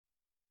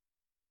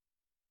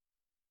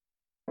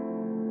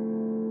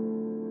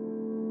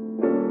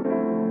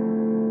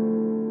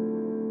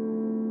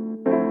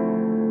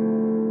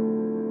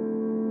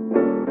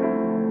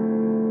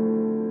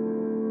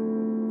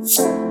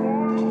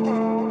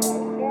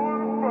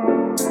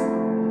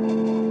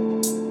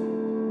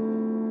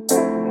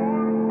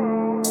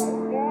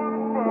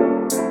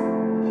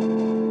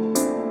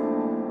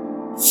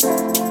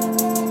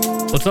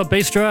What's up,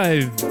 Bass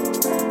Drive?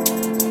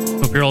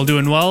 Hope you're all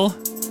doing well.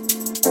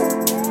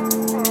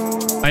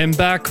 I am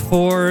back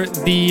for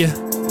the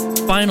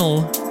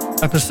final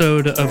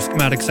episode of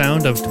Schematic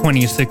Sound of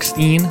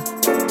 2016.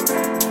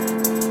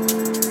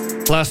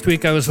 Last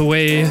week I was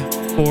away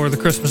for the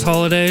Christmas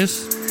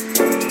holidays,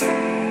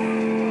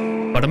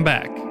 but I'm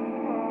back.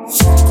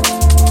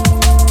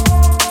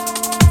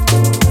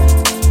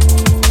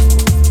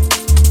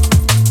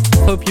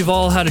 Hope you've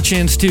all had a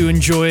chance to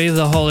enjoy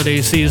the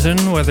holiday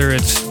season, whether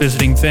it's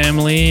visiting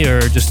family or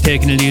just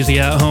taking it easy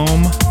at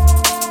home.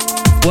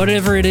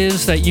 Whatever it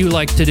is that you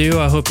like to do,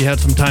 I hope you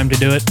had some time to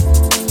do it.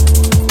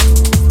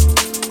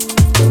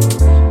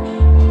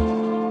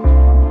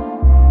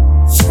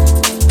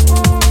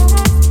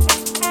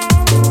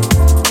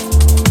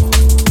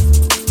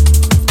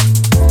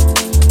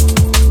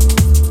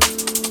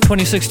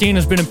 ...2016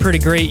 has been a pretty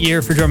great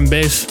year for drum and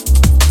bass.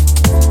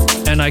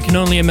 And I can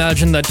only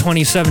imagine that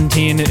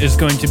 2017 is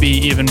going to be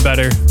even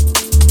better.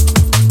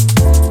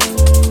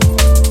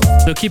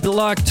 So keep it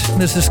locked.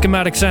 This is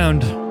Schematic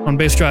Sound on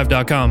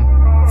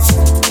bassdrive.com.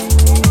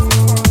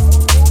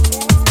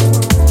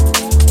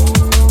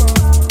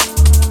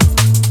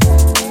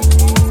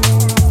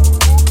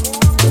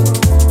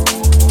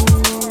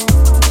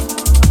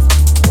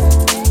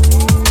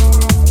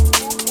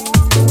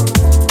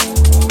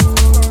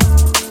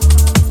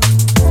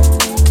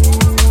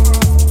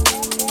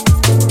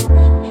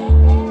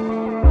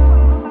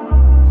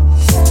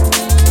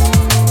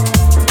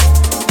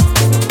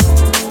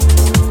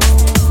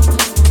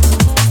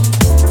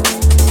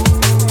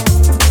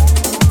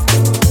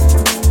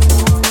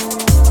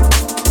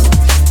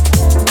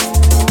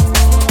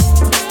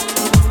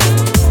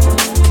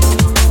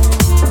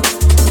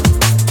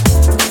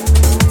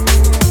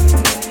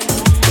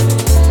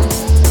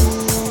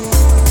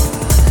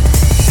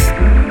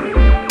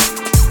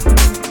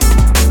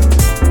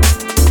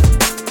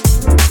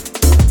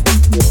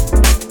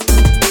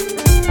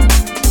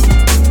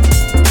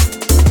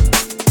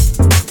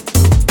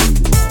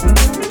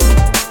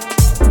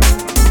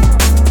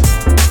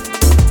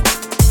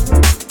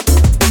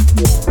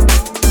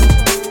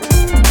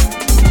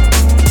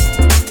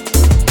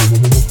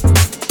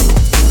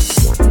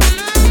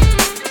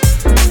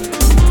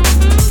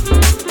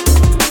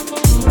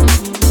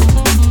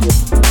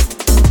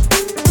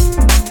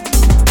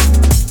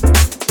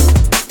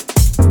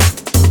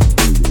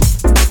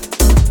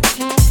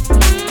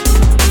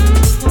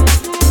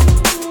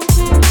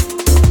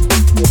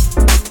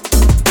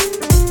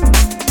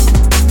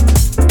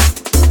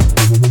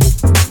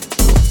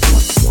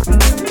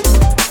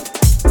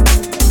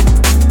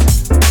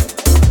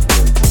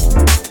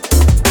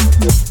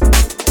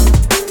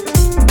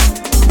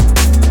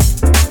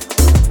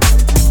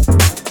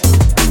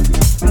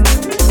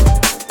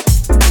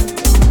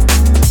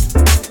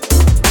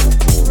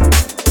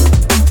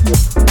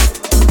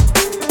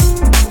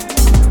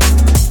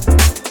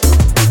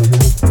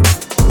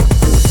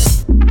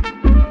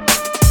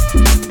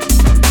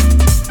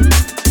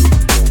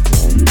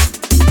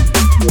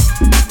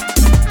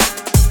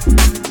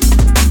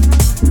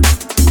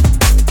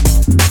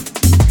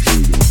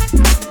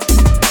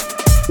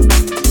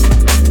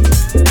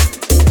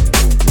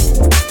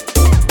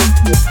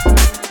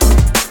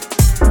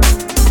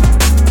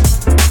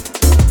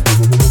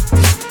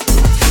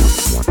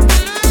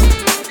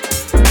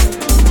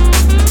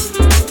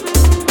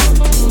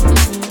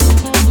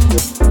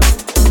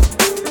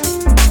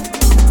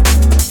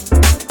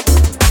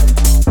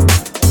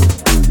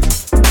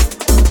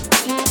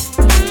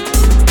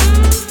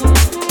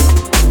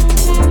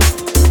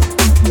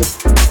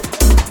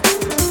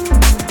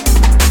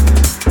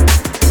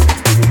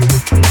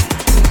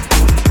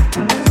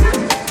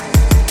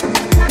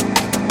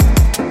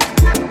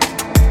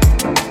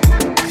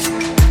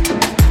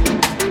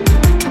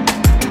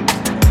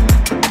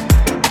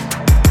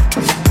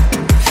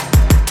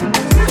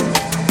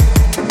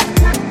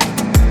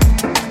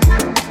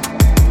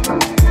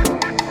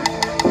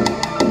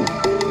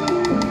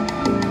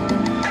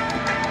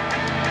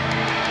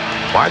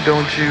 Why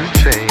don't you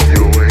change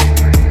your way?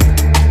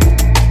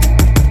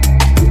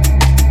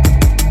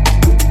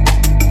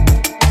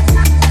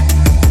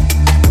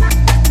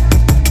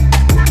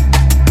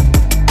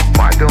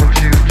 Why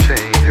don't you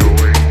change your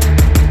way?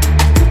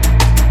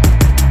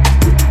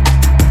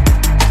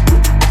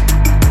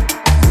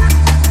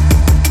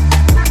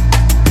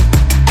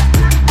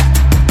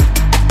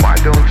 Why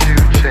don't you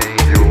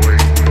change your way?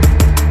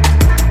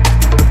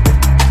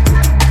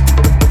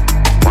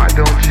 Why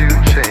don't you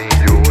change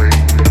your way?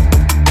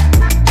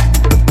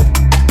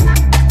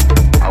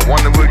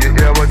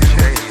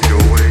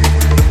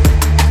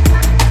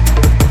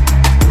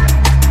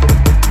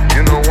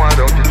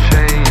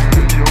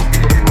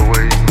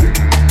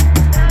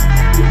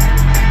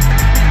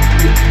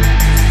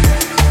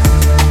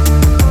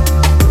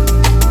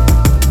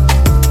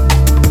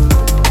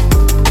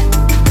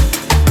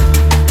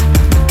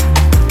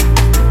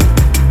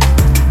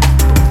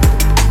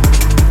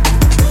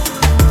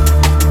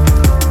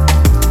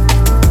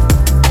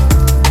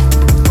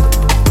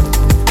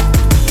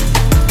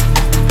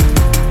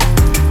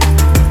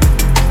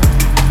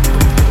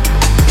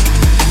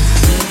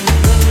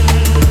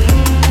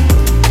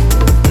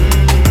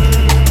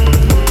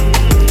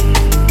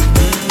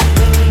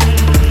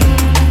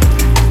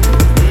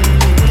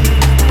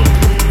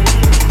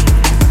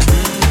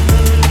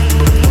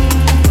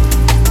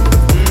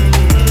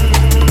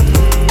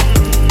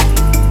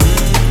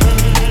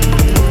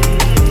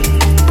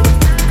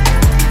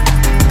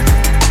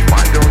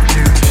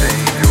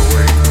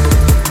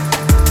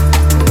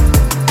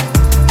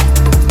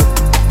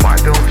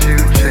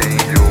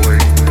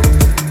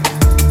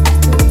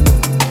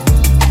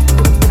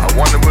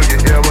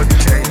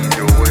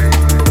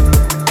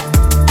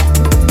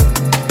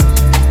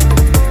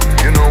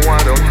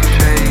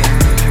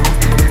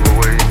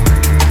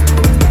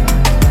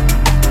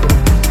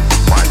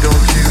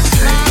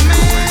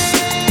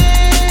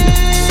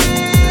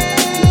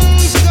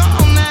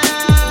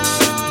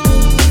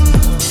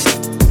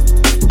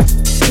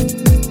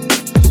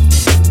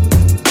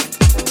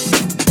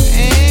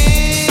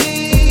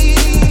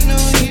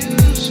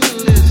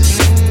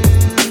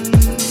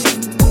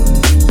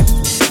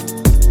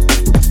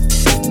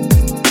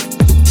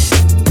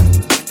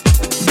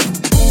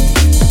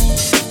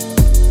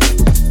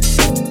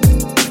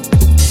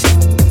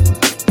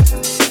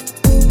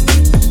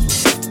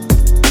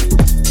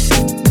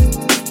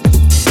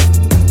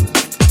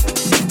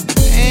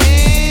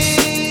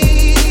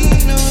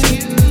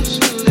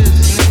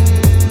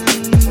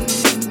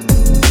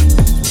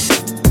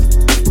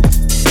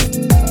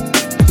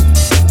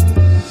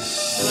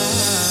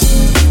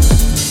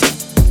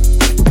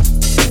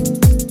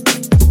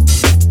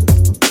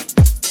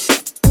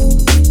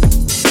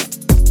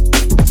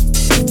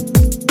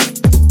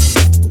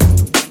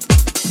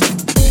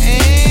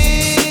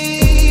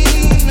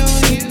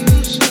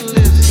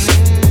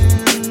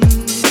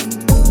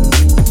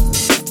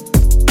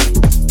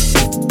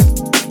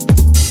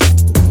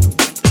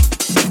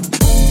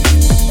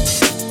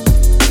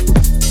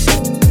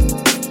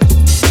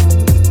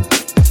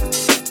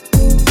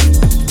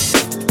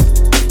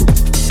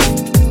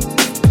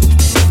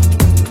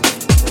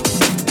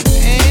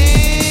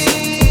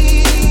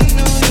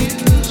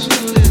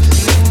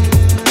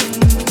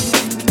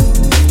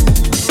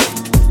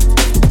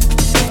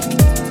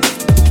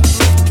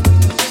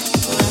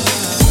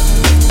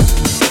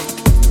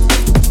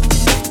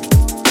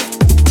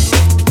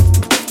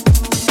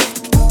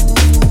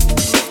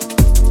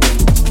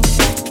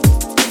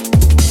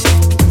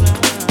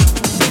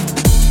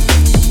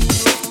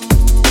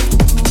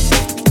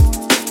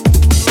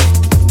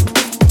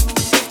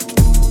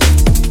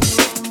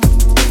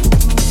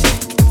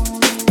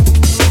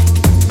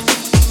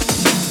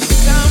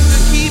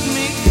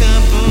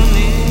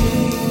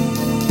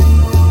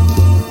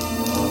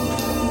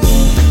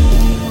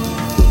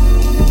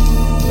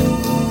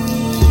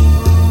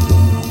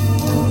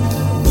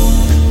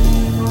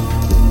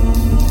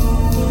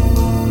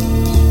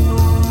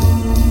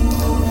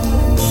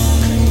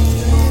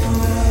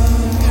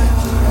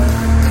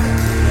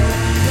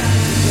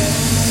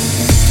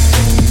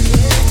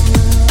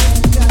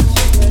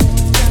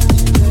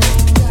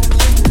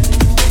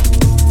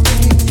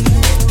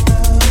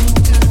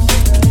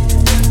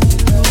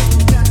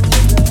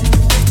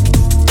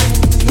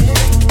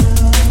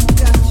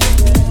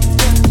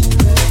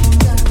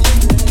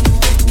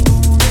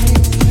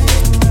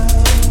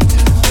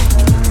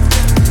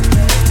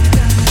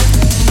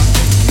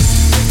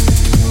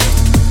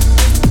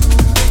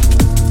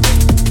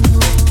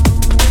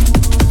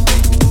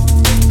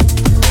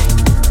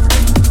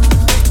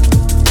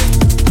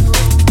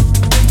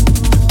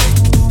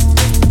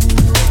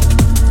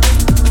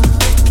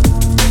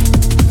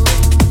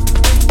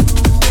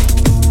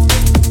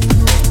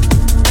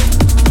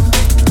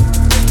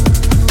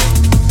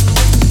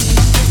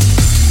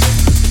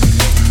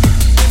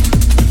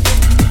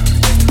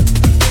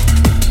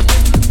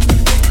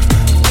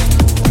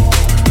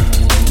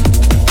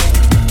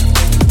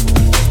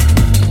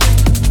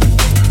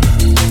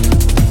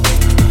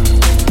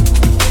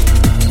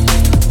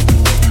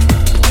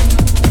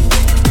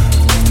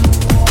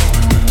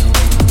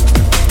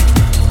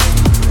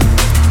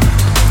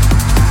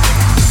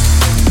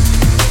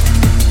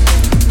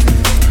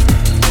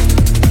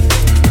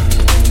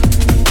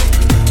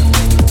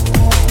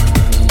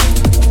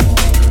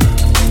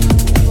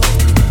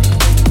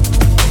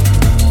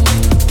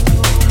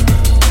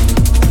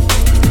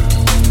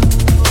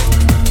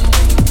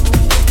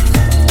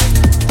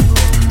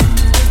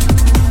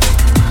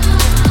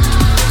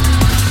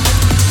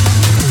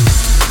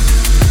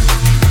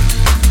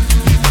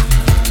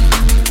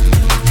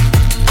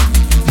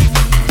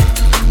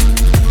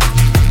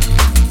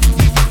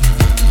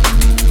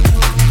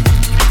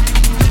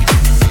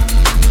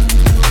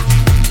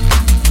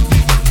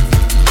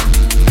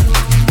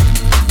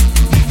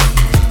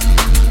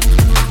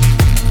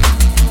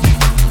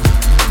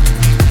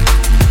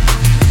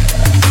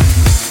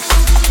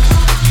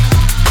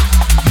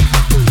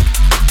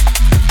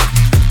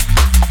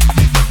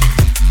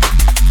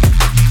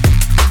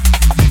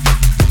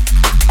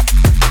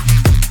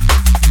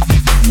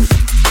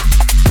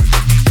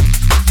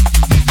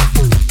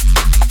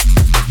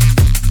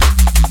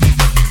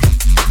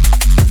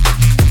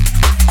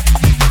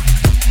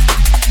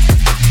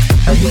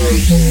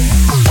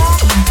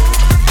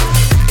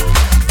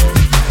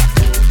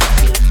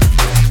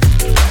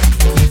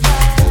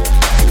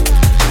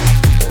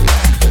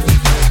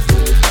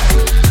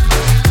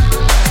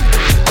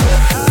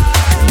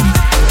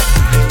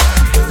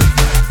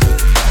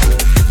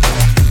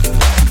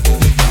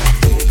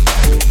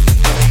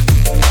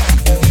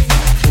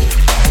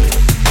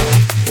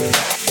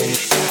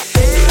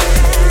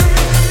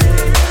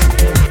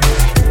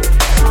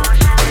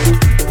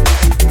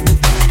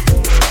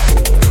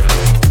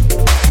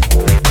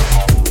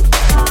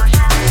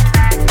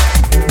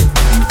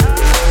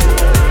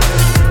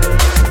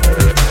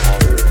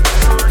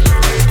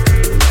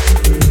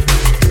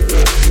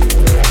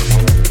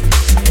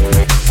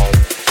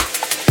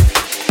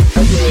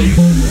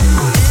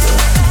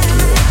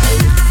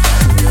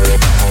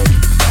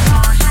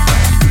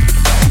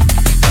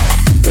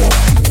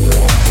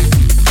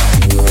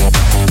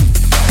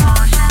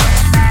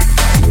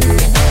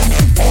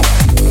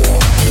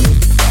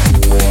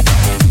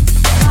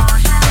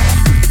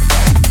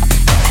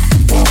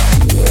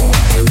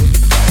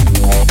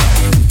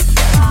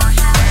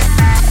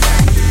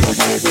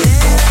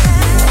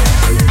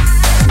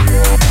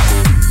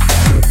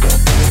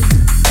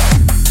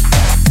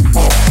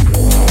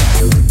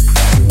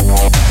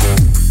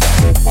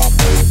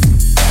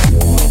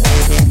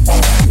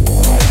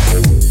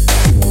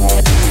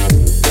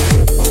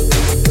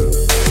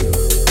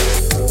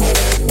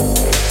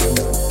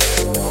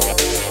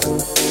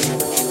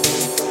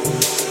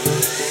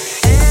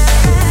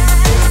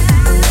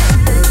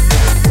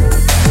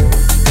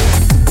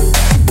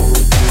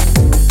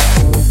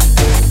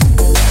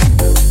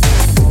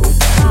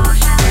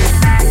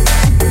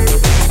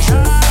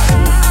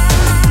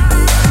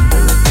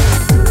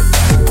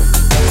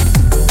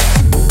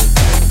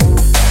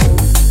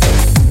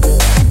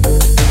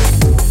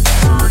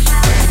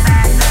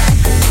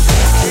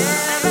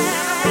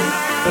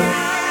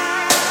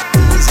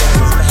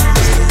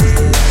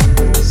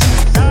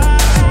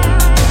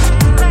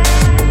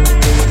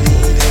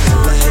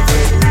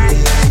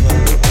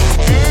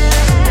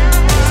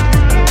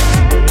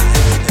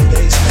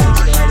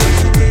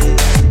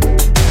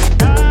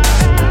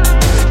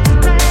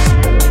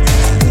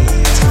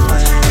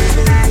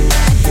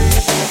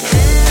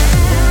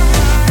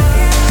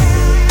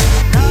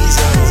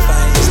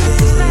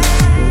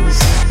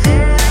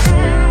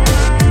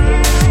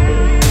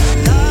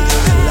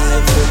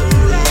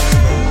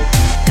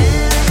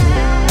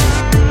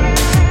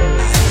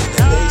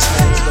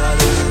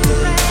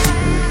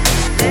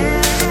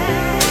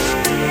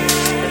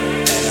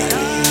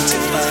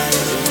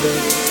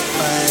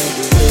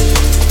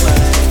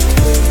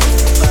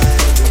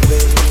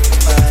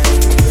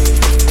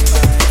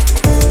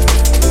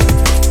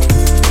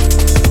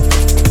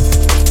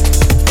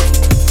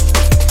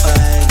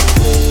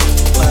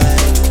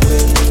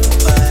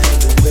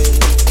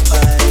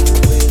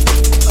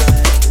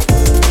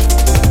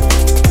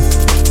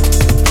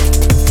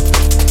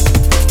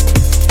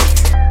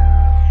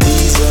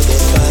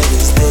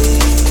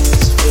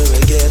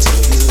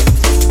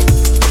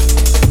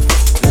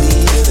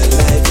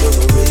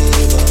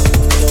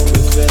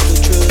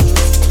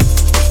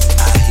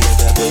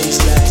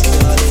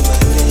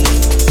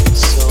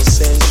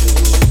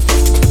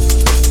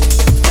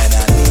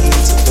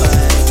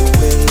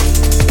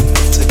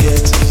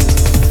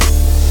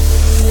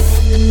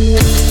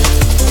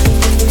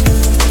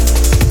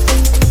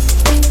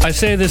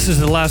 say this is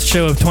the last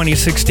show of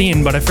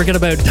 2016, but I forget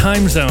about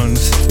time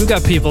zones. We've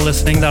got people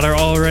listening that are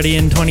already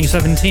in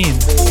 2017.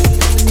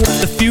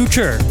 The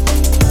future.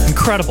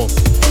 Incredible.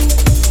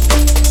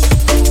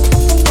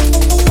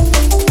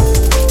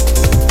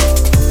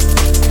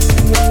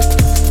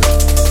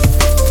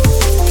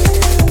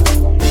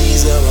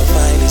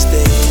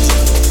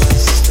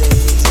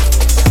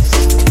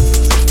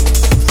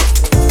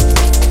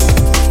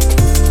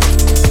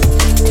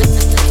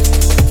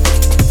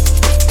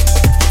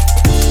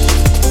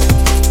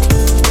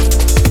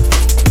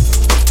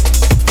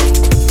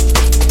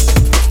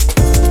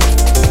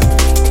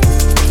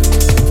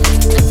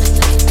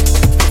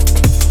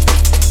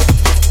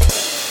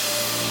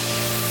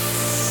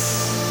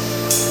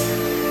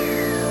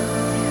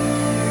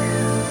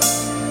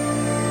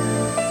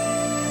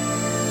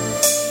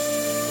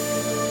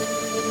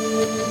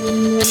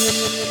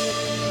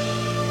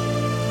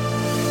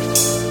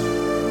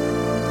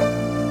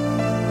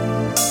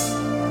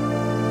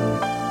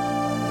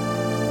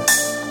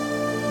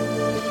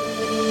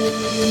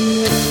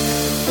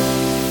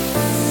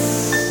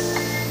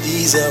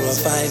 These are our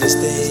finest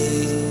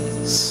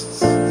days,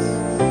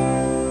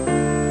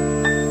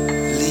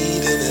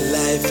 leading a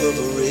life of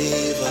a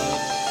raver.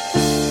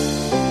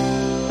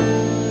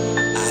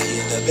 I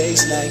hear the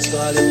bass line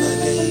calling my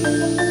name,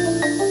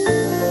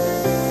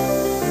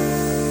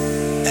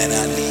 and I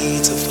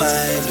need to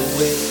find a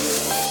way.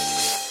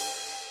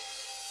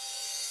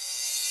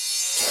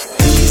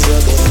 These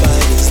are the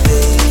finest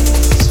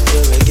days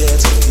where I get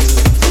to you,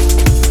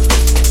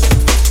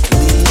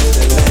 leading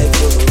a life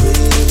of a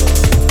raver.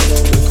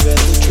 Don't regret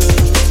the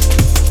truth.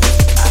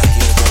 I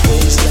hear the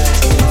bass line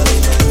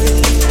calling my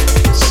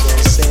name, so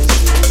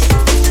sensual.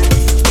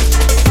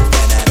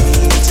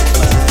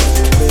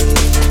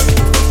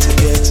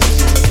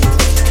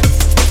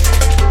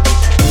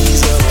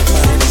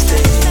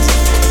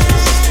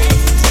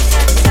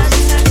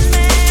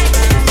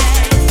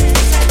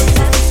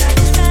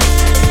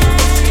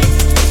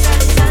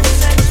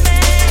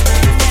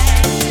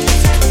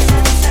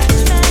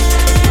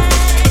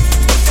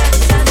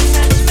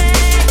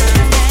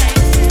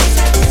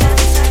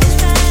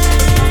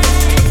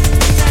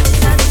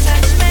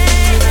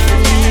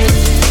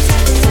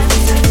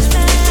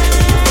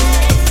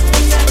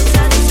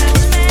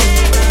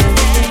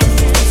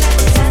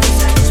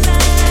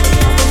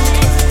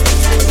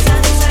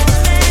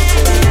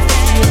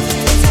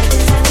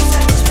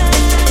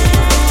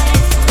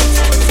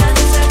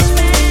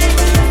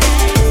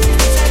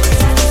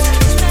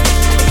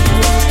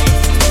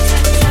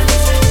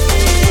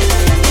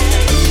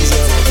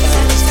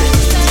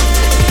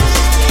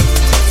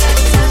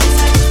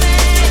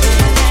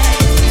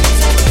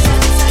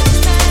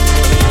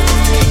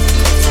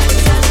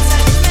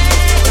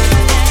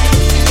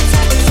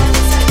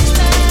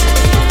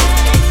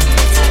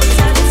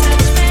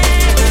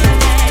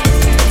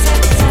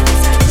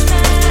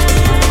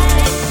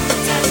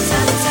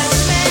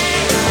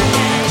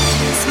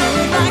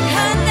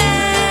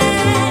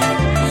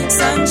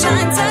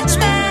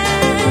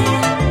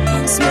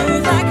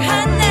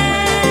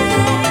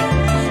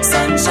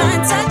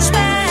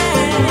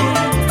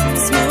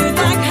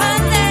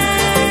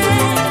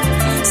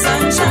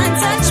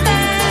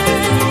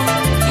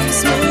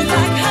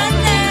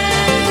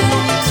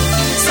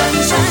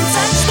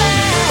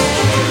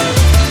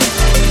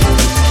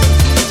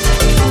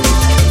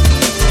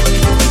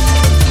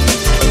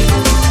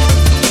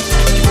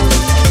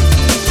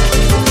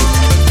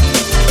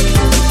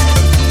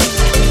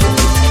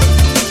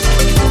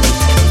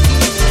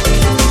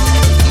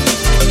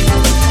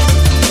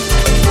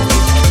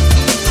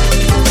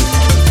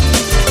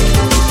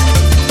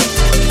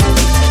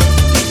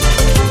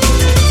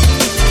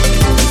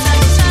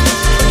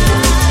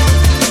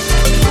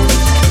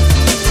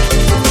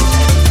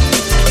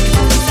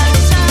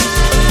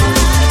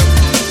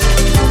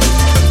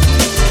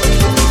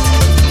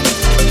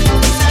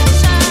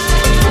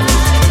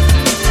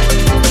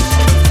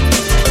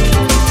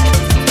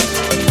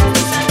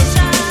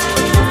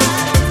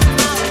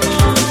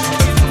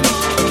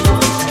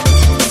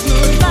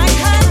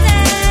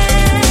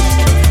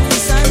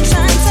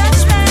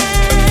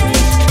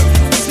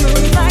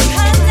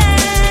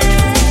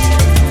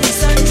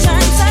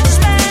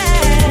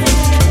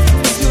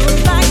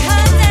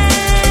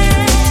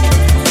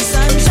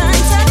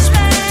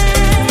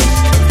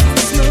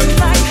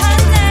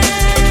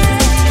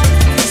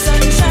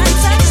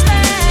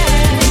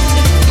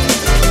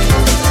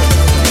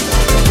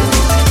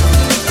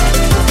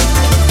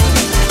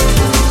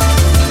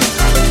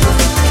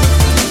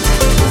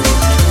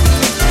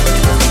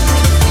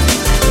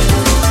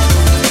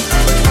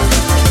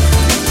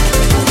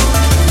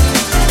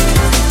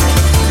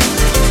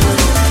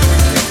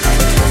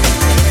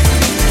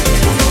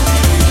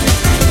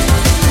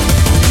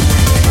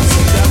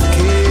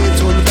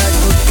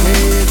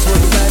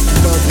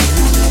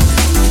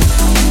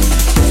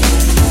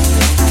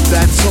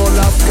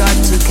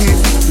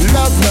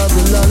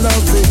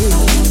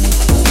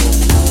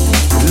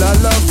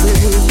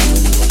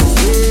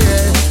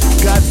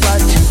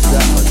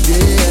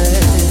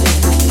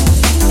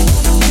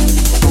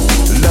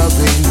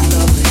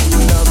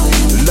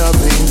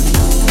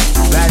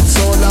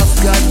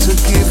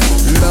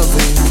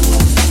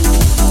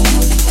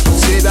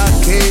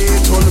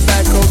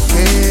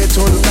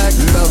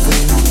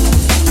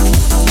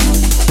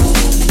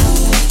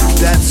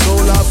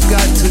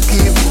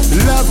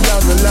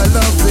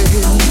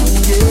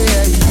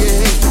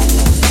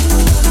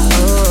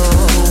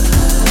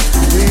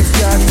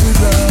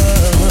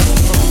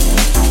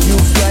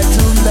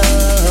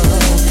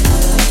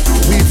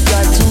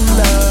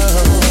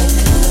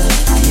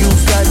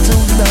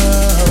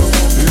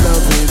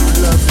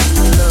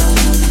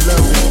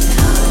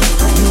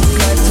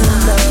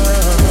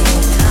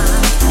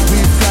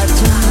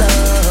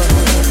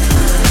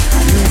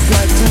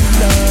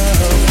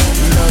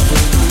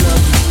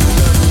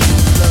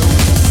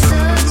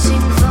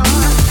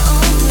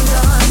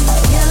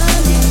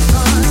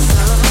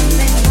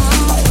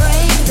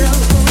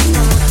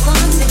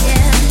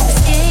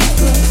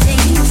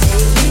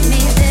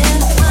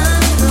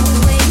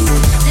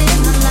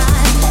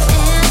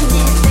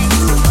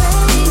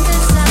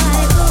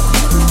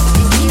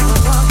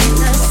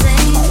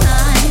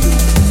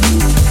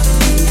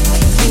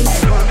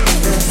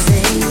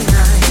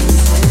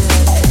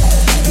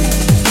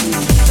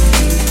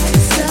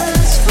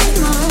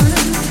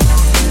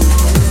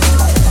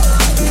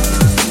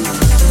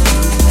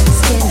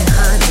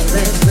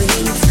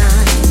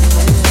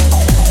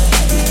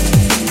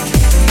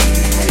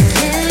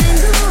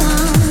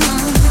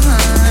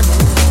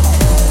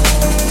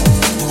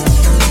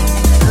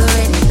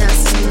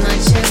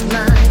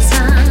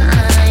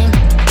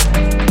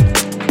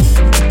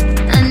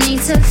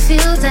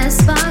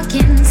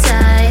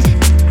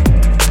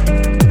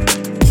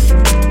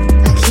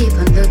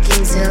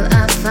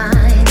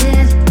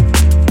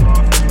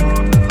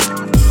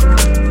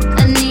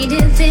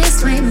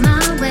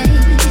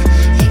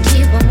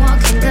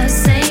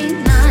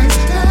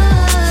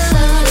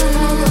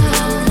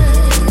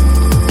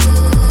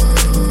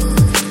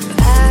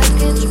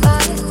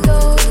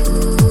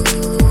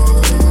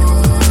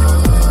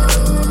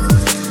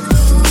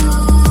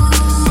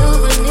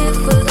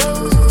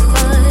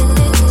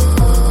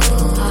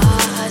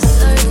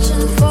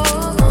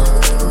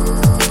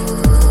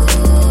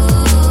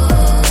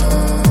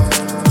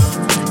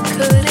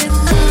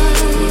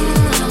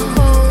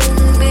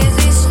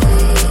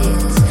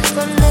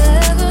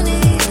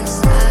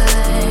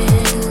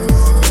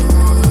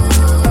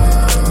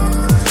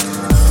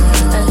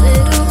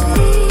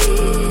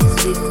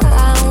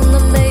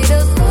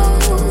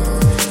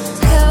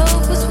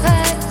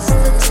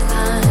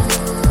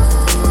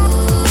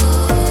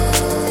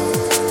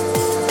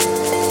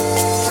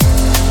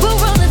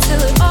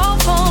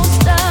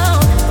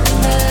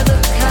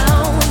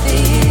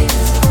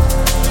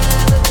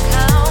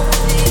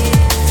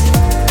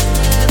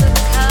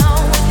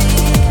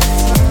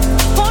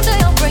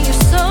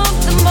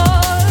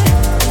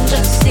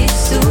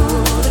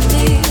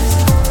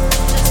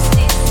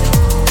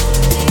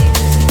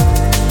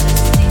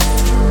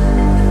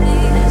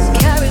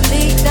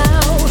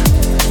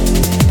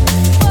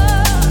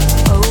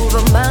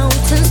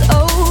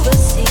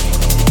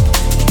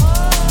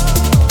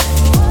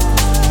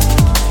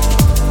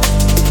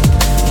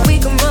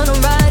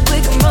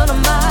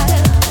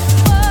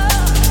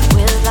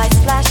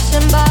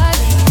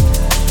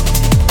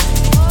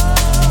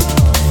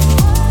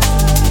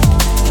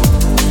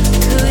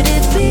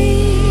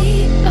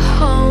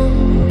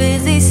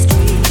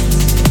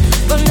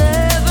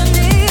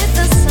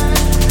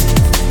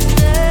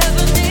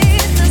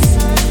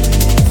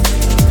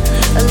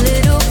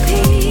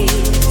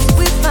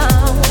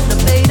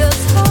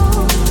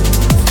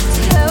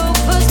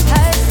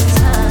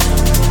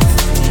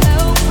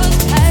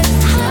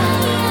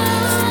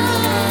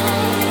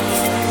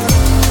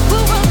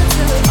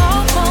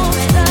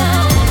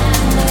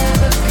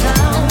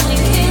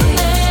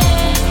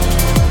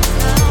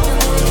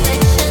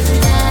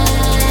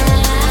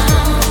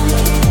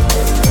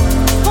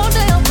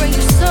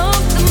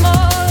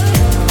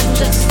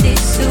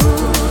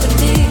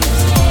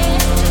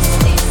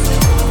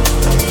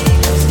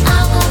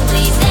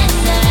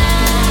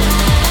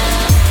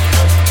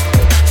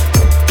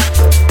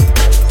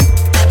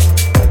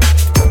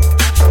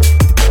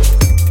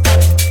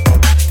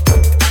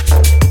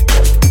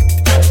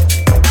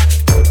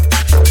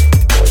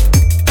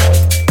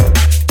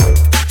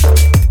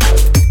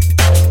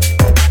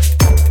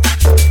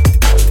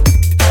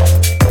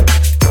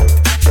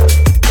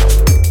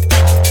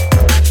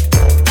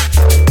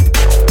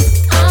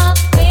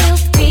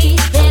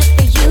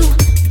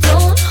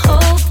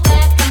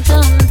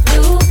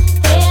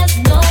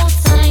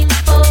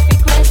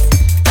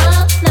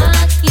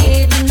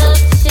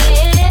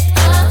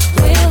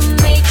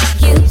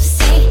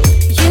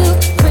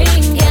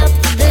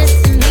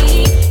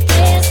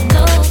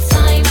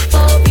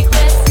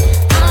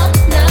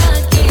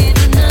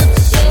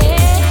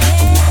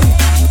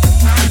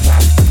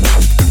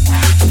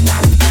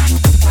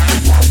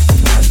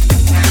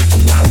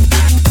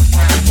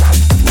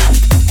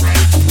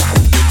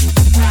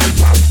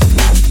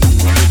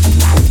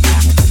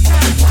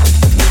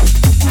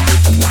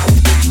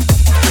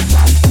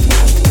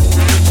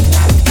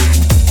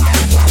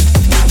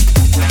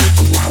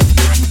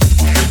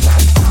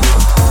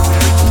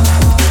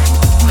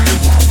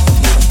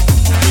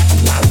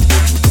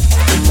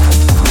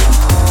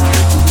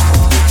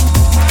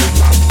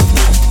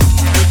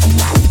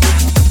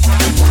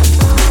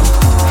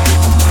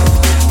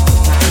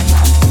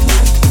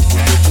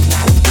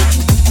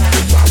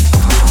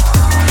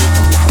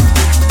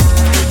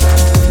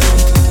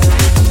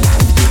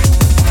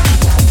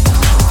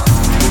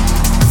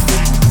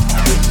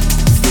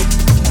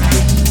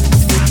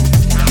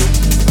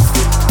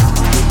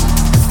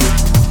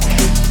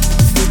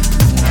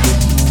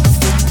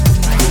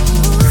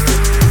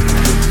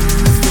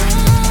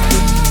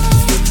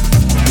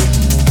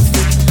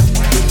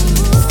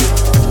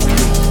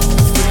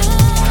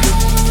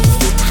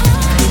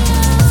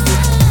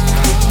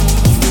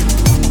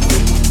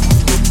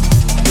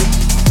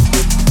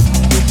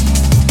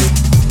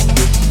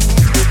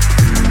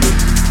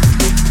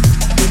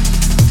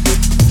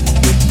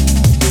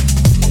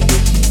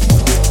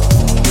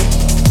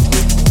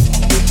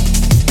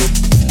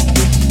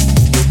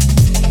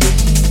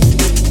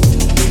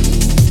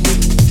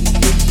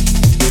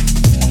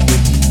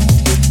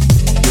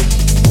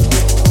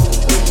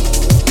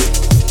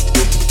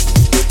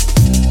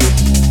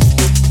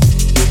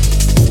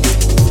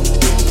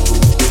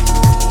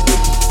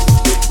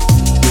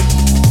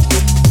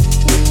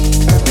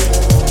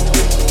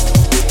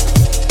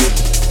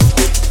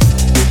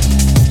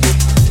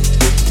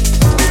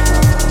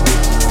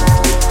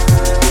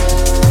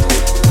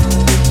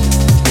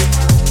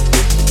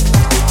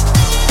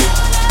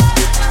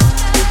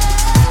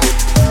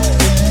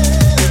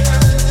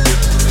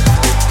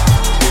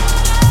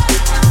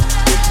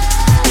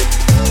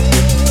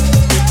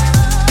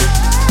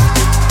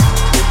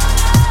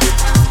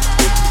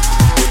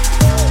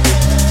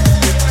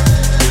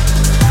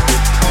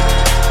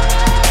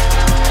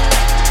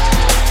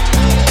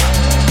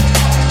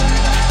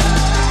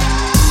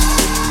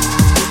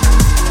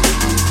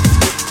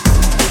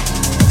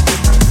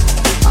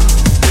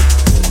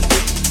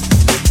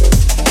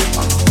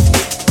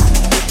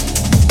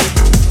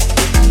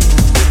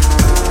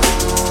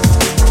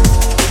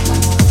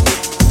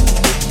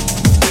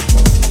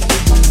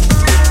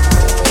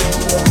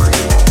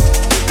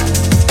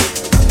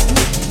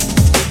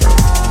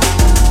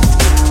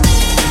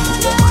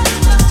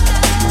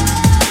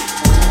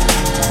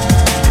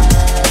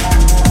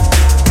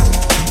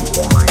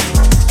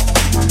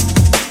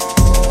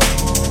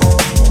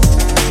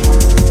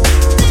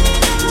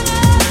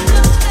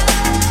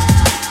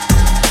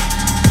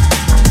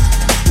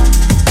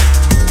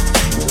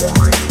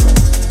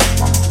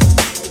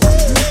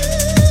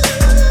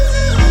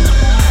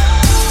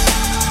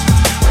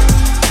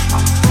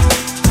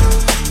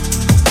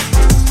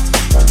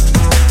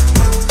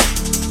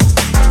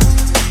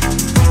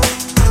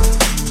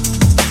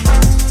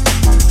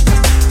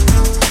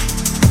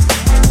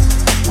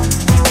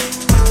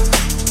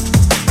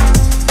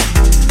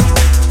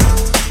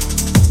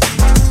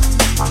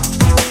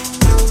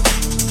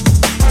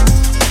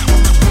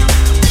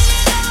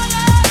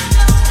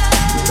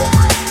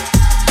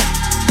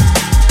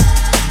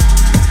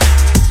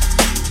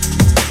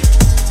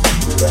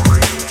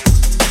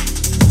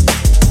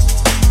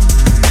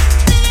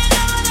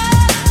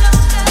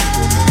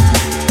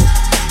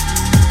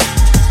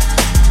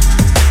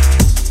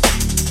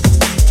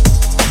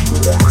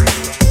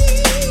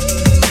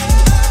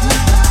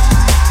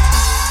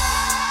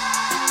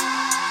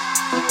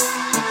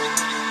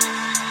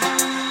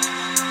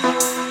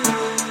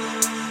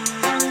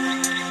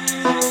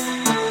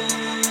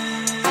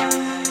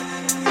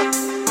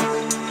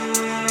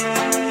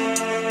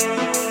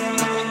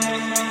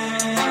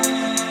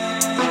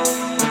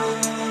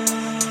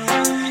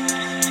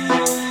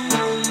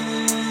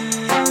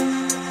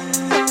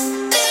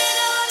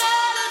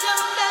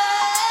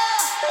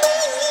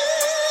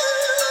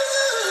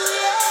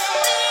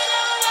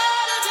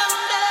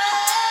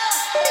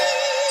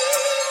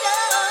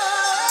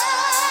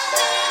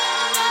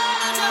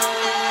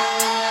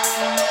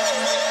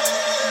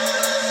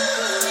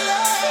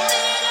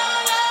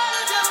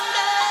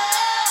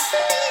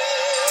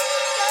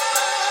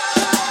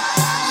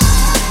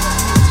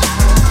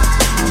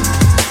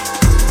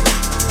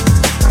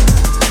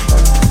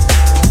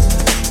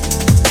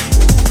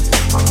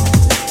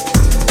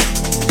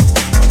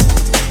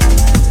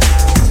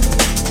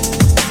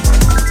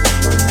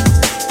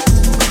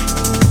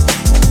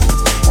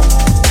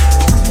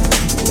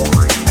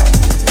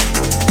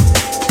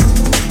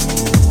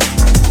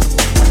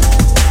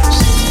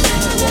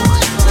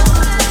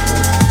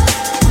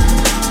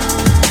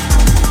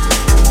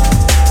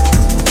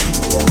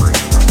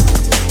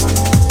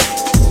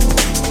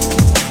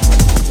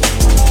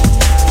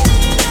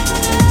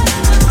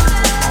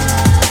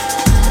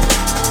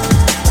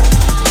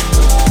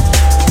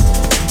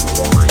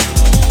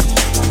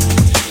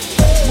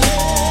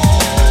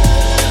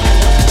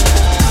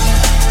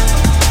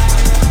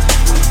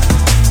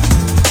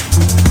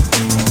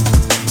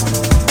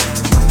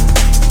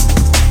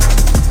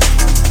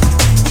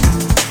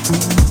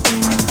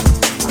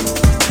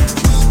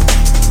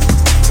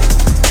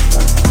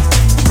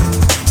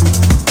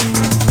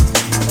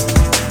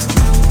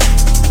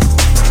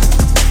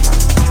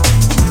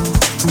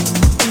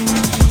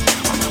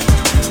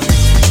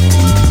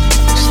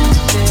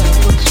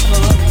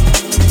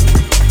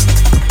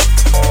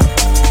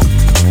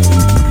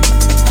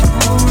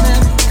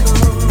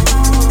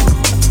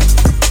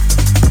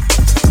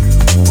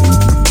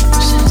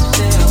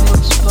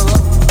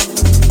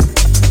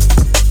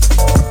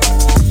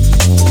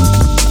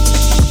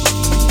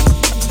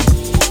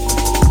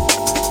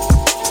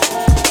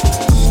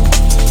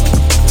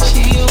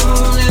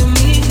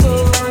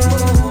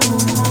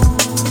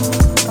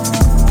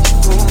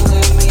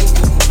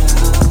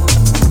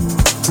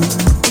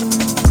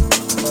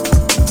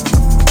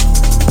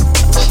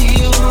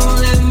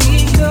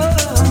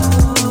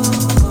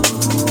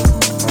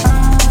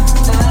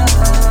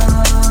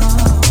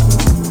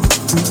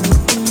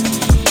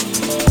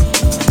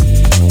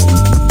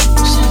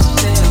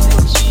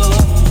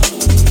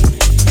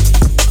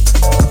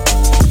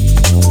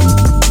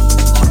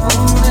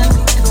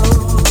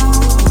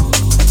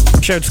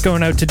 shouts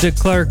going out to Dick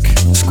Clark,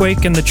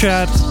 Squake in the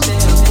chat,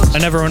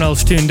 and everyone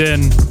else tuned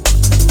in.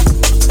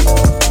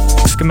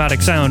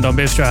 Schematic Sound on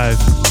Bass Drive.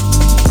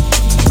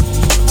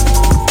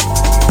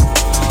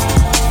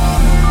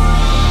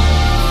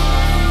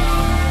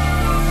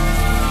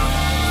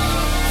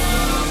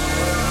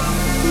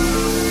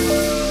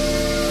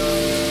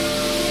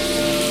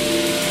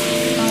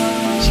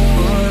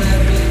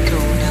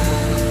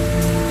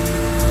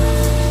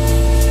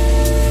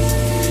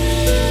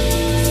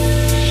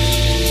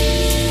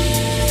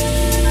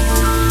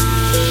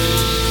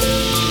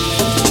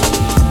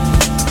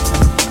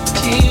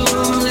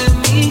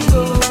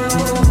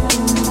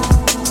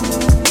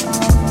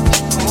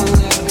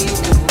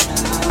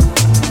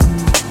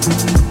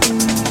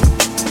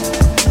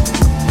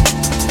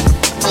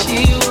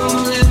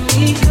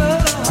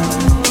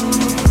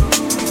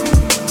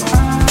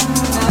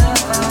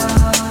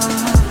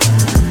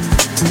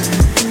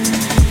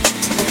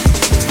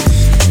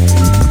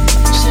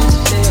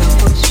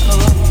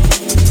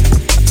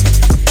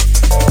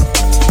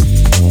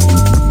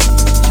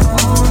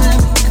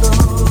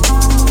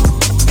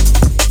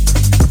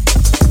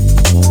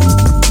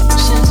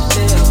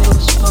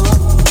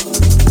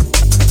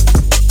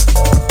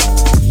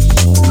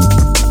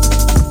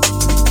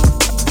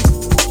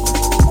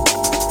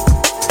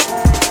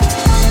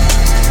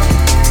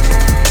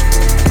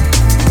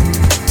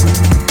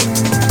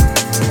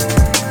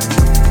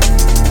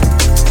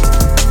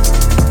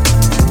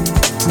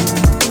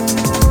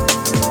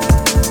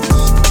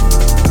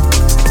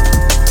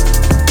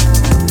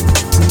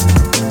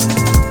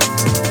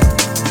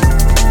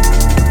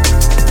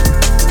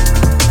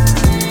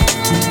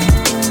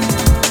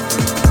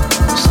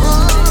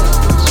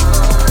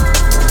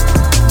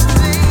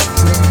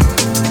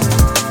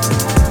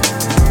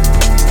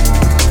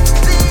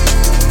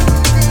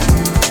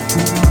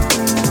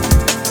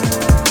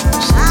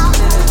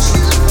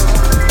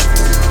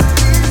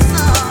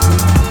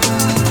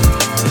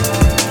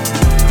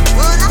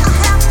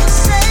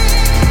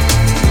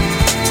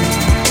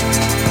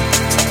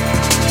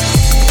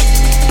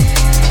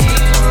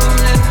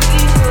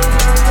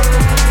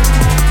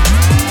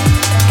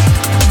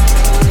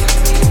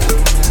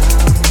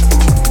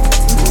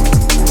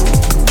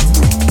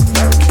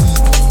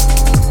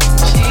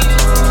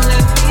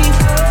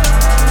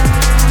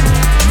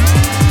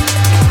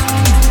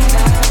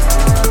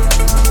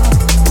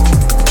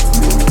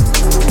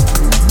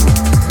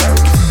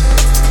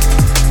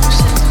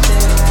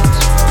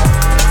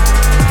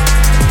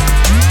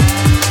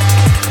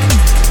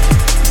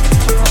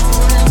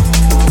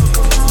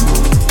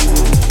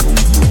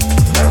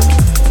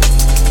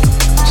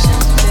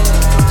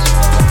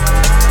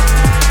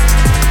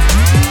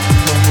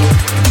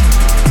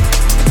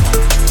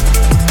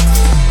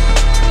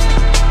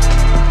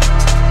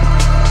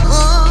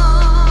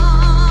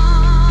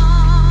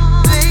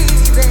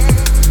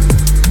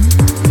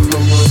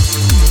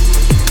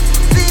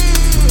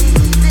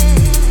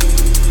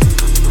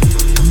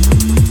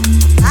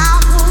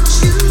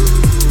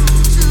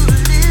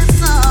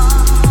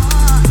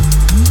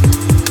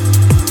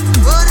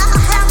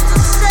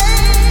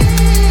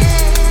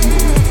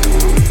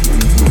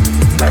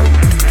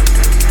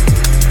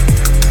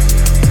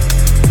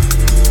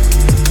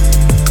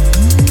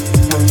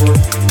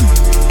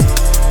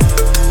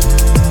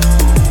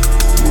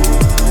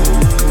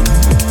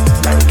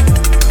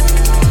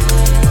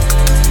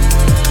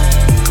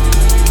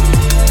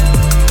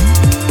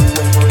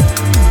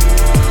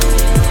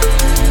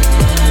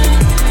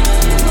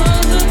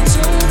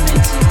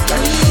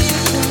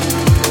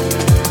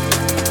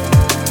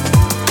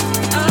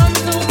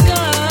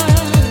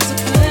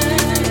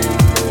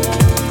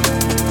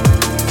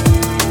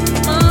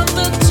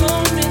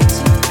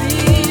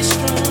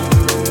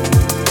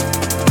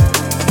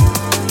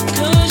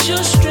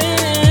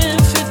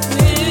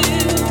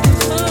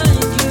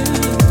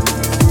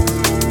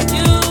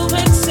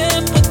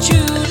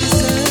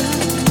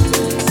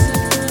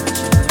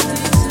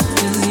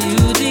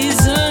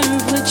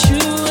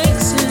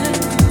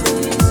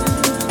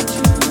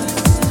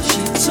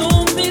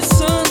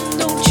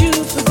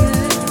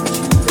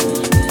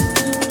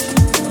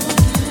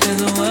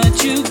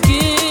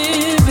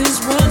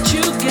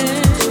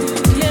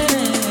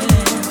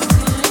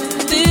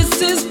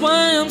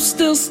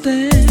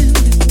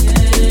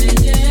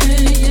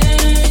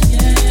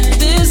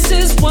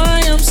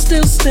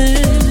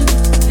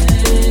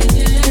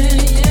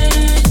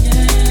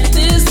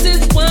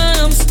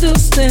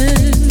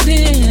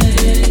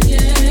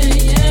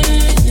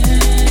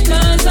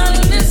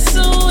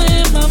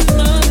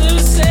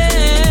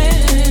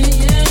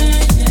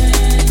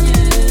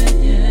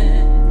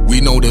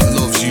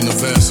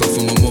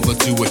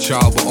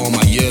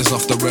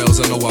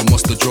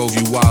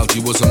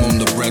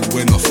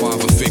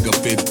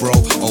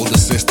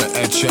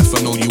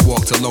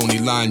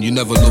 You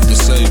never loved the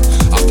same.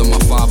 After my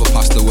father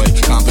passed away,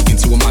 can't begin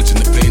to imagine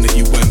the pain that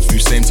you went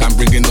through. Same time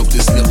bringing up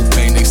this little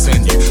pain they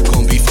sent you.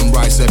 Corned beef and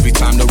rice every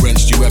time they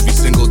wrenched you. Every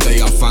single day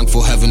I'm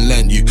thankful heaven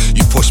lent you.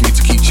 You pushed me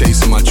to keep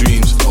chasing my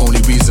dreams. The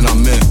only reason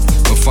I'm in.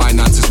 When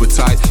finances were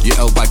tight, you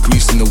held by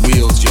greasing the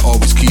wheels. You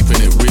always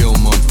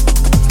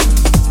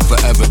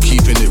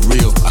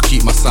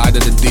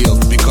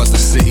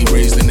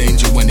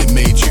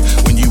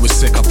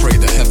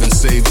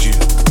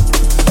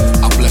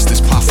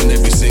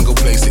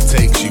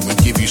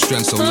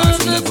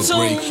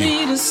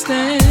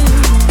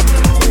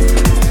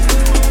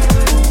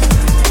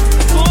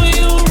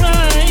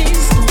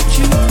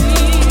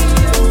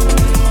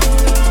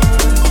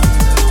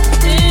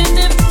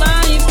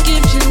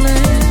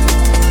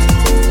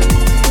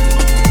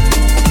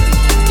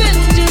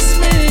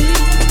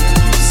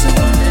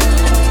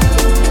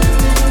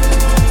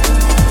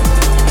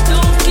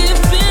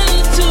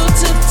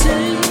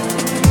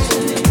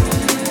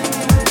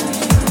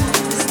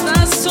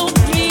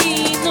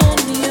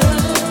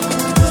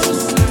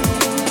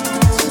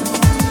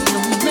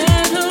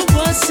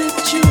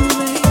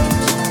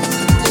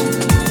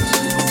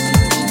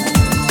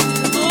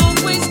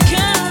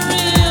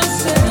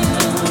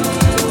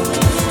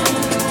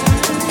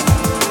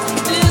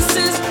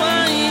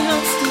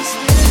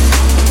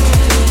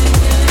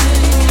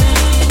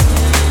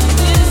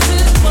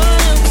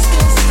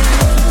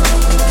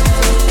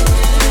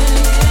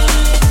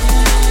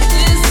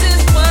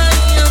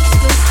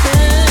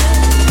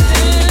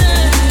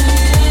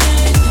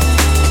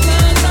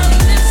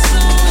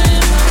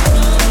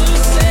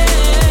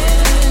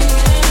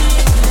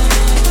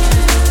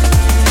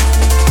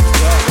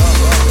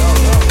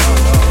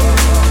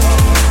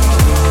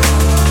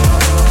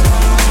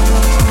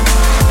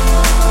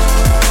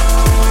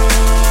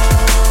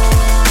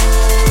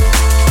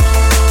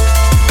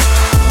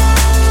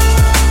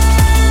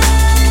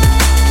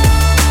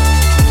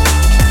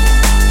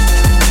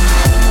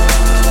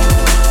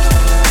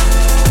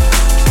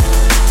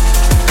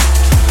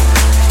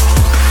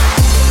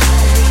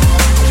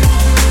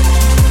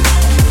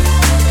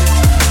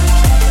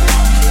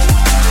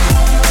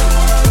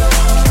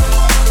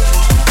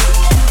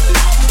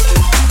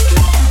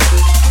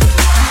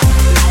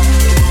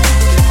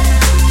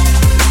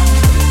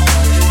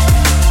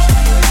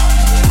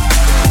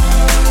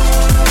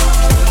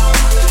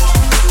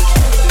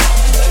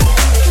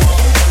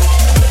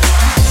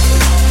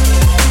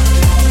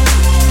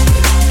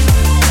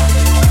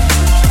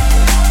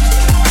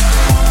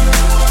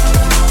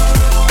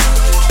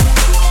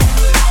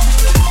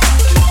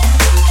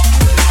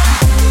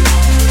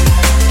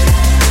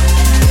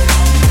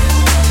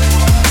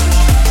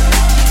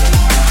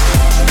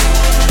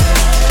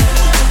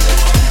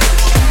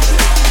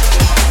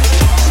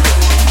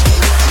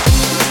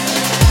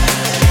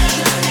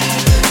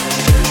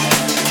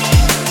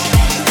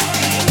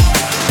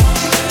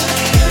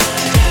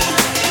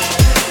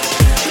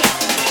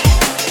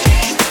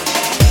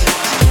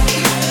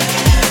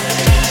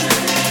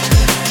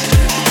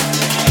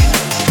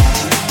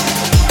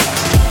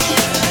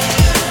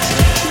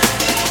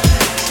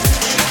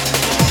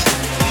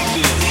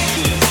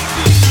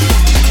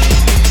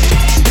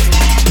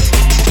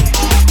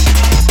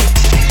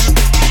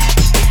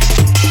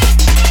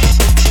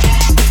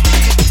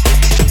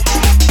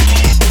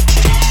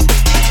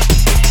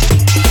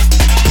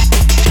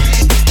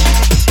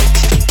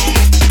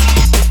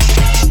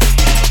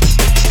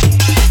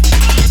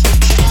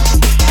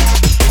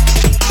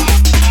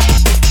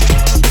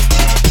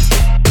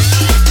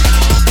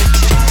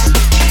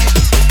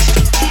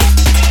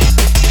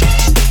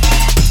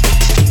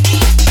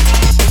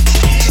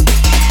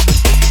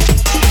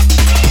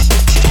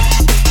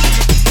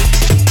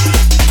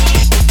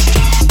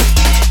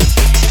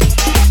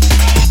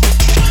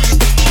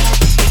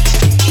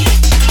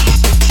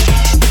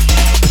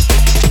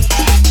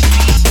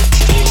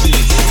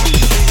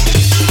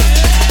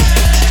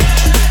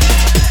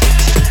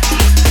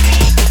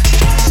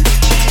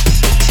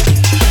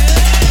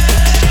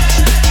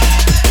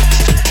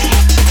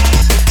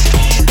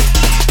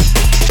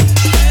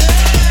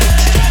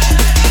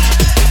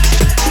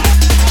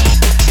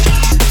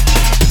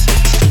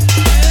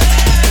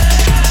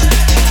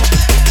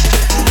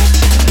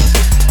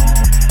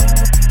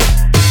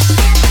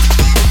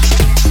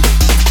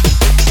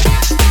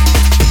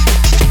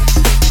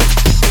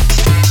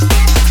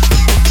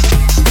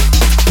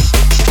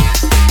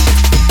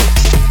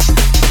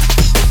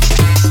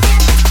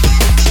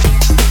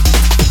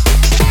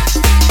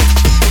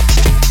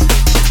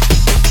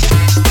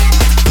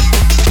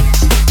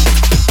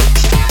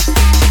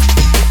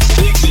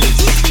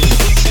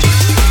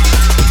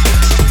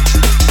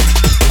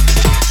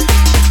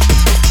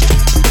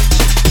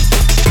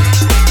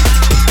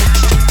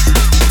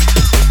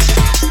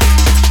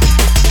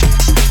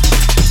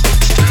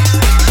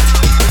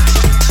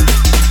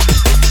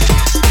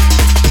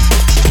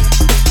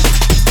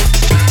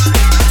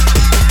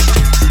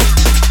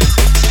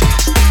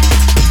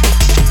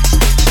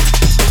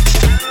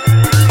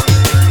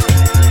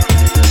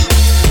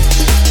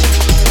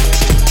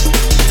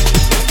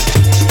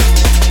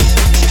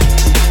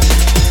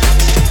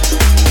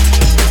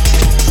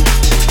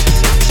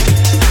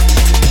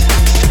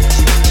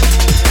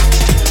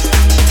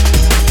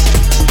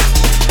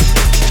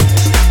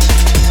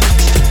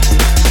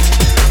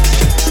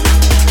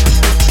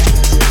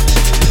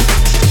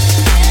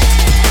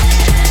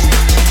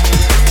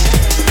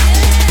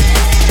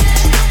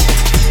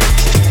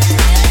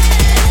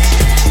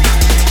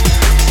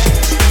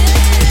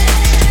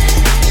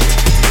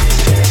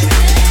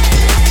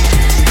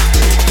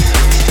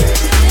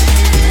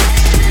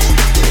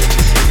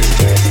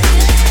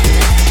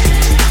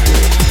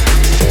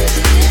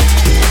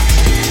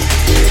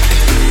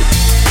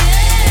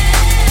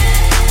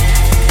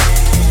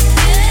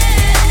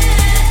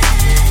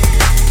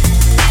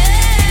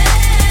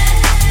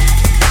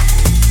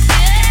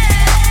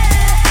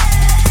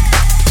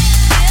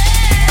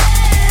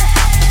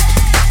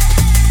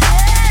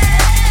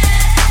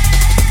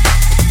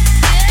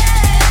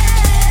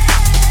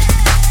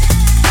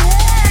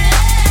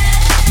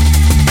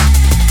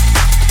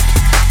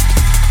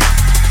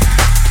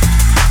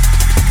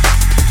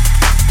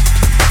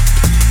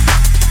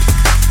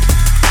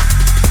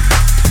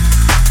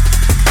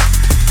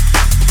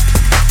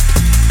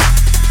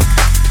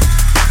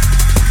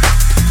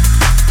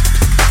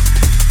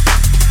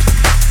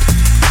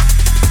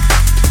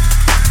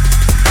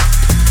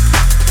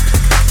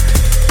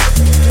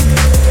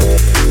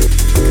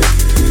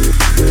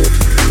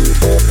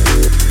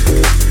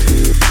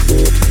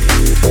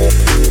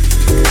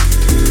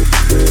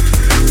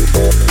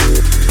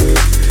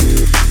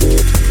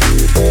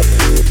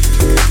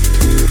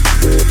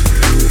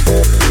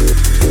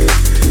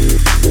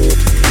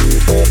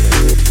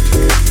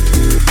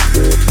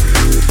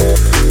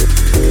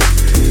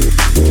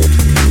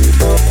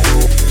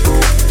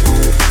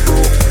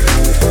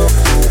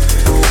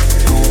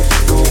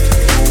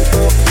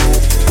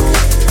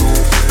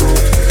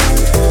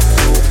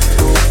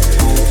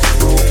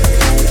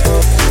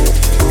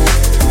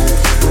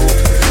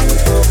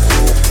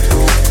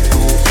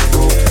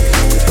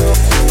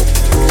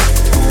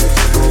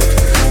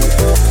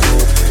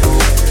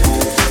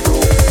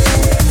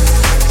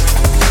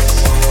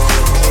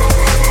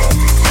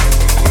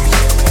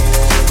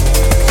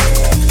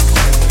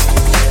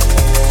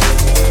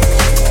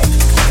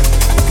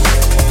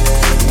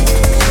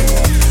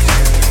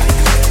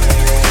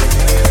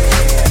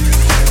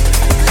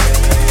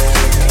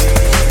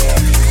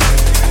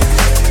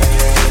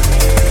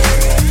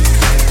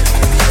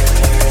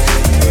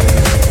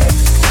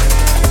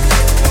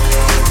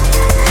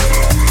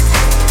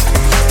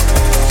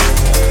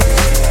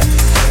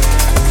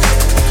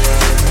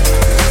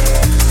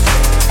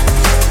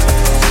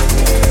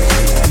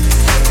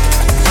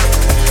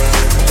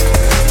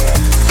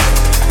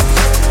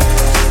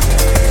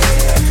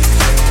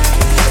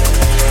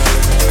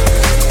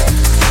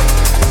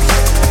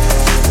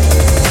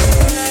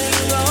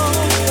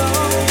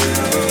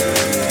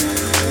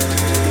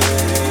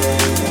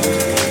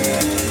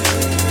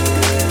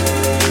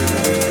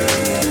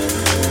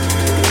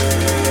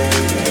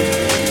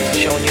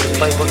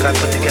playbook I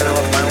put together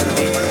off my own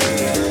beats.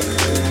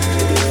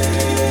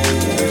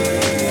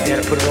 You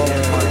had to put it all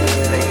in one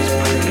Vegas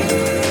party.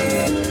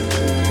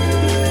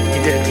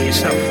 You did it to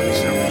yourself.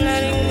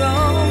 Letting go.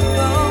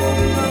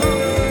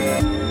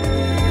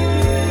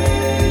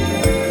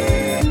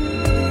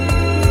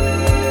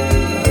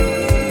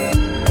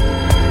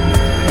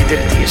 You did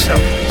it to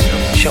yourself.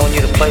 Showing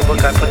you the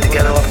playbook I put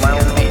together off my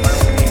own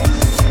beats.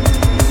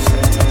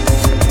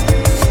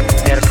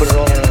 You had to put it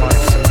all in one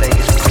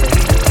Vegas party.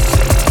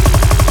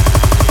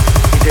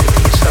 You did it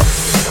to yourself.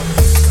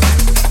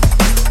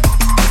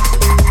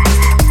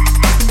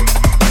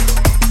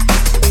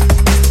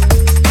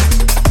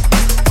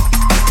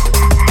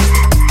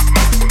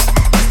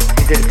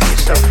 You did it to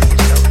yourself.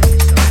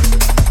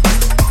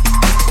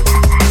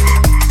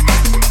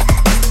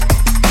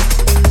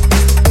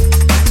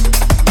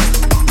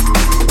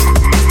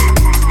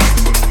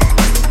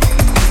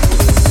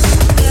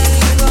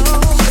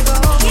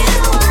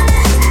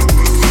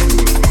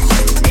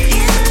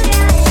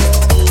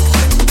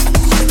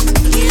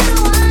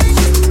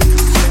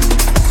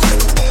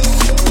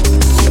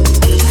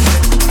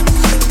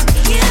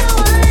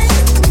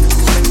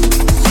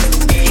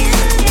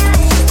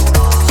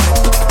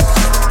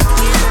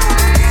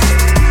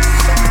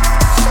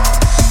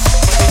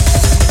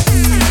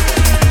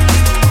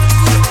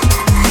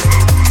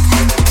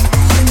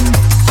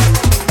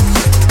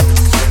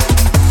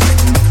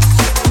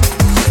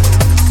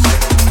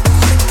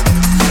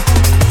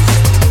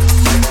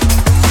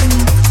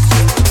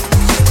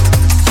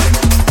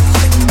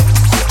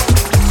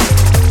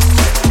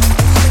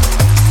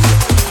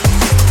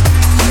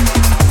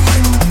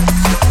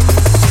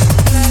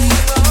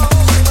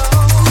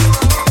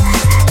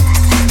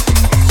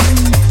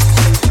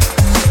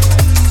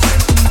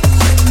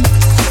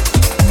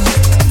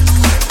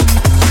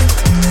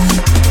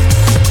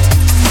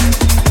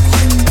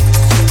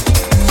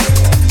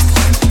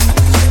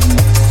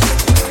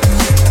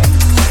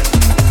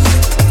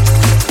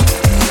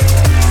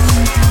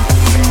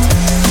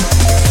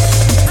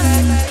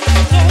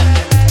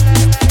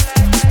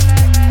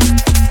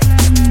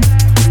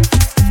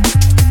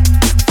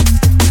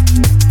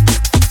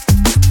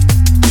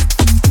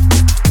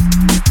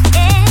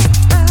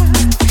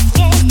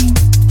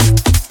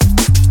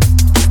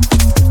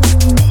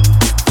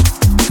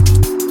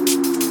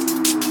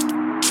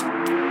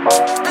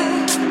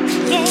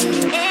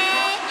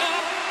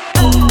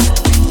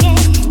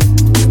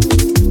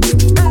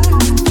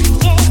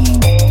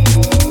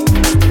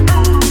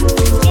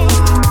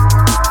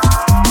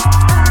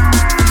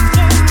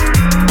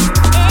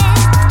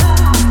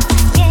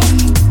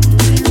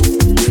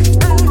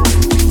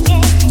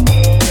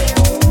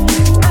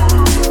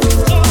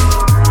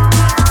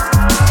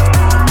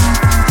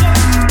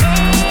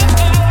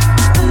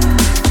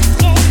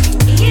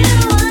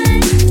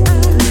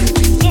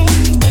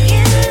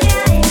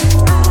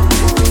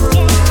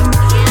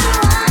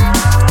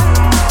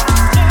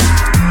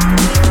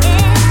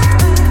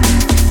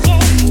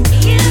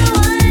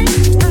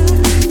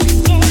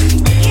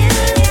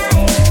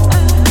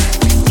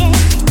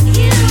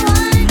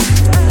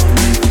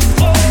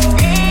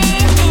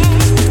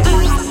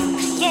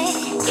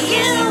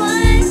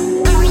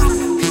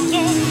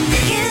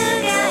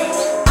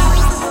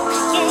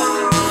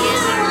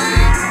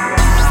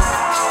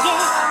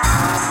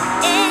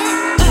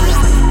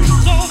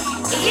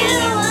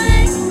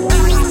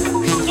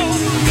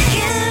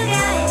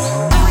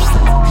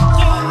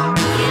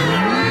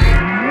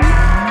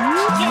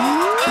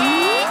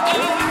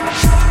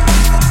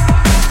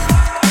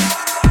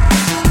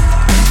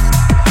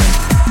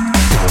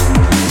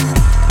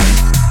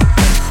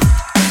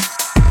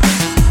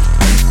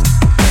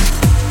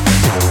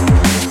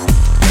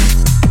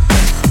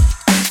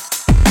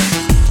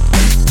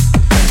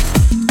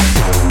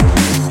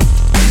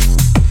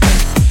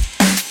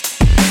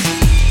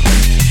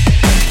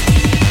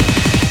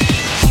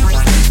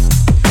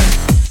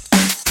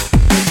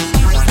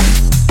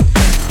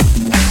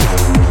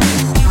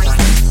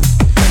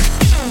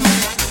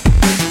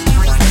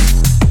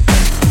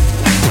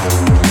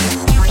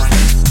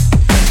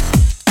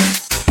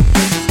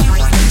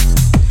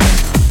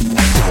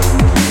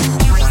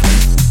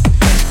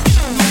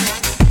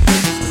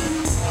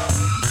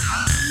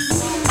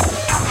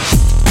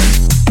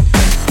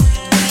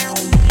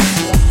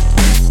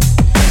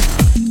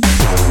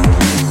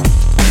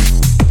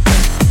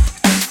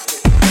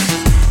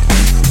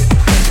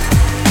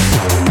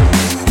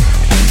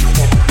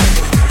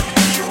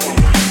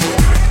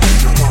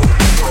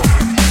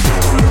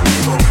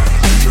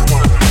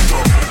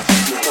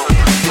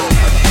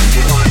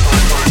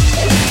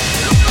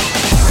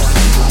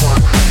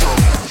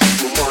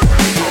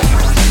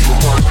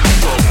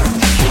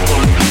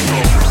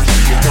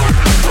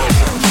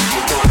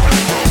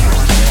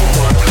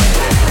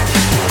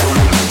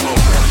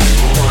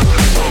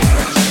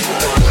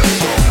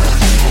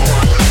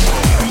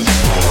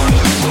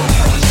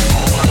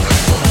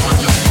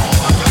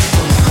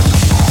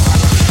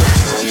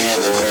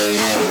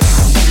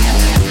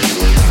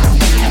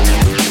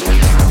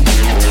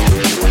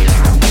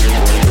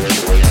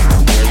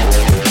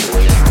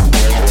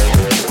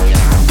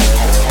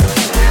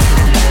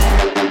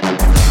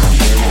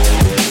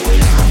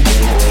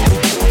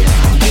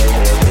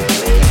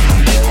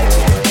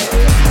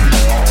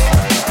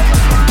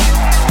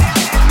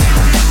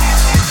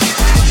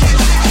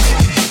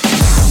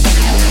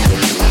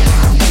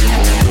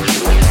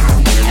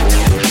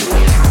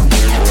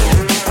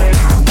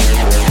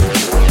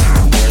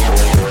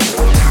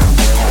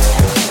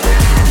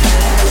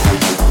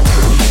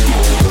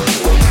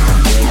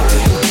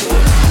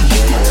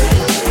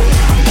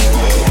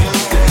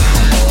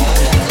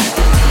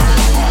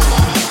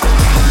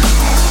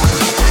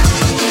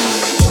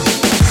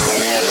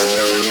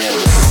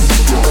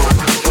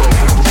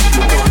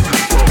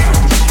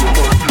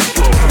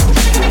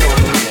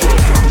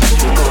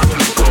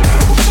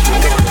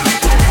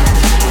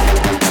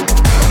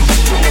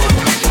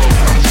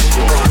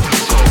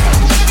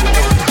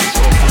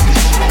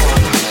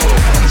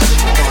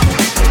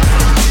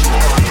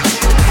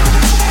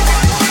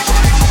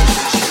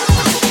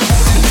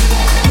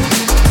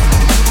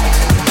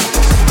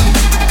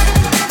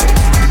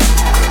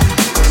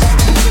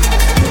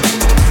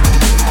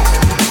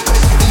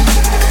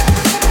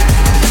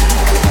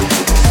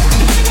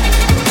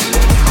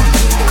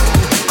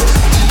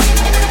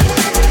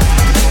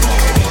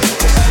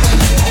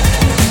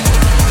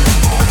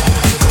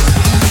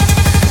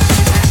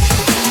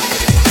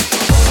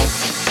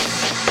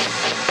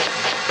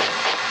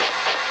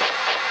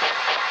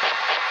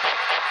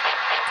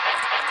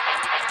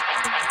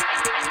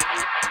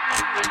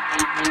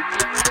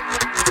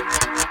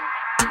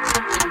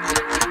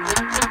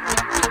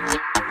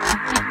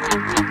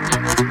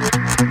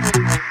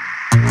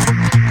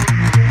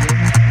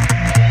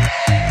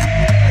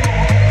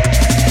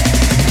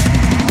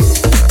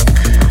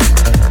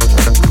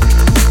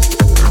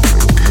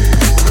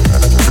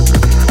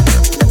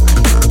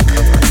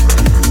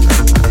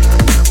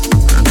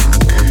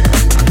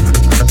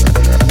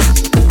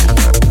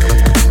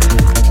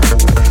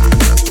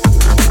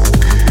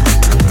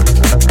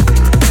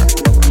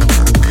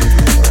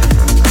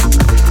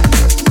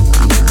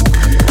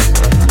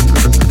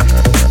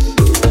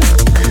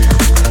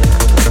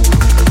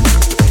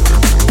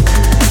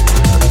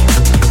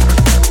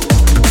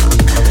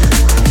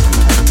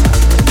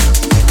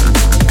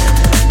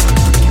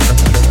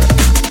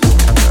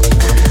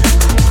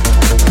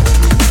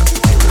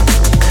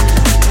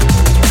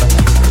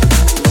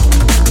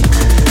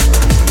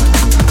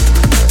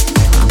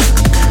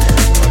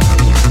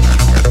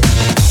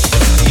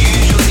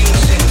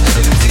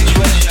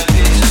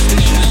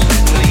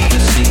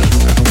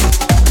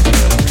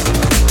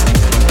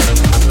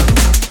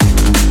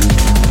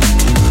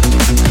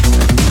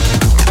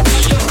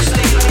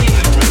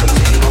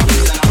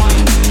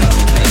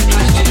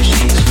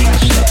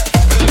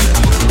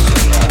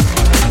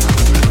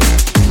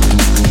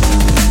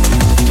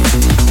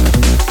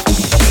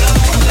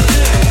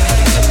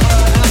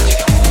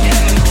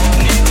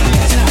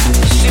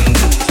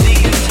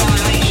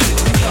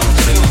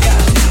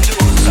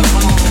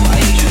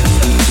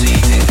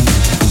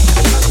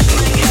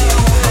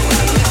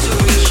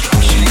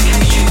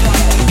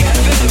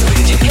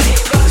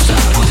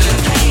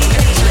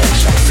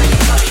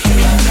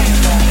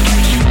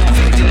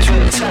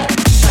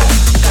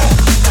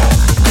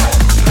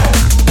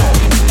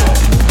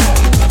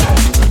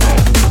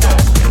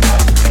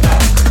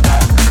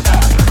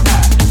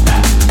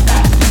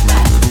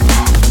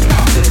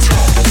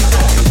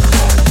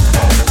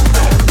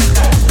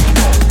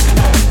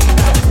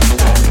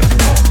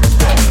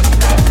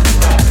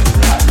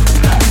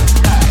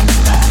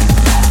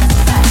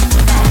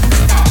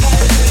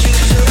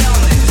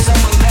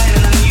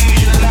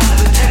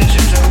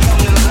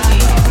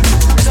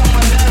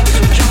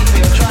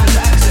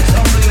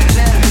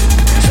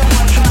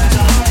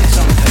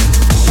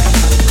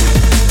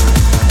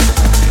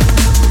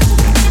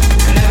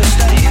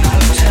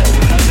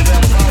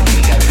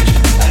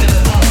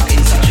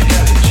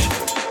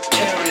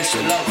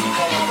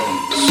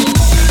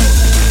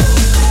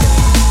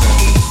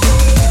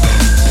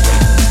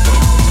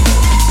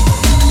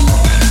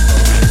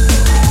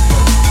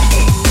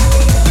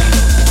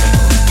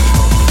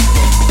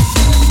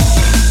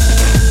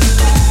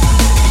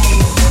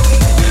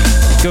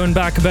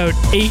 Back about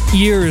 8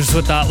 years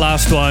with that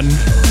last one.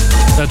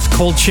 That's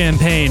Cold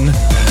Champagne.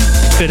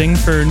 Fitting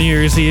for New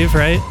Year's Eve,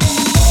 right?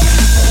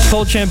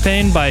 Cold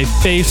Champagne by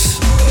Face.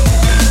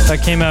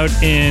 That came out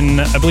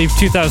in, I believe,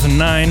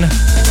 2009.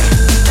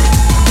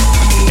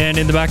 And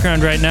in the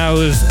background right now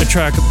is a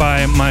track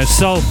by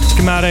myself,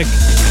 Schematic.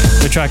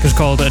 The track is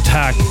called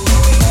Attack.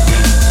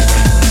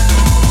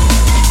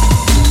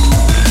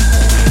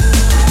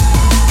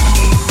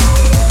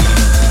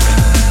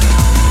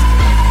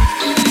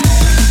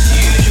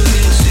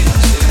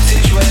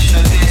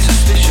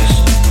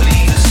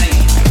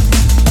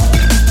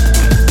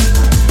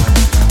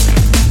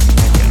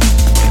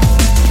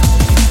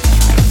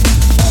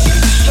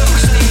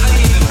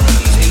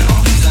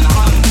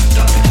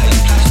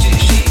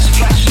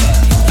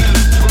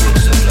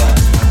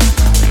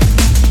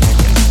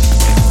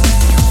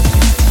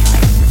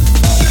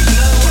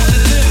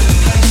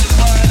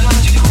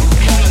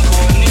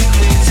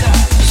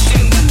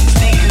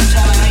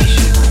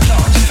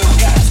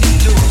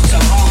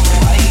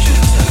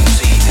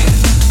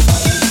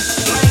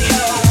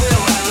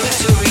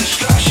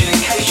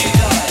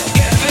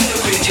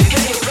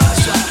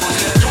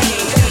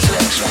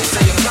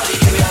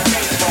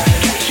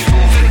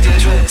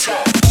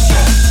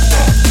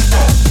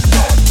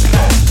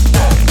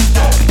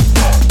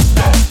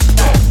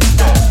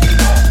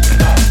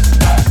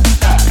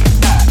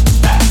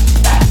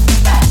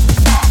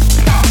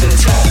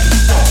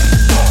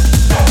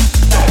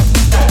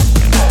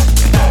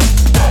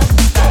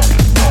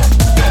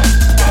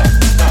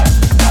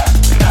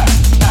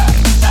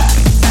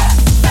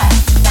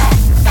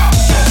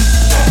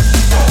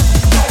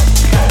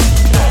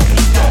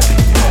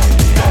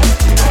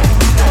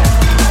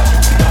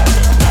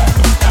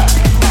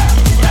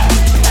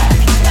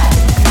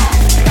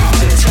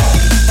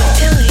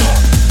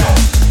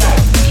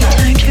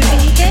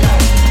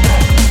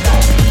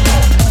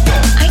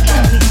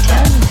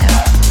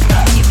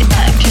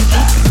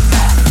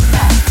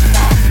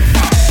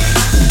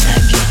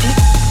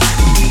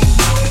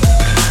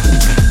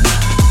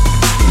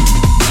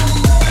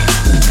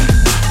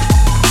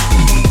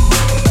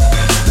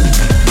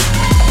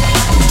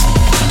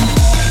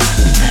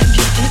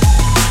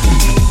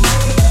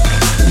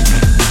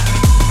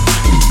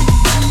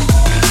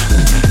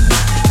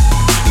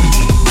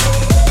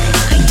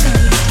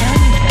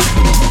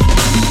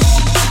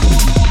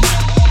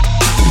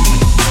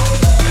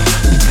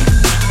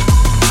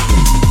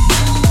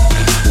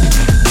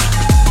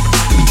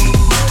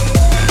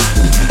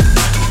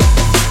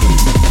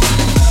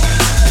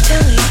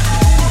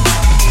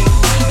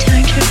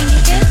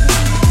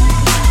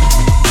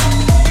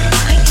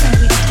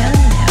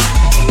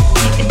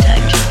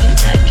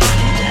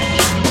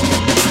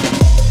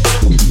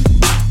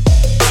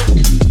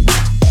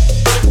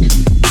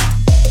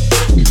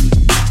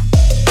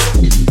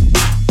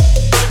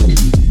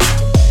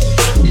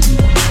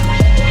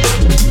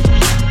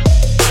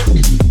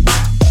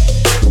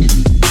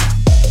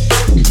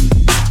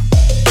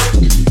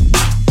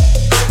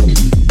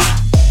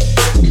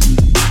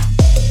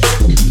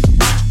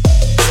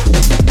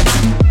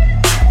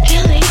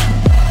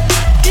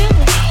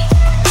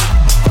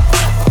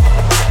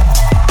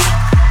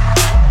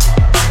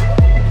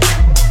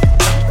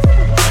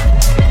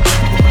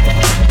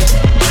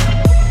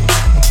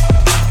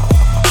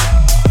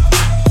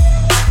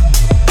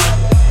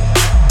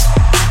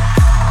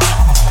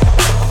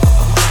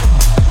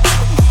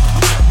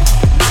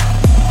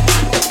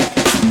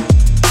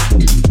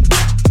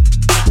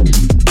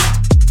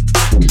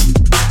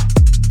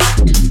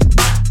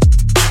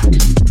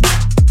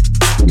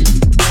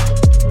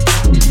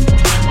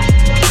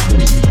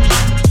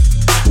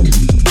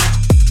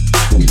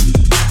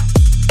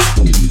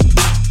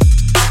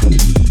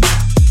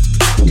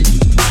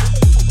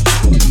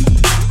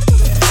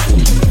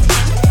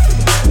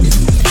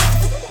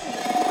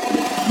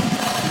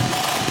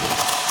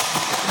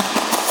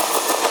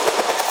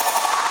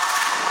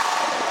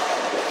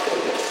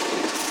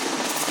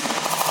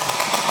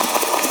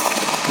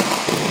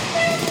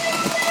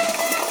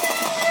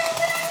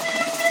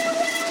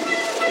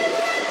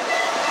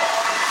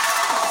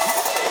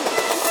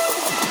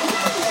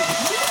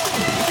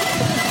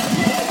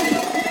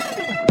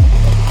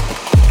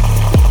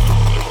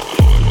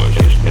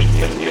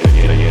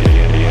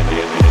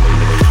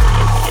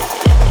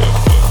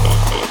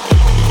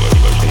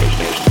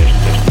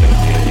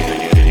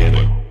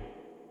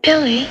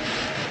 Billy,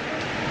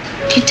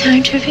 you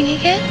time tripping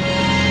again?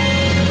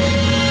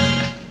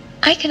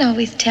 I can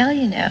always tell,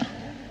 you know,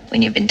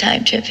 when you've been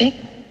time tripping.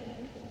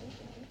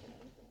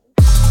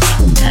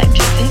 Time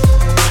tripping.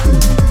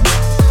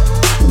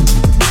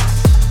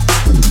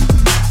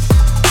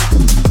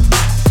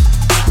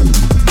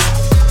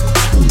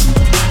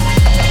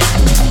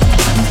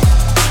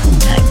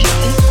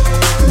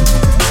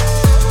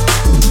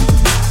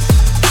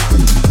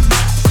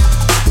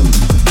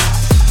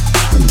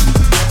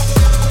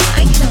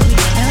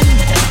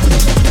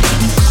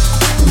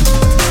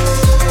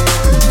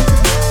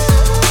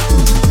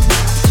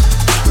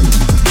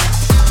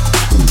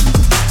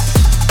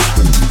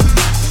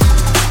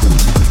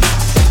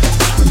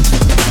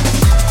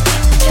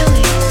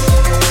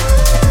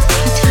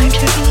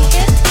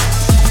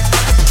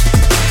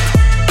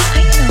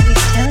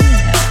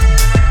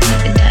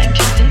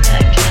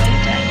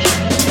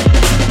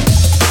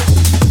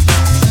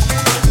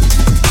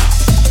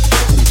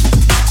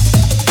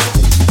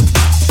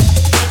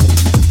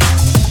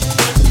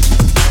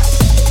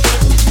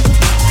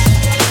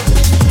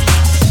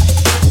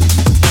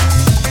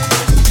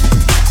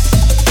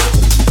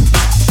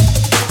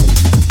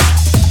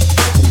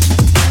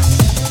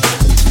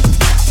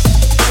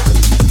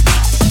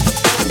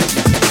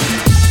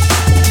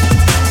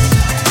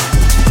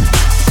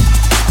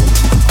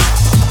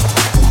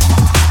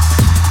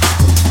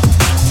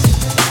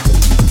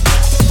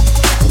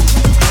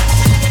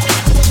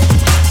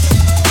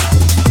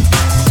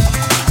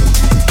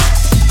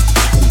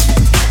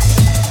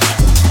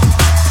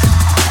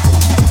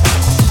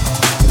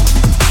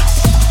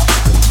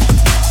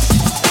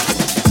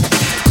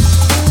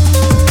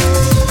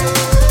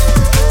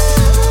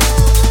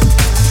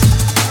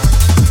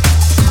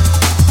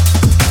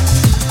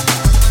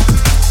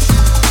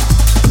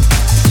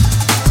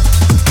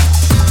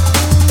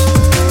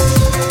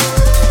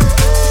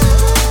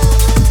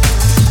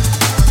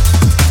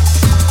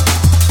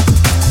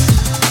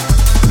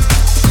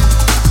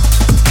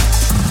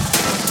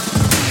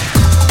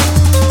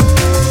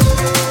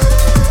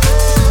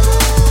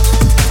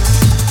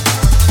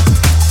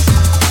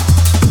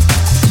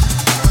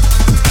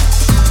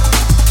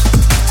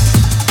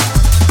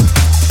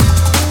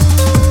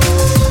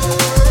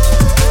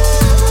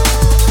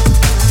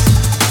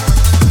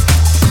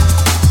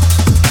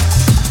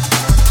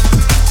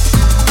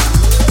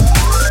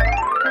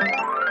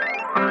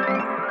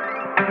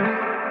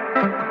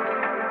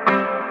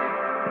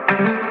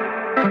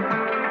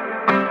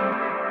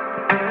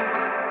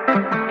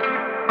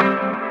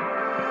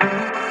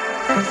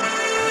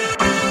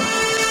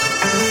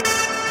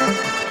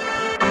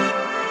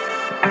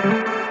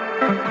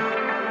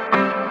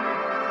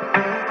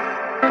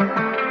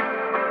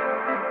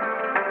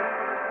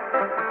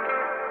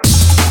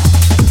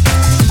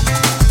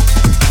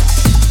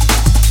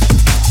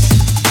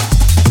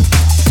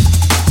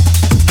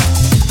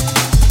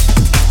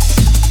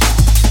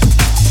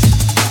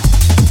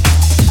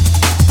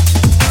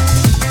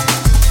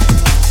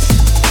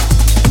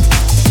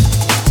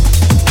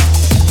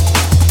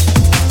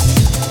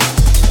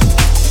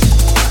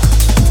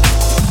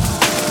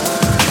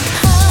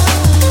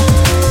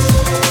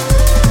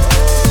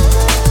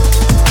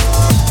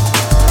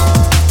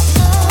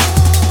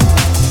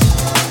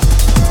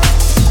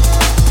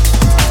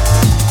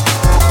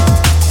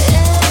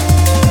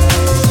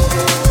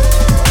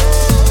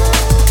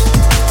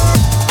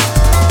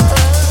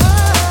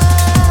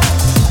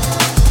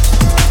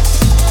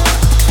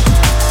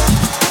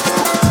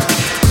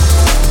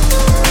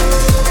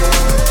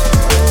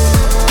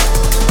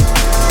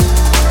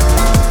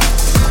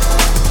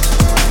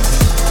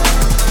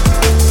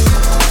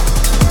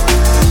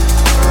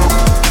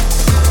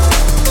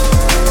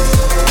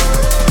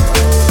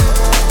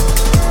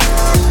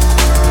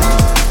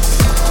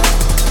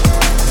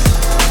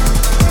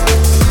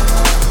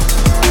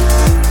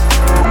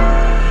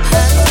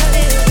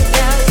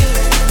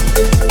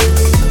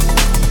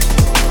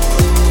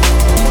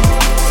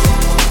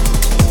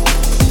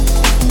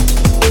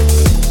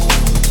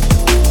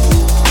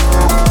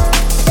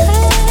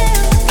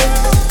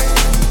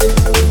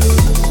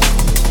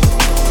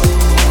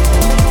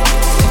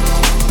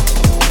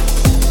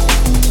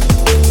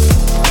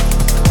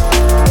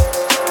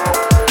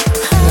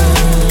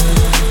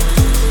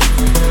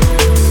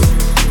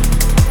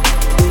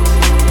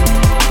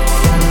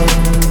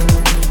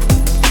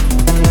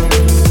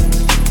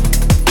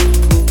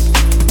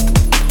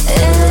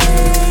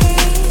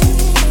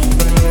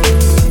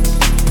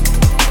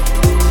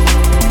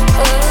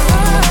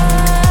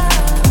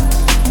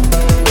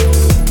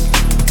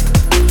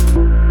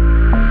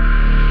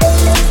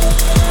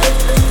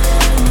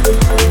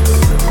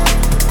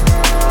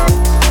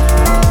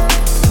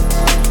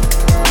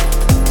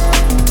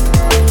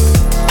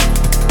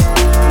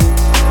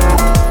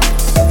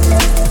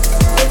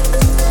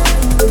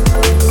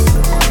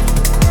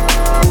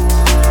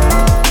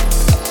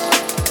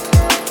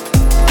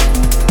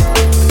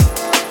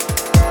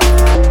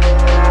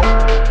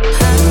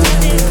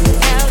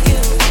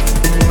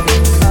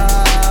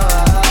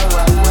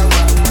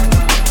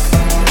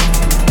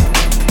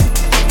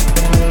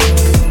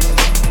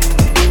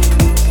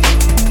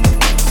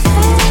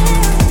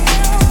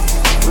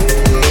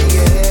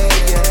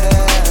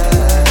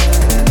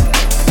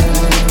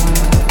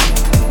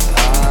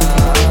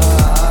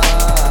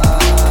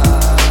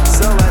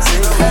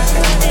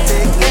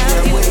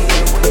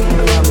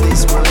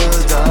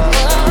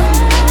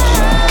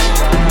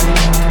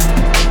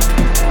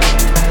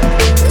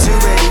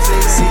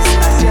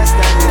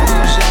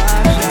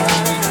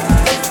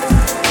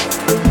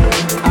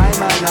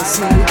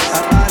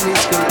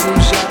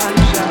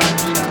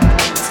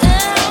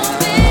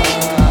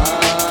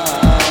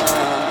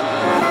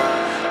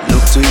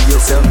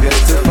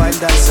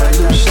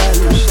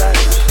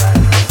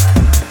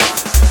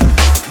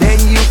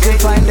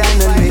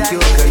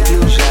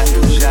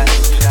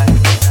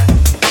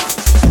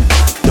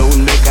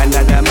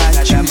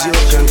 choose your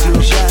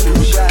conclusion.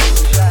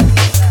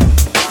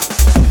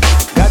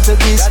 Got to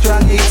be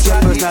strong, it's your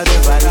personal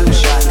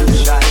revolution.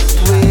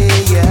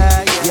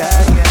 Yeah.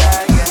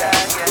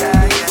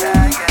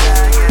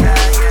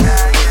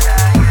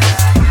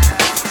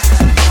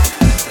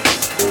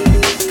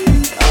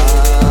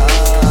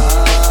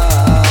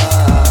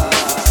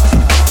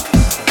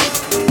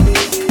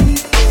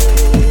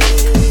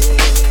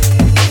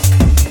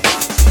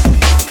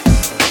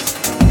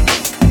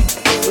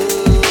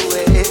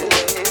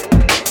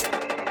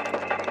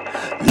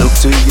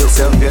 To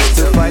yourself just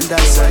to find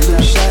that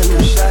solution.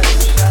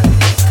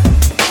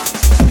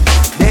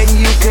 Then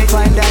you can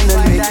find out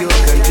and make your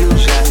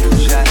conclusion.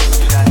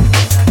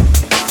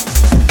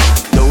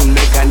 Don't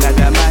make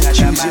another man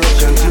choose your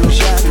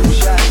conclusion.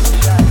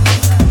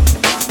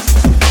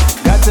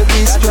 Got to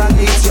be strong,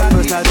 it's your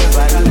personal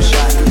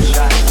revolution.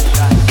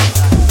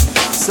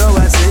 So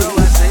I say,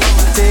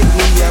 take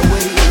me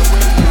away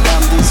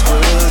from this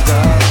world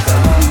of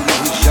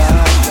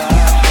confusion.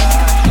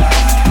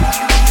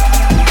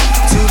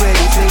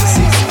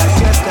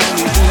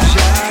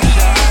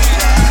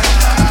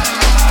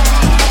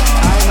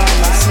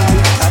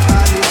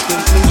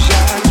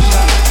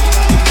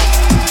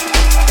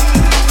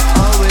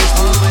 Always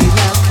looking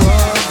out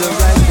for the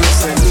right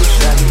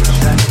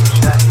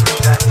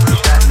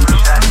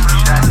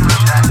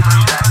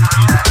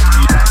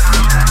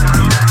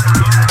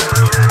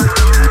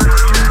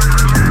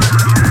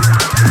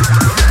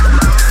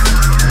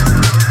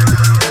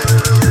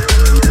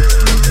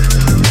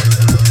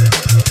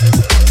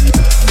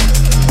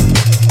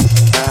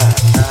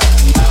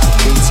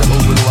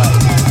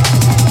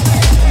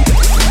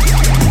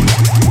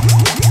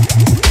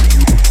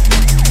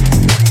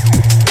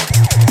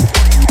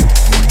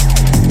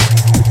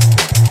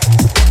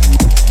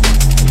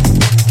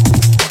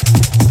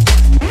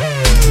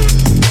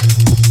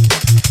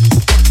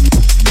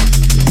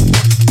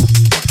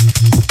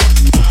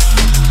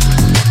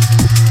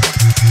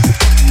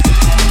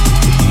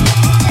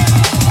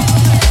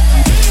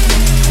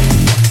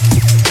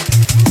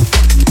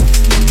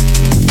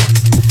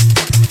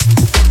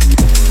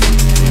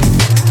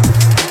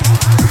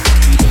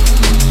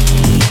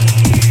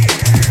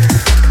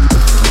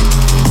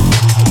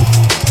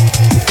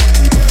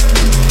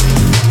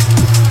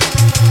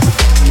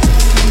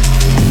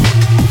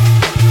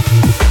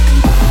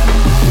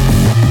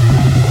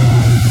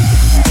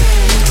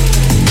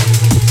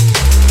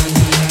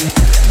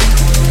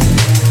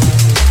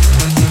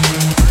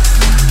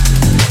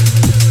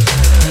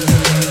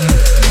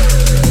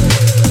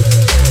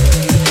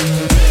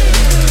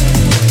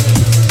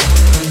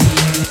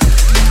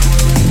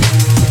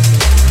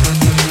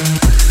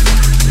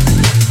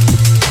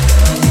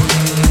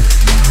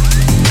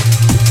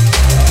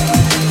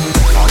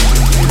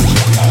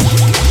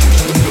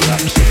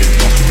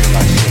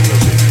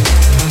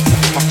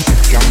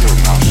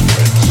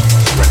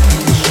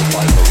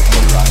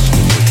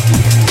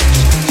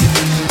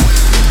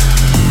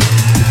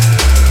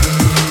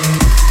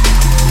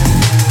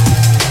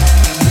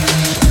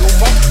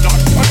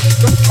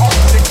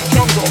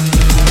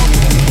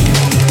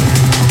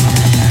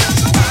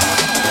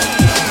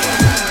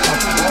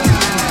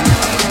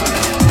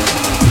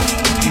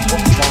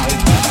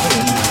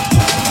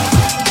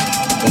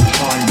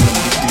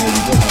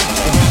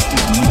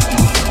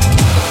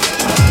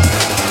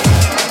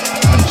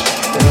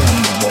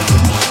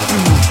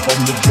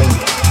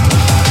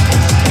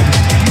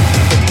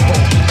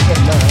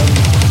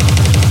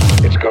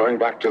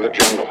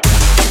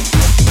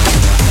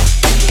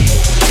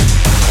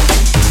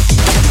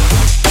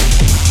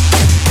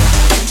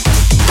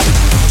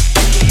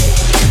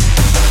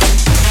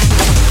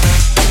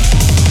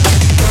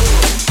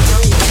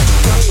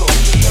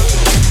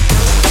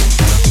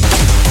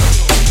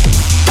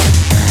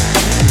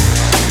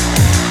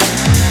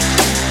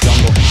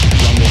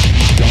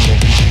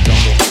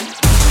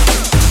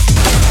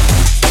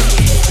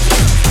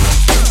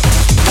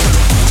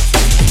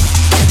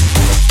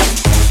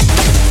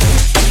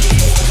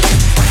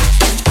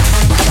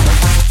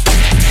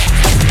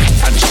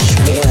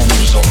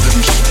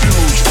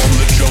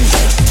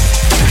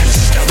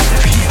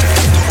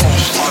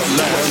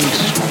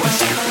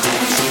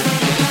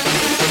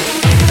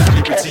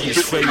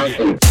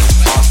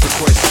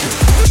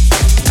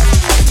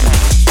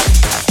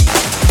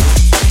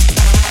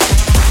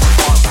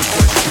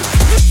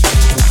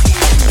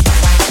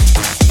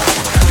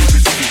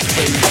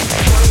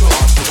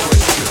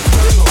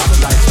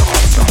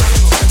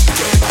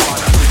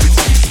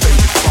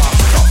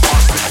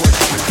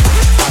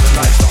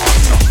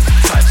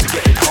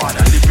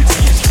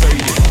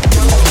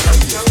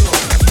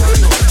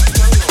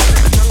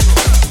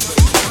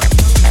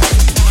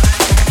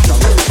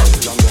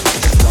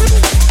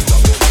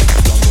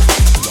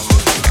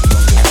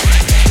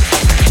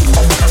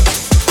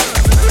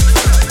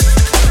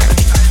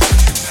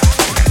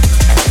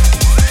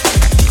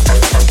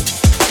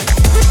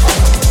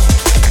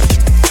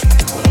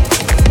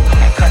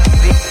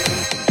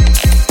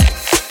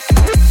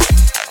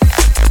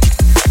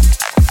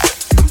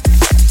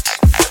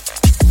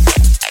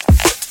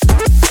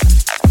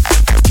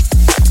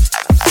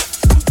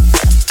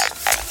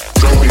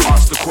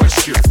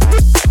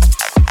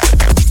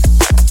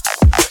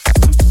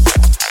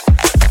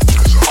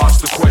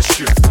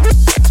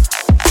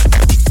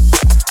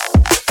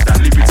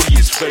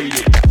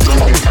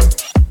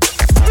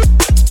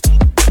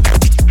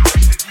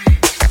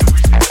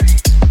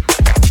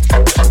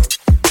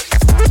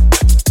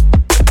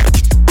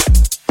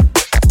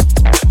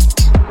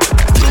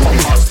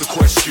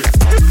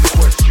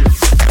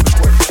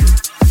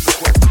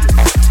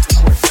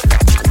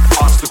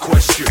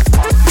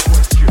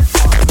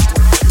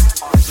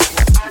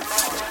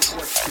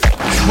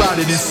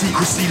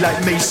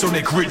like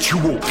Masonic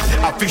ritual.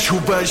 Official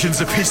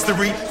versions of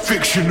history,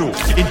 fictional.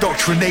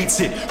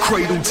 Indoctrinated,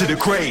 cradle to the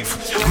grave.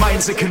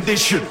 Mind's a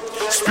condition,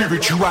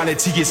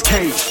 spirituality is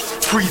cage.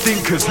 Free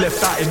thinkers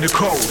left out in the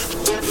cold.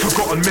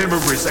 Forgotten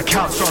memories,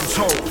 accounts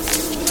untold.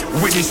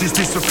 Witnesses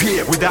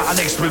disappear without an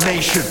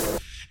explanation.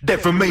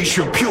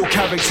 Defamation, pure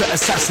character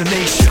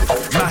assassination.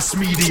 Mass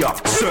media,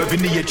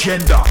 serving the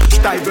agenda.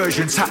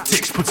 Diversion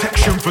tactics,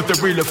 protection for the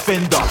real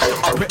offender.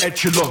 Upper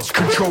echelons,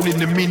 controlling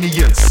the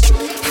minions.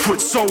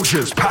 Foot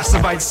soldiers,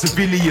 pacified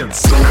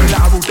civilians.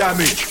 Collateral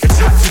damage,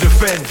 attack to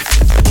defend.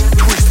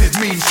 Twisted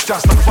means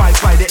justified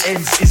by the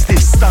ends. Is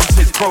this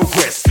stunted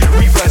progress?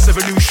 Reverse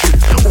evolution.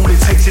 All it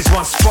takes is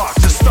one spark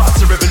to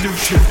start a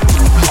revolution.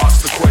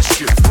 Ask the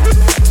question.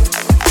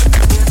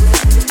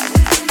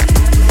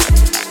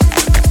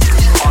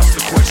 Ask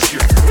the question.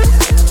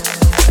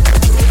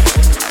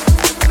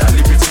 That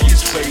liberty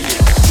is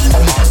fading.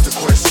 Ask the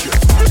question.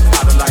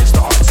 Analyze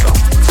the answer.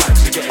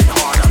 Times are getting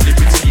harder.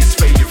 Liberty is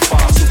fading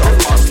faster.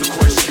 Ask the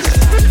question.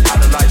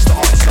 Analyze the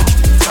answer.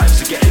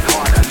 Times are getting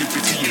harder.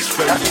 Liberty is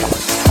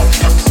fading.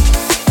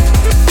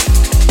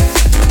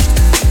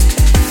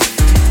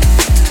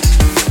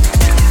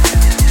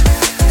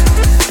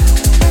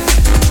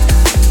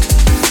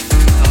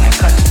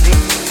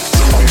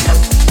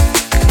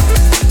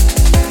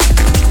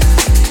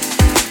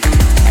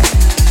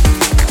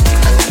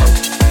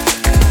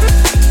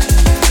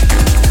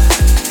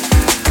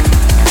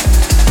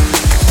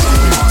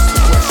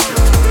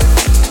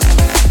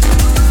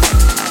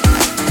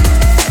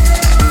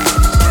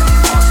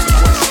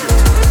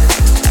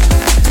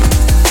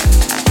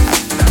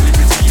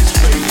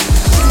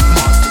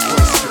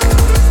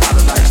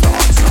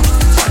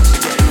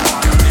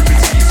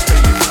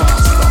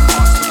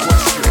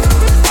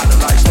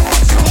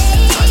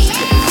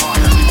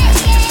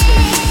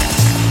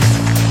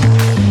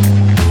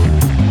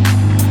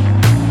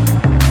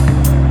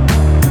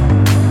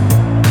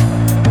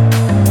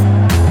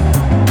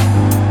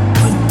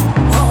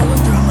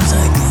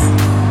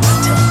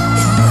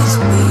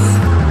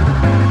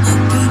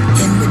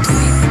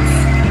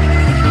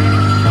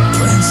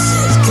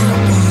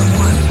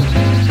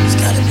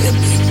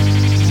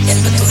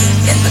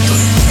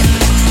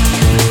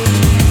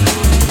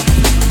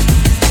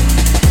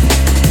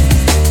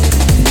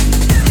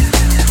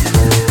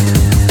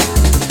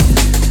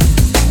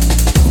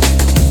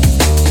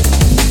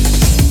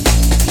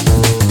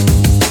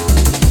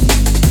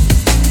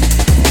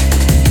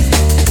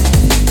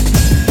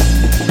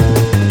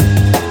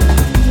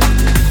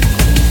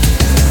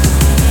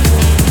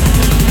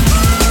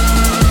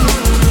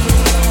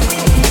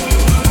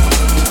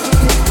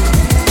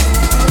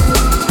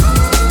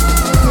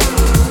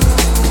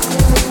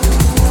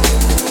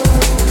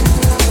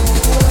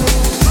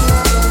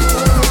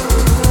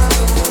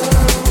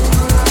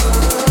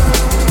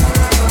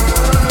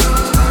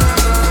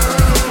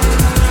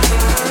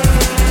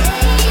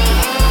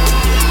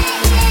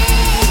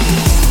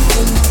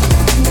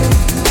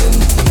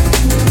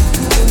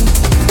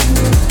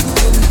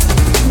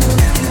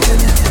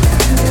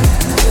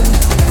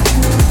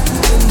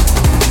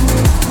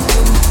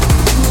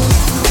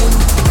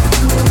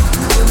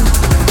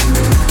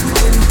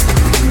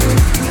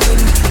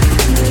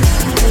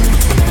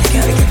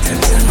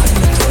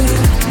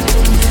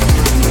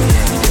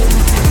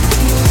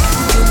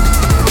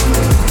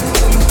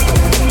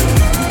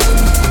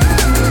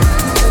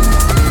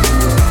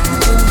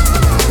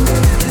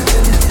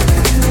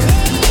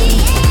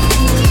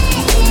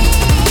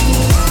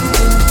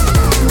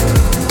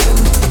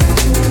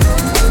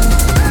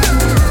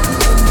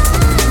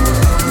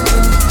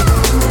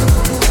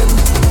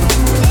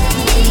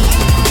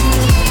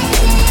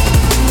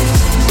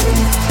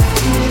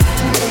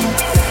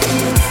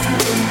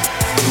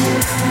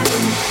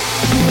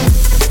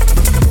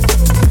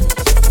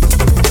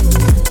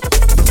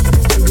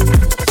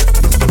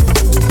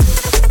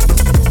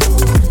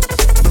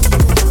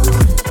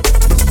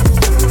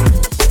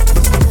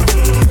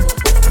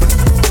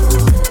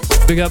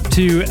 Big up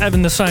to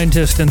Evan the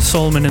Scientist and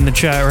Solman in the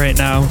chat right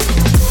now.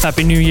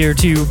 Happy New Year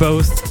to you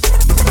both.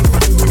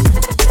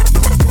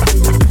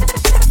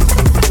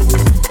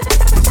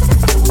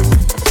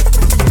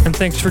 And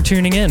thanks for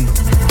tuning in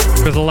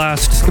for the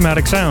last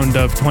Schematic Sound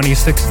of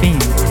 2016.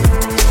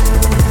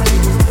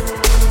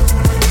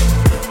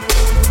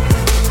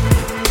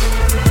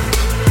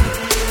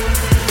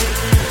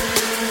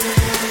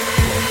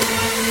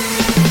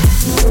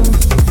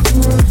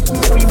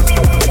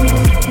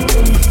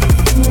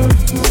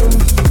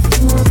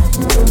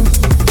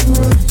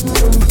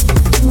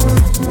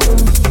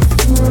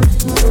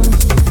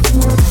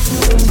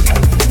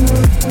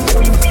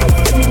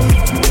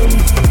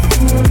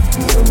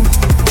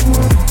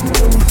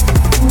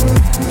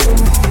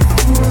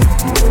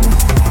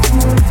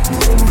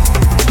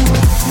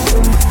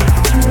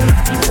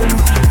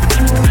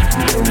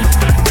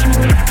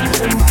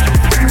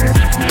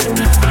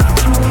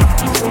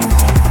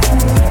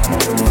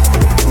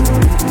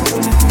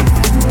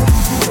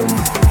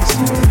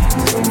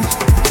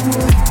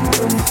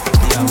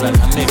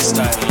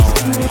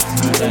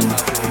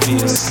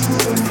 face.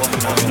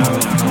 You know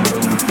what I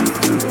mean?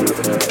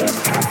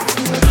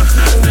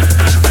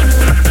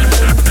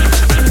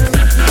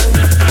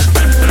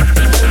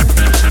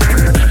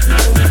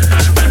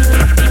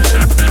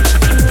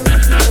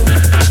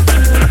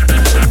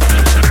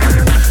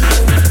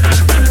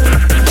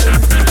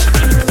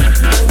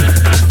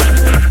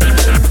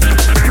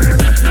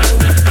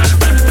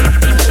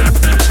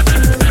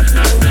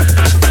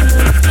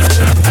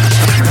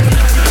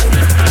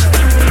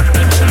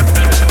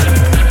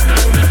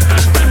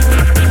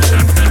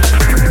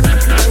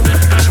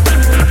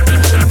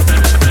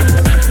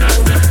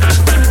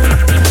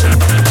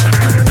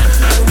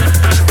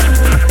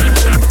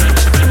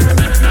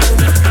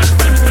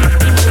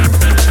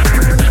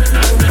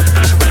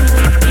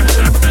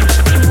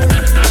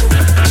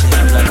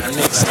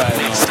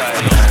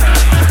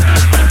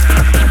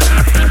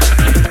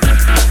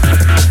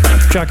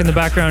 In the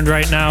background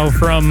right now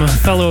from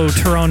fellow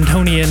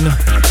Torontonian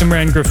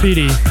Imran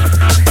Graffiti.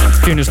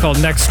 The tune is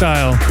called Next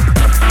Style.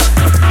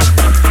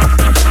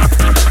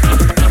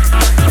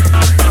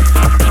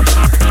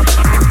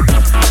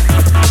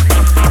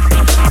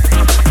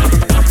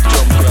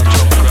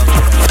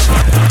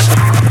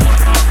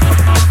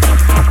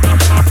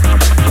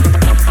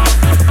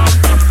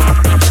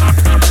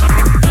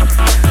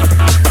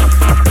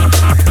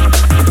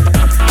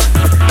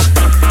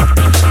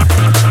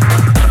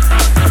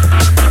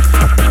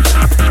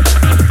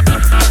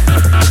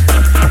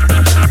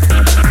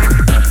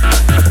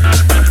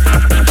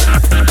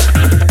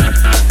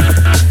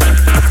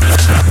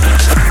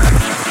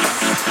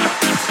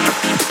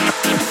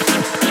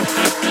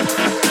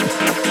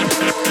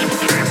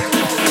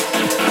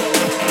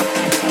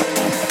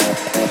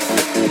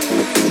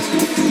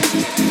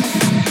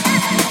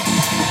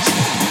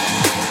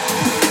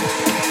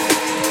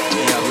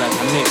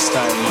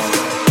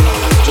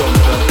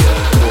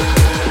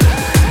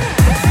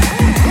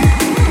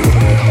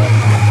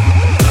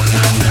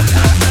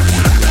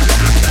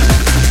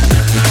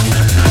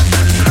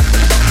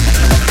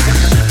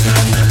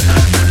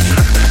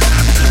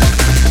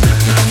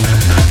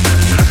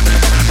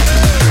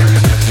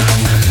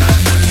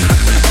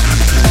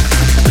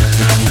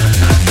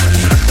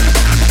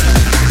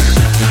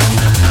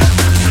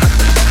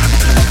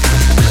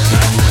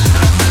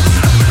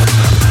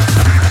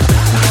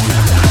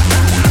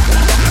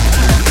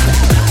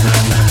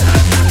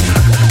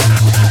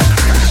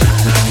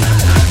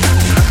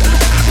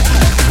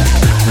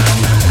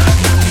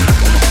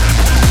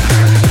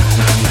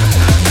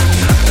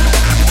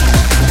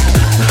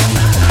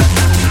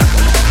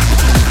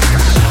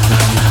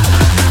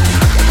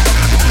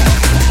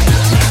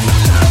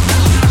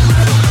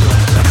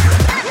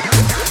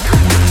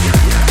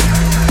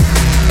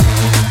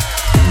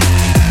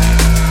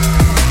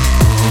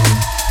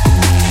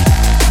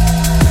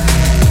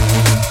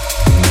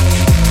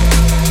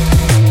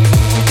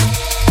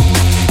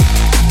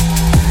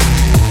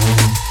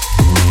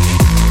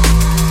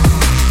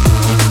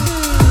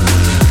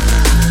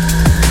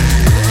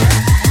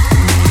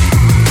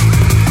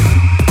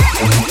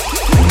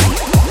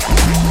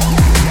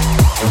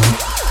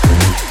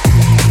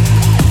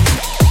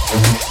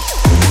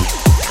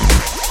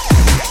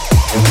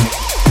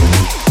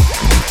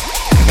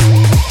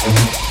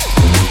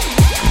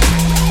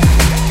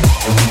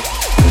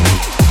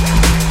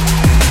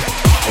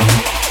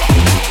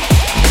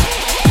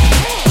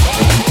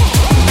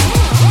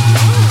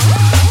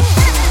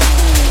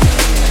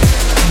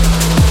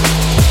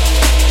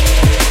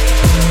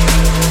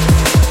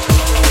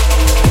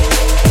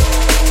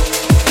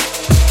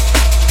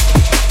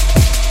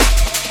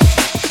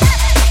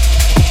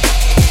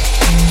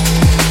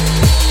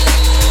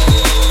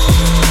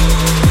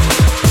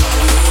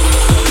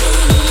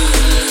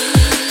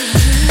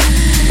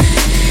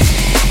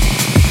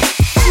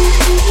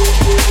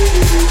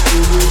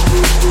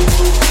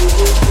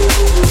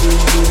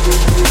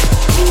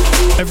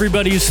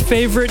 Everybody's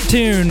favorite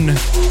tune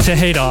to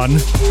hate on.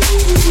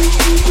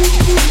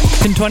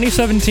 Can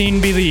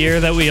 2017 be the year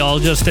that we all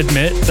just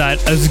admit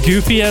that as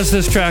goofy as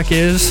this track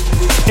is,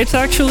 it's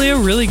actually a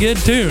really good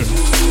tune?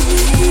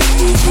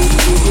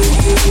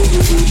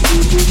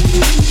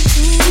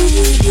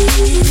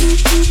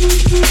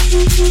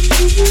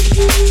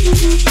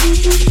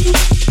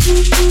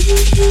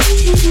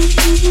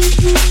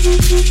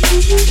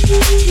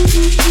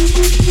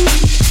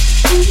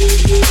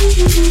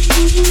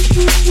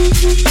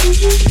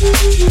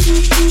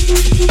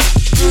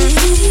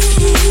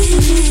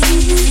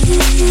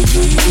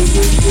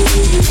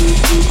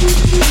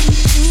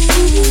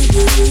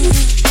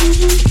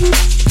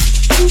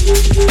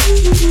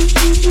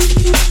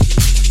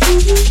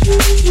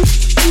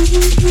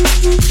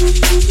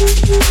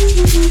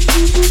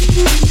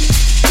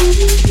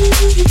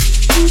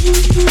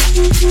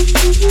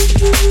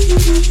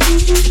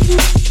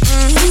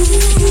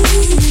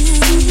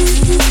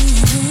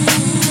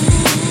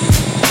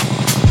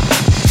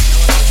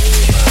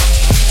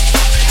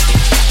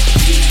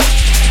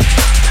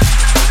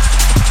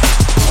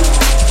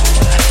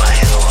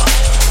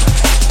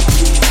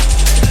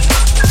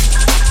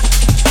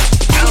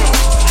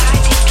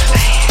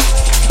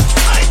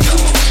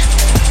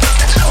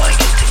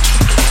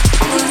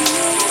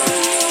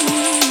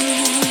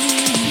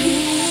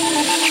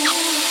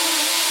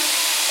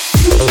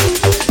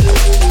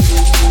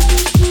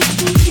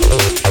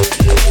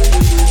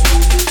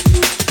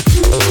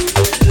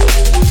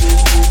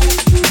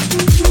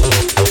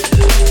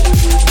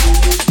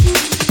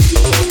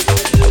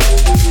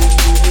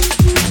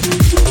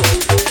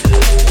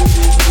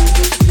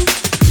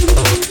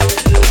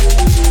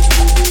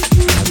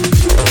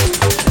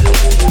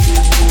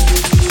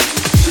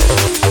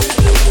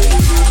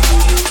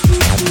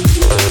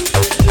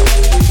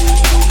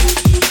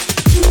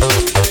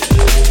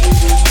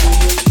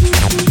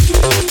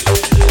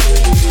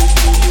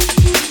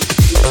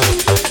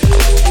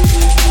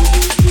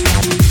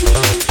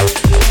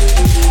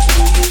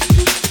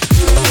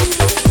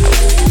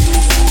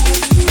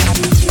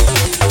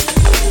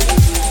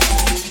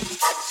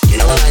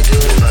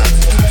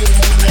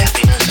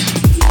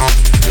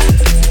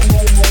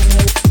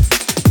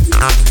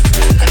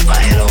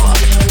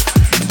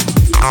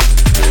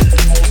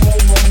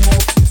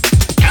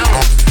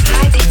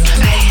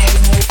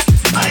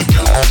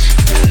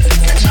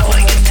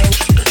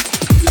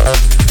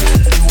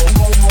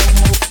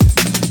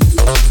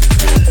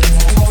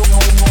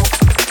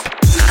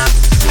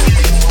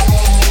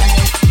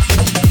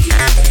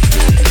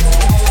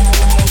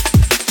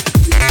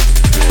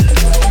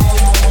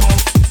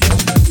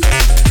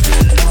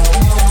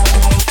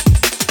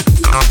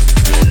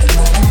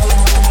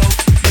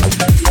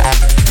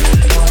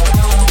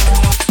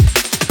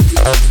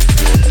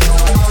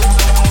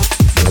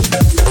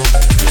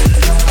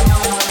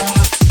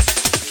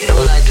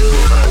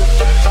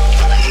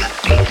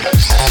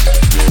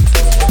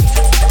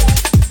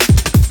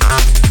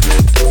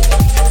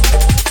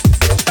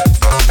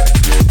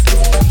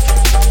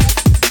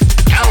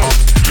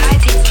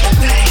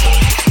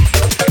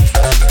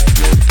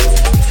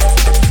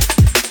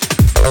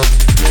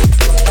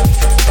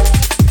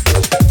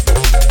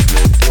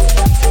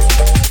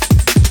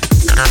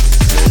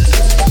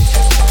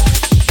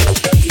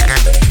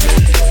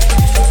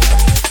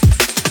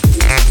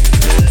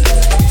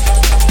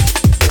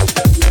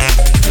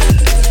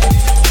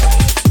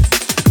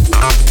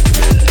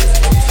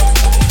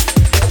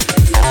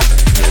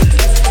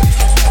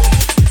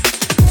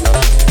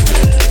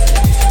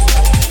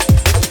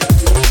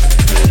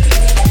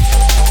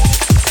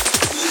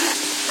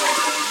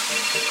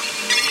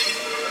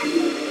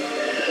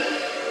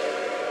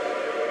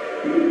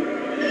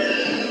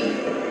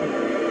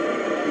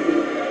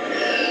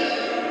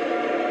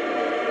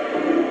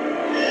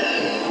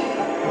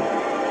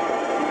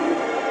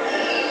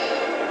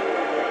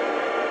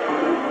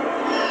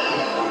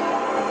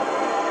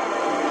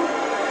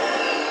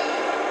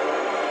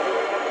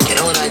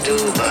 do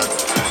about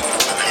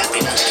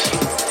unhappiness?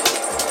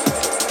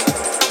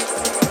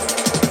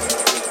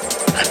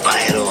 I buy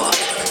it off.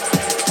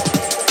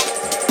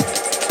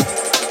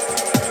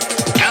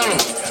 Tell him.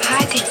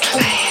 I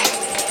declare.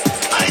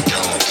 I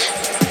don't.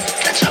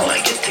 That's how I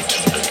get to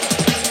keep it.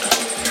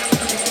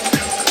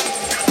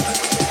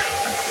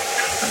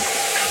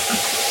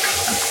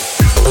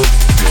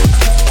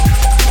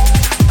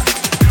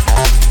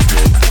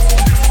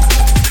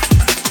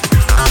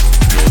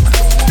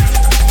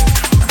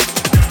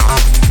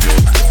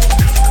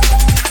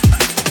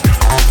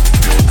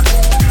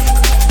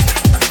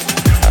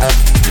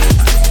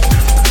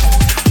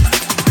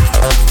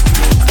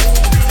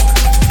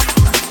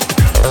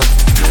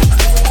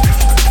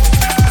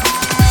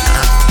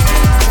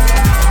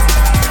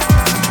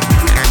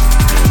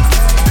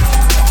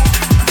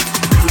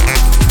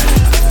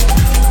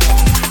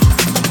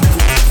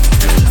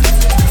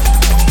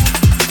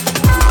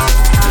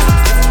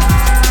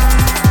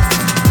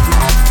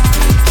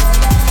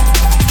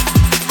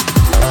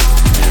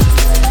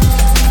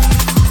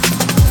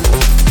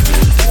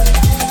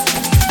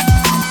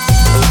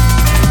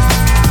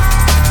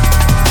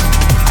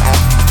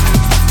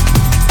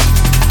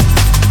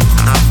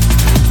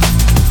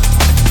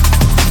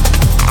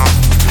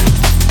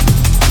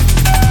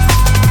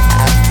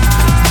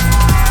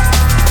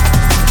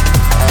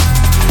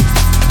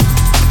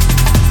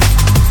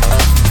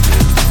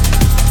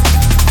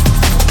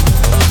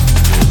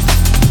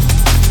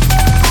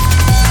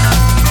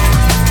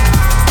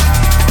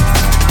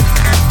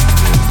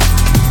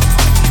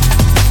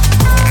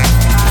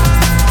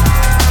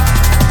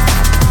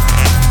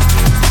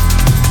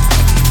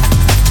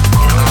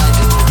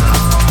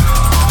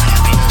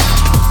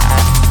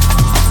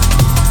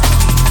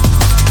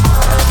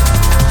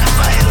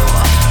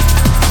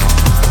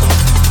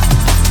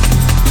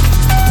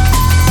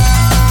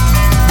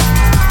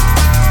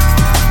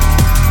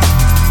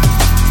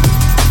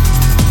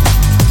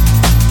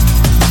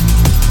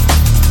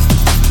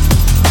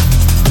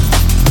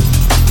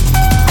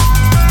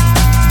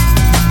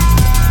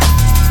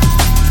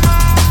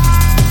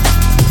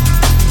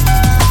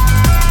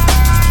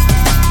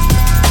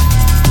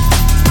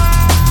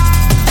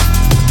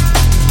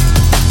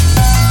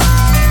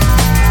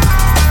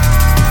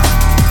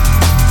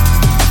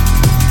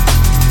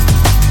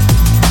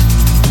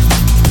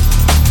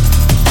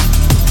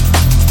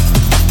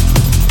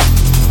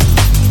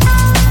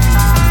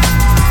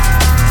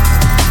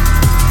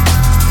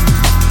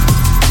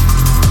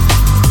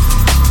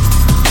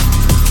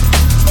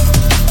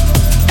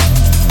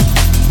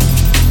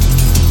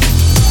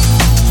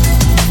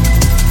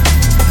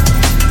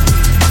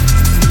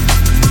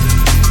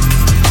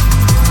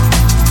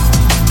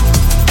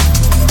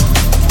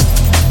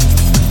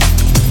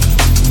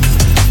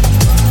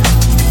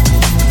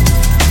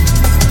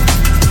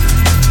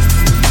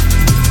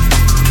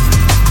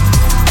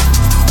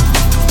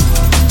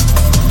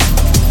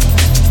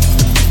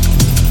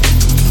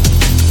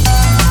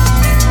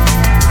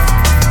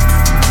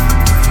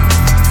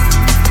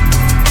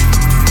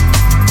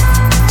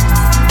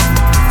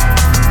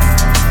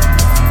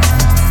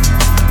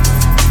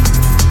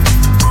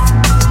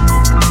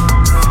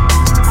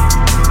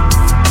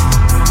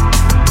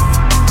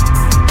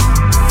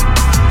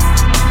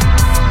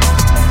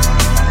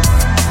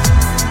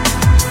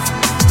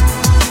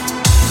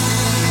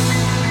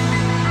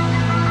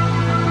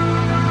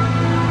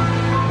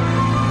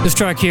 This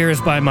track here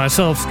is by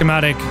myself,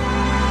 Schematic,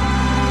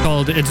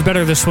 called It's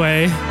Better This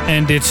Way,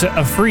 and it's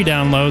a free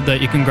download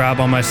that you can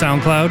grab on my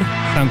SoundCloud,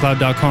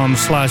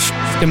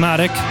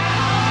 soundcloud.com/schematic.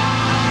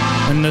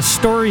 And the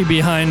story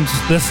behind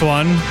this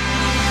one,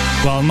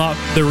 well, not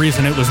the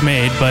reason it was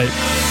made, but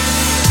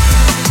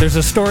there's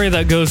a story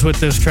that goes with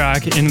this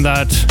track in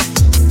that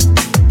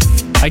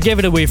I gave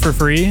it away for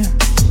free.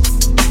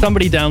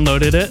 Somebody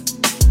downloaded it,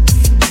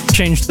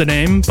 changed the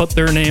name, put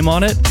their name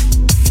on it,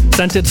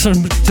 sent it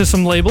to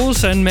some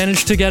labels, and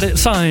managed to get it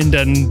signed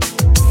and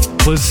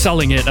was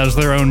selling it as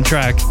their own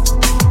track.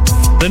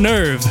 The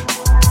nerve.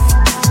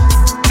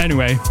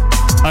 Anyway,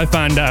 I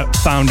found out,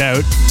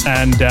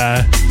 and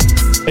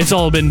it's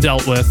all been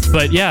dealt with.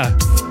 But yeah,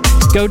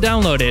 go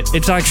download it.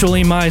 It's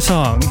actually my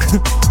song.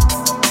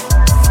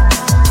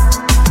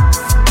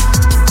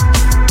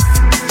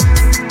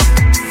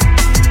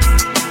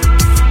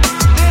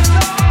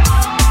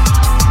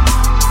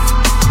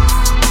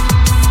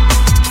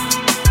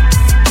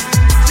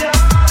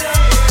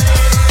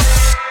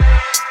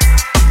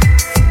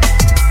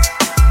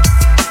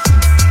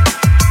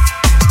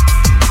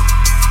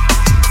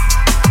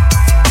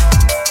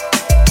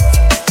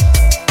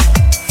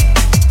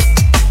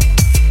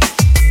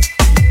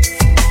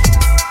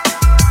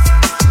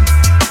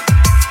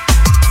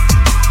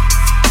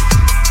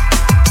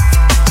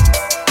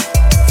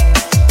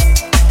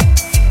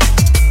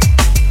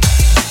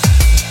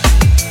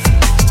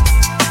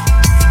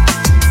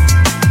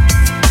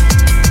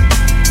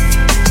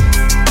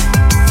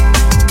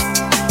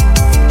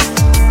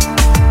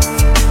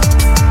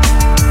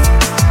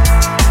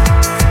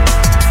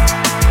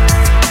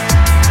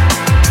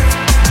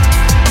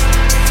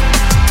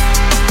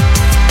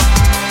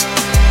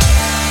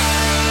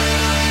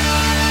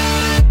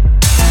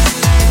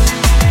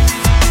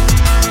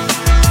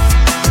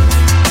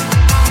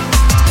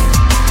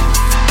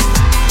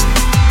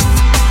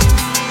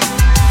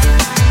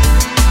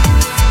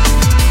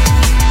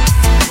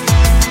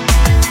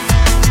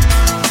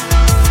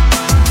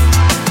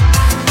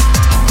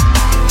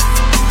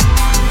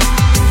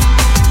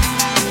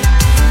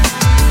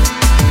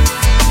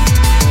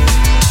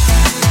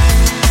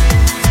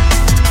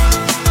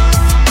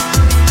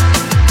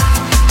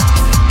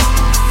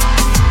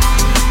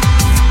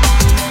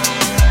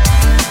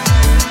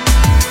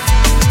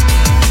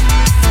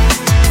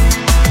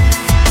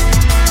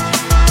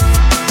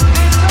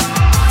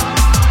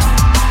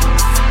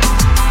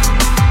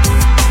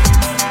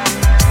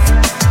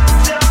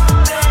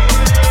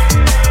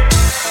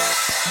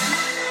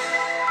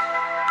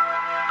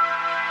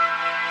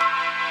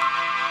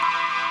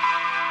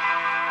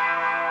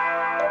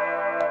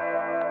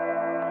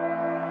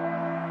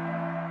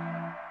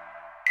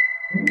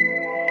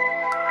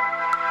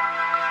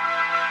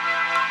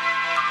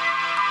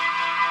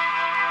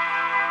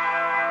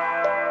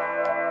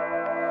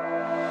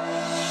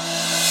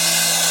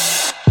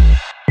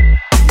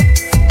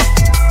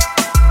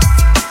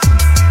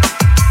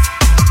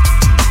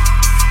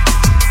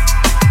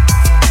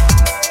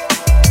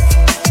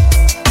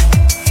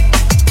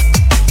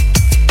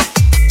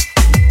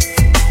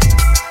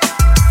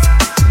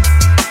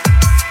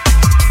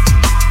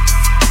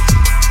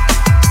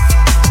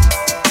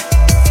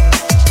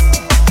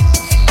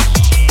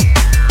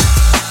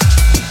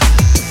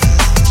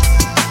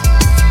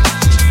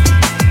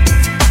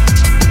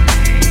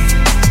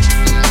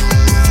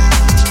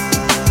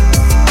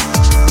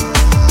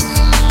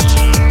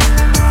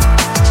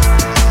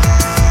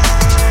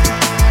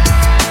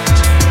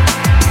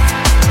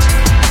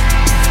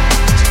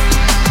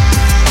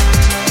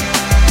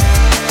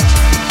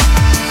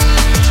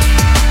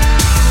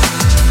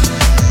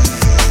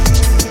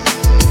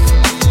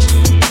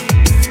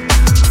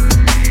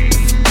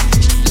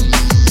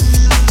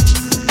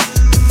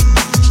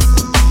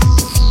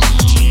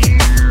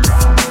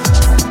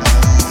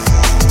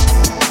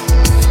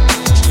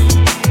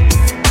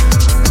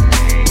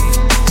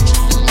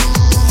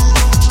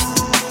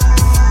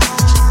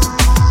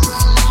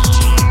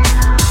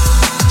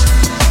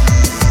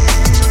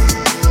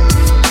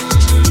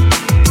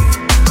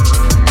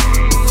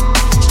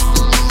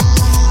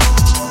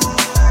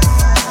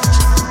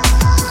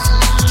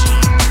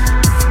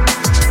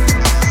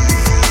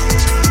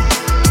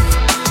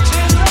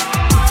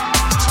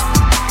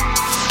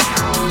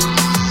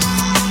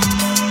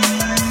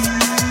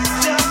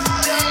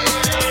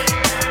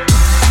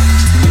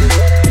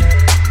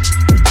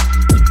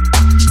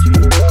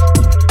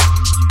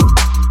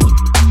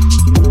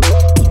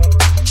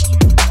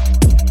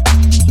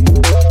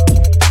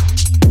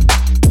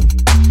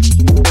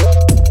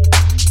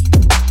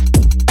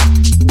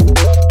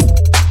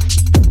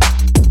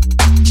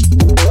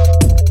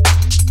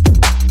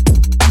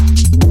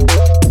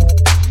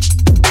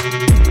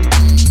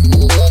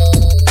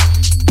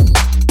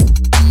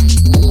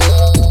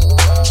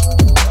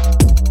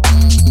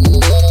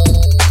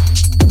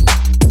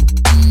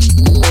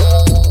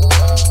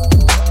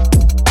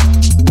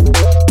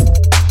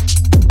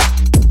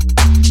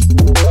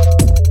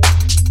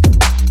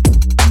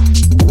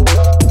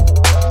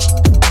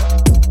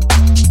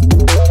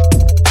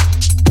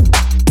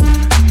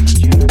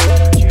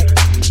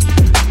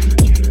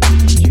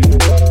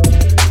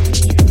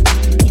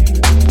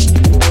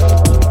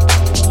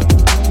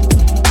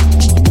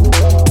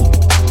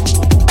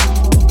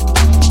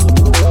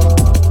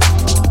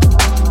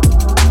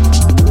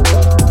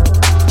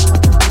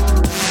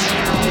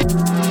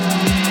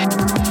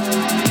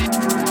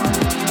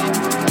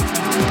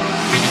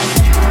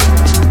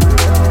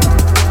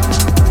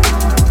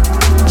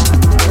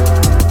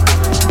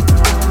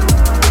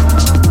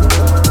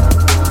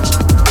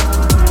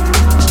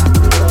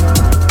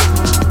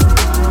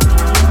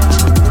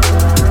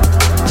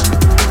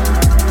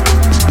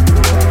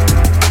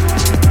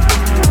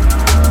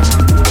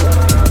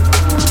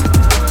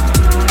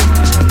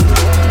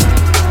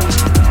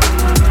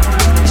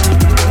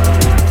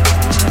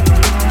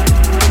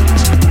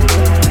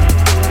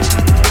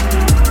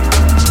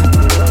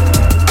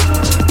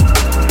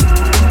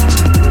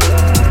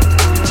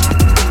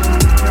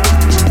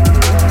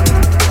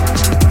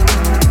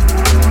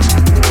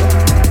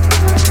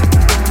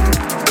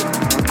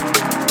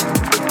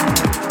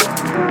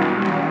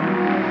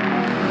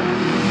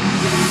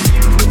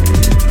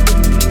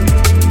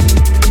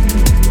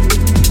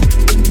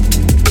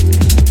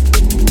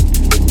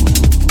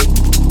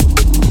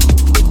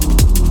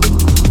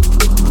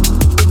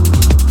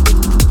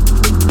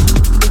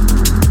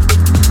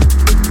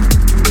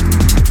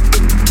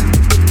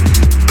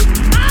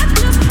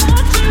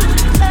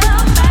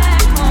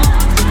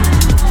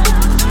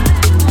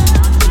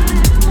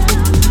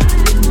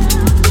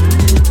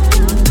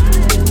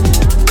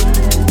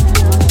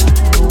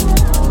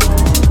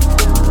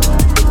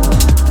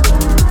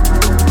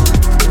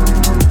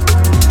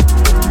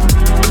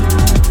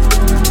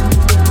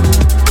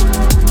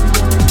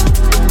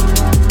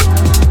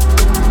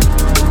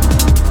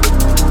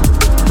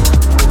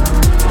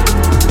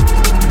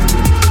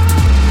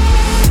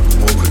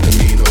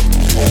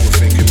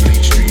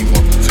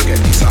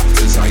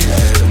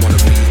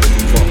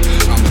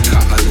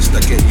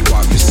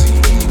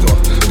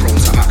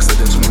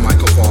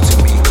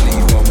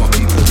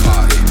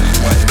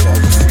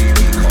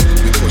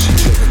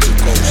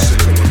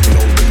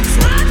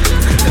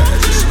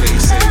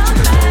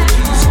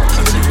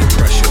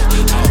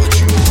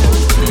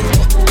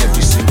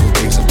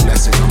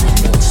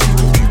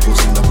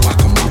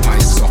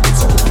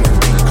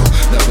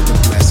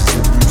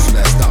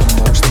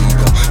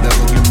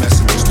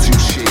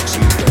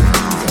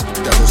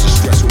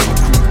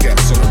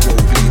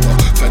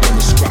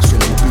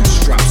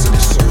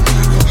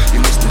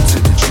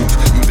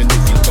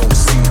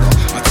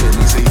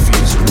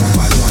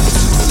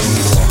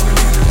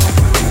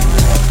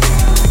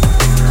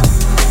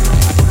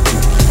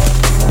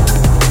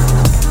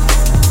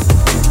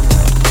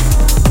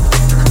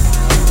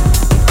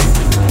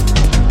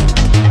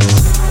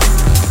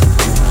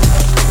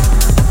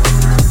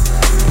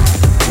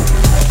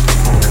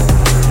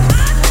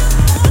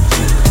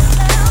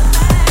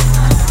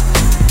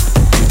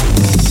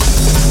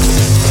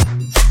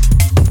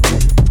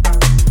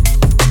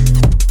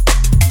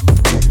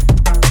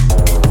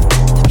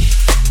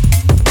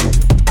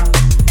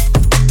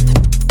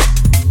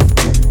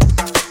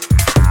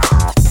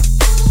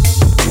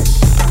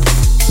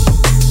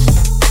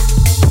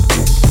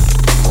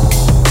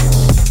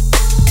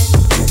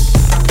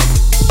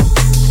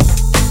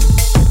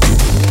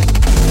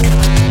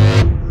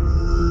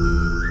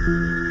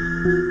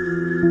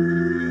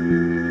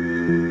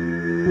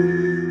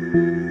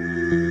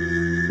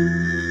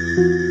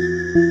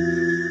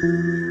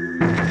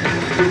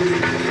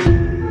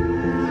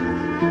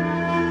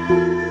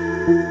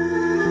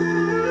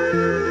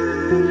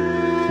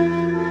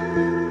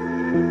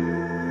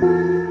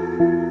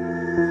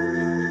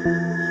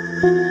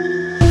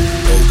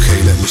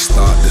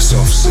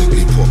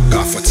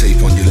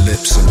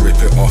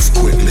 off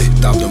quickly.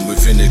 Dab them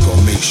with vinegar,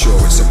 make sure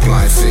it's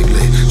applied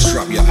thickly.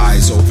 Strap your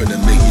eyes open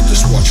and make you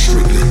just watch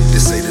strictly.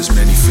 They say there's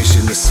many fish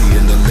in the sea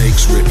and the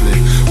lake's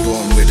rippling.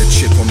 Born with a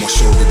chip on my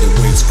shoulder, the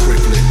weight's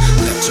crippling.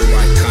 Left to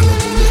right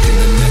cannibal, looking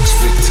the next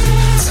victim.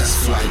 Test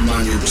flight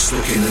manual,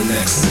 stuck in the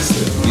next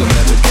system. You'll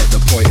never get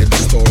the point of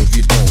the story if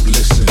you don't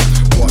listen.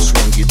 What's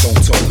wrong, you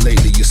don't talk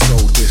lately, you're so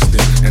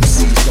distant. And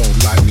C's don't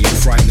like me, I'm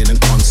frightening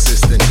and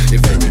consistent.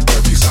 If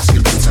everybody's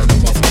asking to tell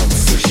them I've gone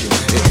fishing,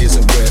 it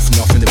isn't worth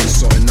nothing if it's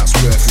something that's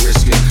worth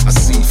risking. I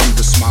see through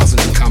the smiles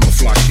and the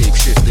camouflage shape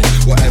shifting.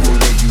 Whatever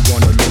way you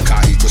wanna look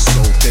at it was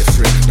so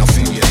different. Now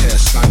feel your hair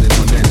standing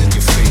on end and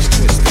your face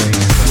twisting.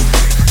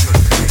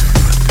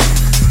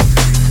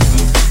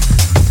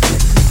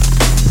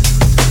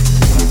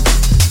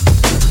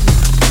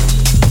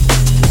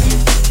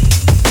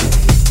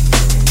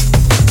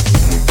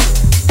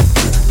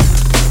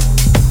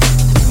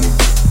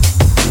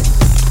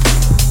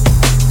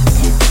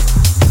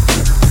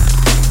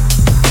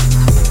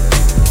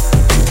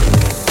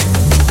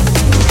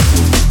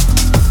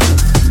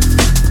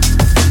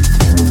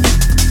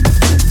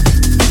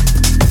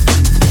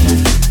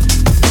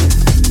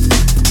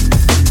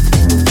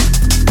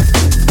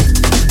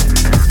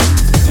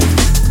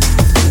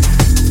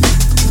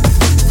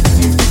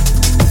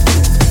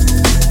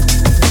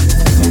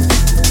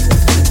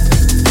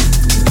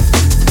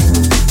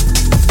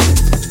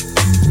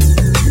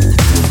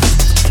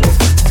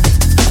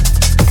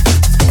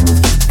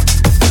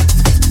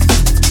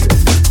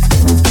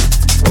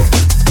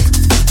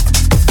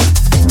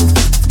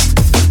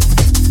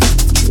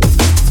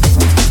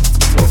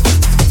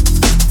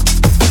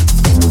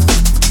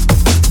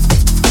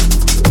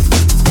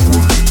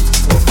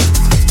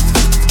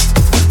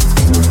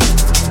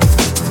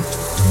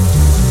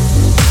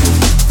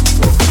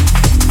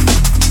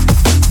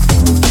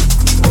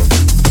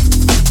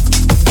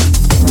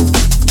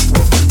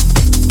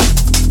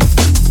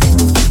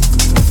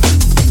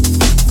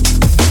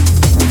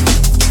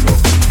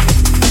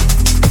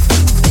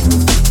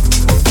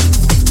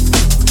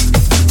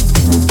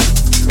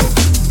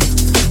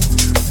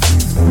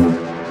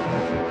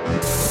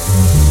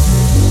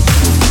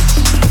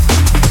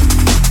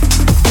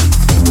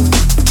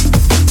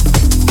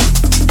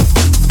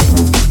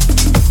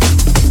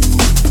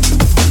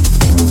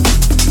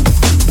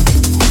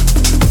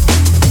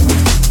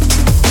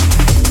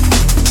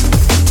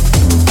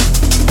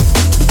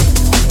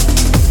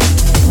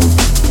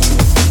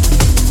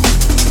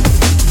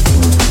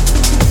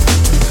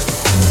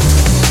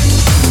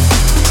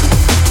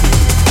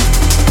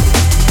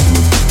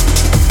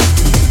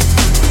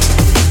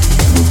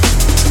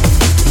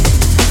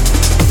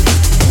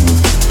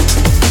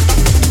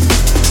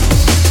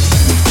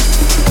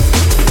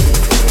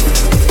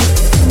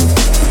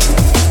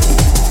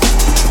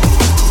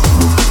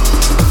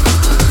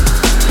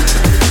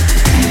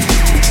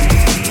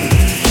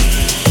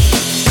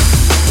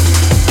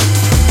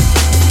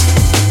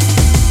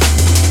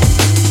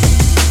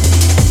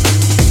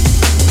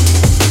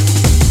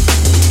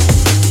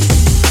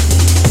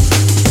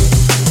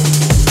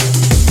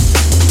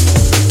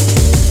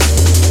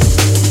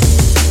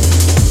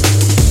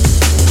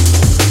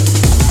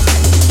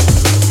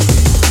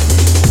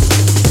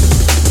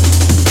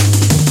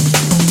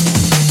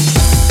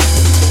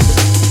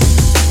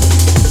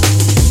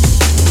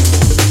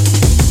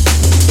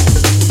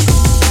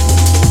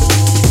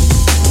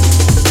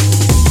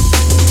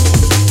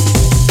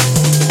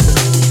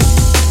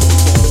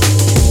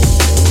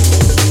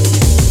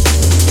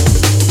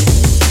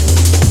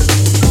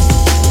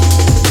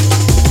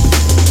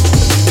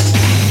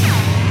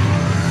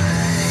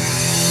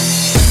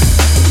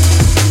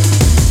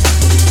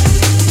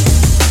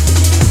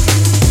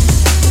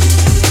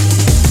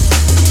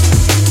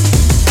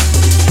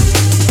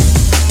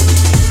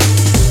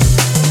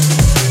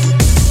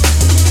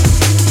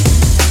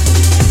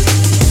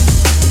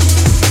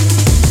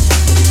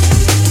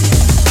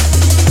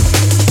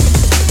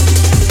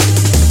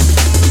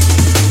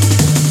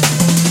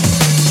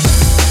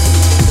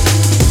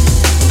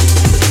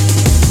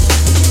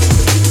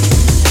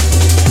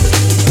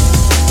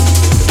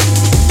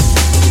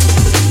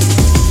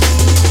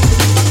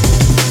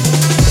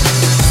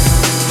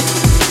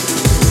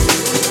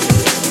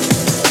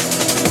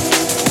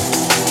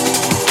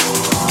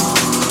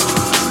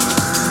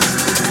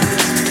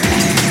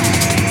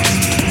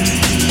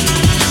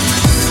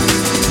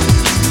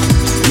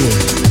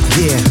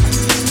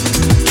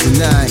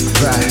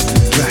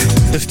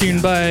 This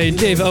tune by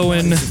Dave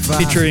Owen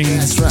featuring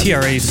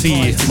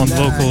TRAC on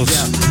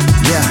vocals.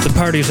 The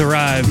party's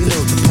arrived.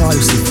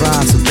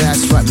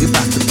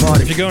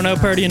 If you're going out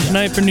partying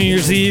tonight for New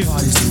Year's Eve,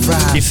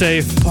 be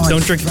safe,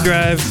 don't drink and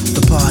drive,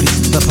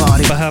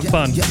 but have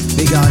fun.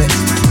 We got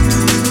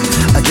it.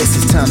 I guess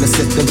it's time to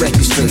set the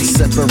record straight.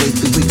 Separate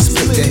the weak,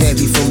 split the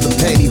heavy from the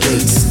petty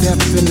weights. Step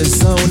in the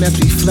zone as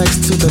we flex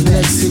to the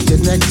next. Hit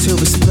your neck to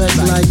respect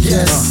like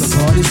yes. The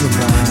party's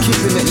arrived.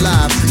 Keeping it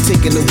live,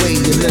 taking away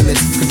your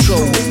limits.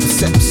 Control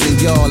perception,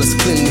 y'all, it's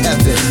clean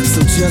heaven.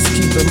 So just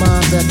keep in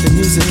mind that the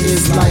music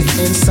is life.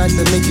 Insight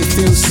that make it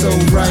feel so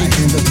right.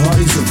 And the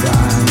party's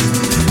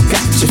arrived.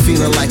 Got you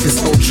feeling like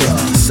it's ultra.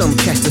 Some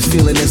catch the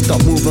feeling and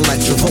start moving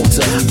like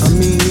Travolta. I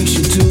mean, you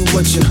should do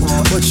what you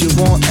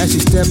want as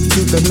you step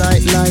to the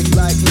night like.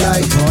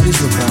 The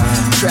party's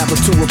arrived. Travel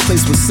to a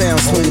place with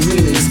sounds, whole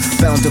meanings.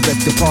 Bound to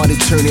wreck the party,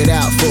 turn it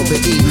out for the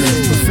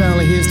evening. But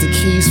finally, here's the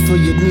keys for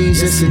your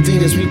knees. Yes,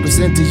 indeed, as we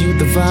present to you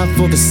the vibe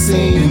for the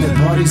scene. And the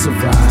party's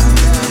arrived.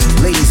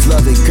 Ladies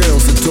love it,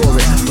 girls adore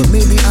it. But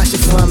maybe I should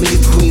find me a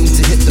queen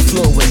to hit the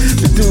floor with.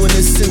 Been doing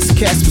this since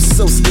cats was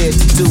so scared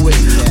to do it.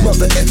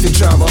 Mother effing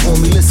drama,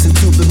 homie, listen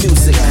to the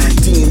music.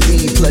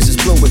 D&B pleasures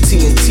blow with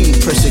TNT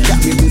pressure. Got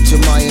me with your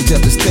mind,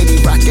 Delta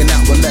steady rocking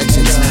out with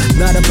legends.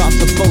 Not about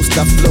the boast,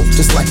 I float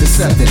just like the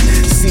seven.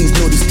 Seas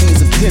know these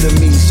things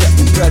epitomes, yet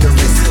we brethren.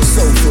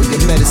 Soul for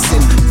your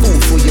medicine, food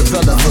for your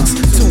relevance.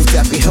 Tools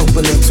that be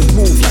helping them to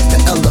move like the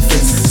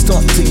elephants.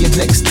 Start to your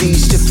next D,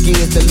 shift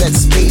gear to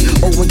let's speed.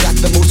 Oh, we got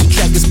the motion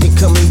track is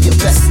becoming your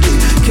bestie.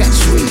 Catch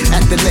me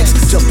at the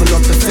next, jumping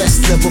off the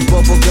fest level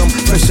bubblegum.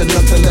 Pressure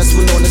nothing less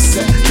when on the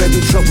set. Very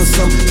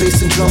troublesome,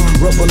 bass and drum,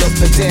 rubbing up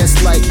the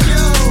dance like yo.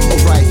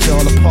 Alright,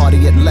 y'all, a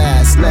party at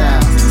last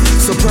now.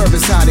 Superb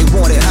is how they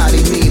want it, how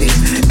they need it.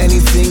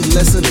 Anything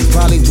less of they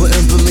probably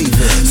wouldn't believe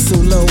it. So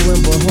lo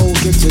and behold,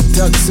 get your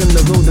ducks in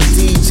the room. The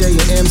DJ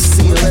or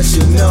MC let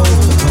you know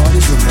the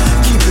party's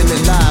arrived. Keeping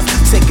it live,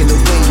 taking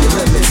away your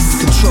limits.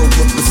 Control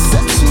of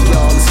perception,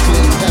 y'all, it's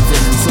clean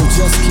heaven. So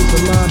just keep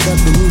in mind that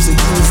the music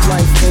is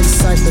life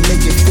insight to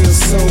make it feel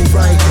so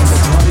right. And the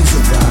party's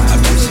arrived. I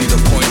don't see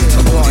the point to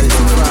the party's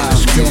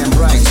arrived. Damn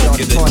right, y'all,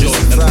 the party's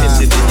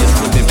arrived.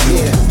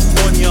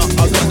 Yeah. On ya,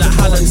 I got the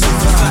Halland to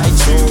fight.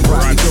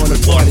 Right, on the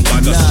party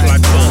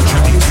tonight.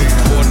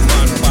 One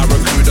man,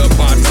 barracuda,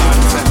 bad man,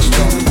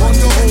 texture. On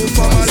the whole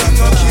file, I'm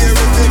not here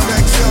if they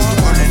vex ya.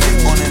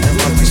 On and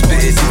up, we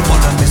spit it,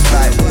 one on this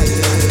life.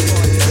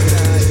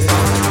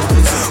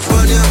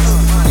 Run ya,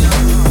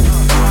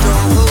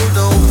 don't hold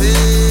no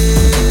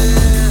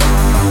fear.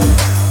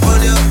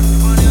 Run ya,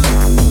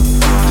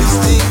 this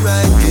thing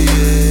right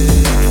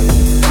here.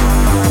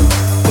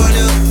 Run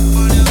ya,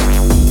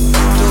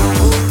 don't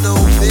hold no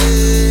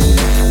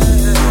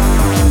fear.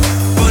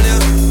 Run ya,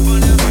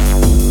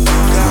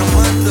 got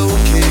one no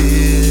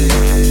care.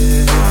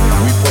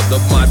 We put the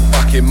mud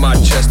back in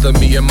Manchester,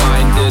 me and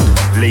minded.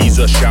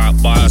 Laser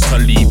sharp bars to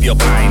leave you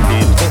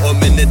blinded. Put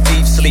him in the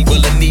deep sleep,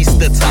 will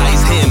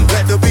anesthetize him.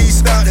 Let the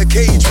beast out the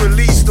cage,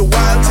 release the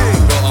wild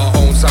thing. Got our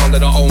own sound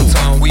in our own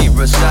town. We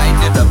reside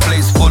in a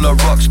place full of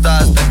rock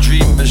stars, the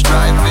dreamers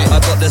driving. I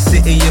got the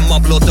city in my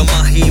blood and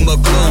my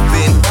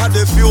hemoglobin. I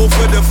the fuel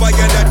for the fire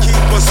that keep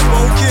us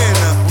smoking.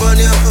 Run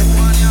ya,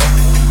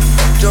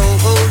 don't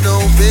hold no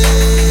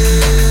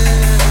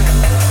fear.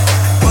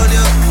 Run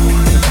ya,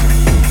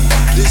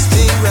 this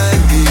thing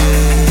right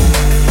here.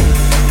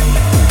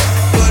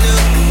 Run ya,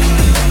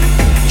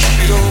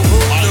 don't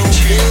hold no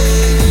fear.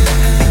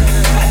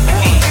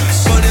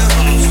 Run ya,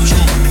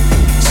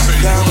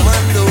 got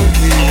man don't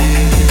care.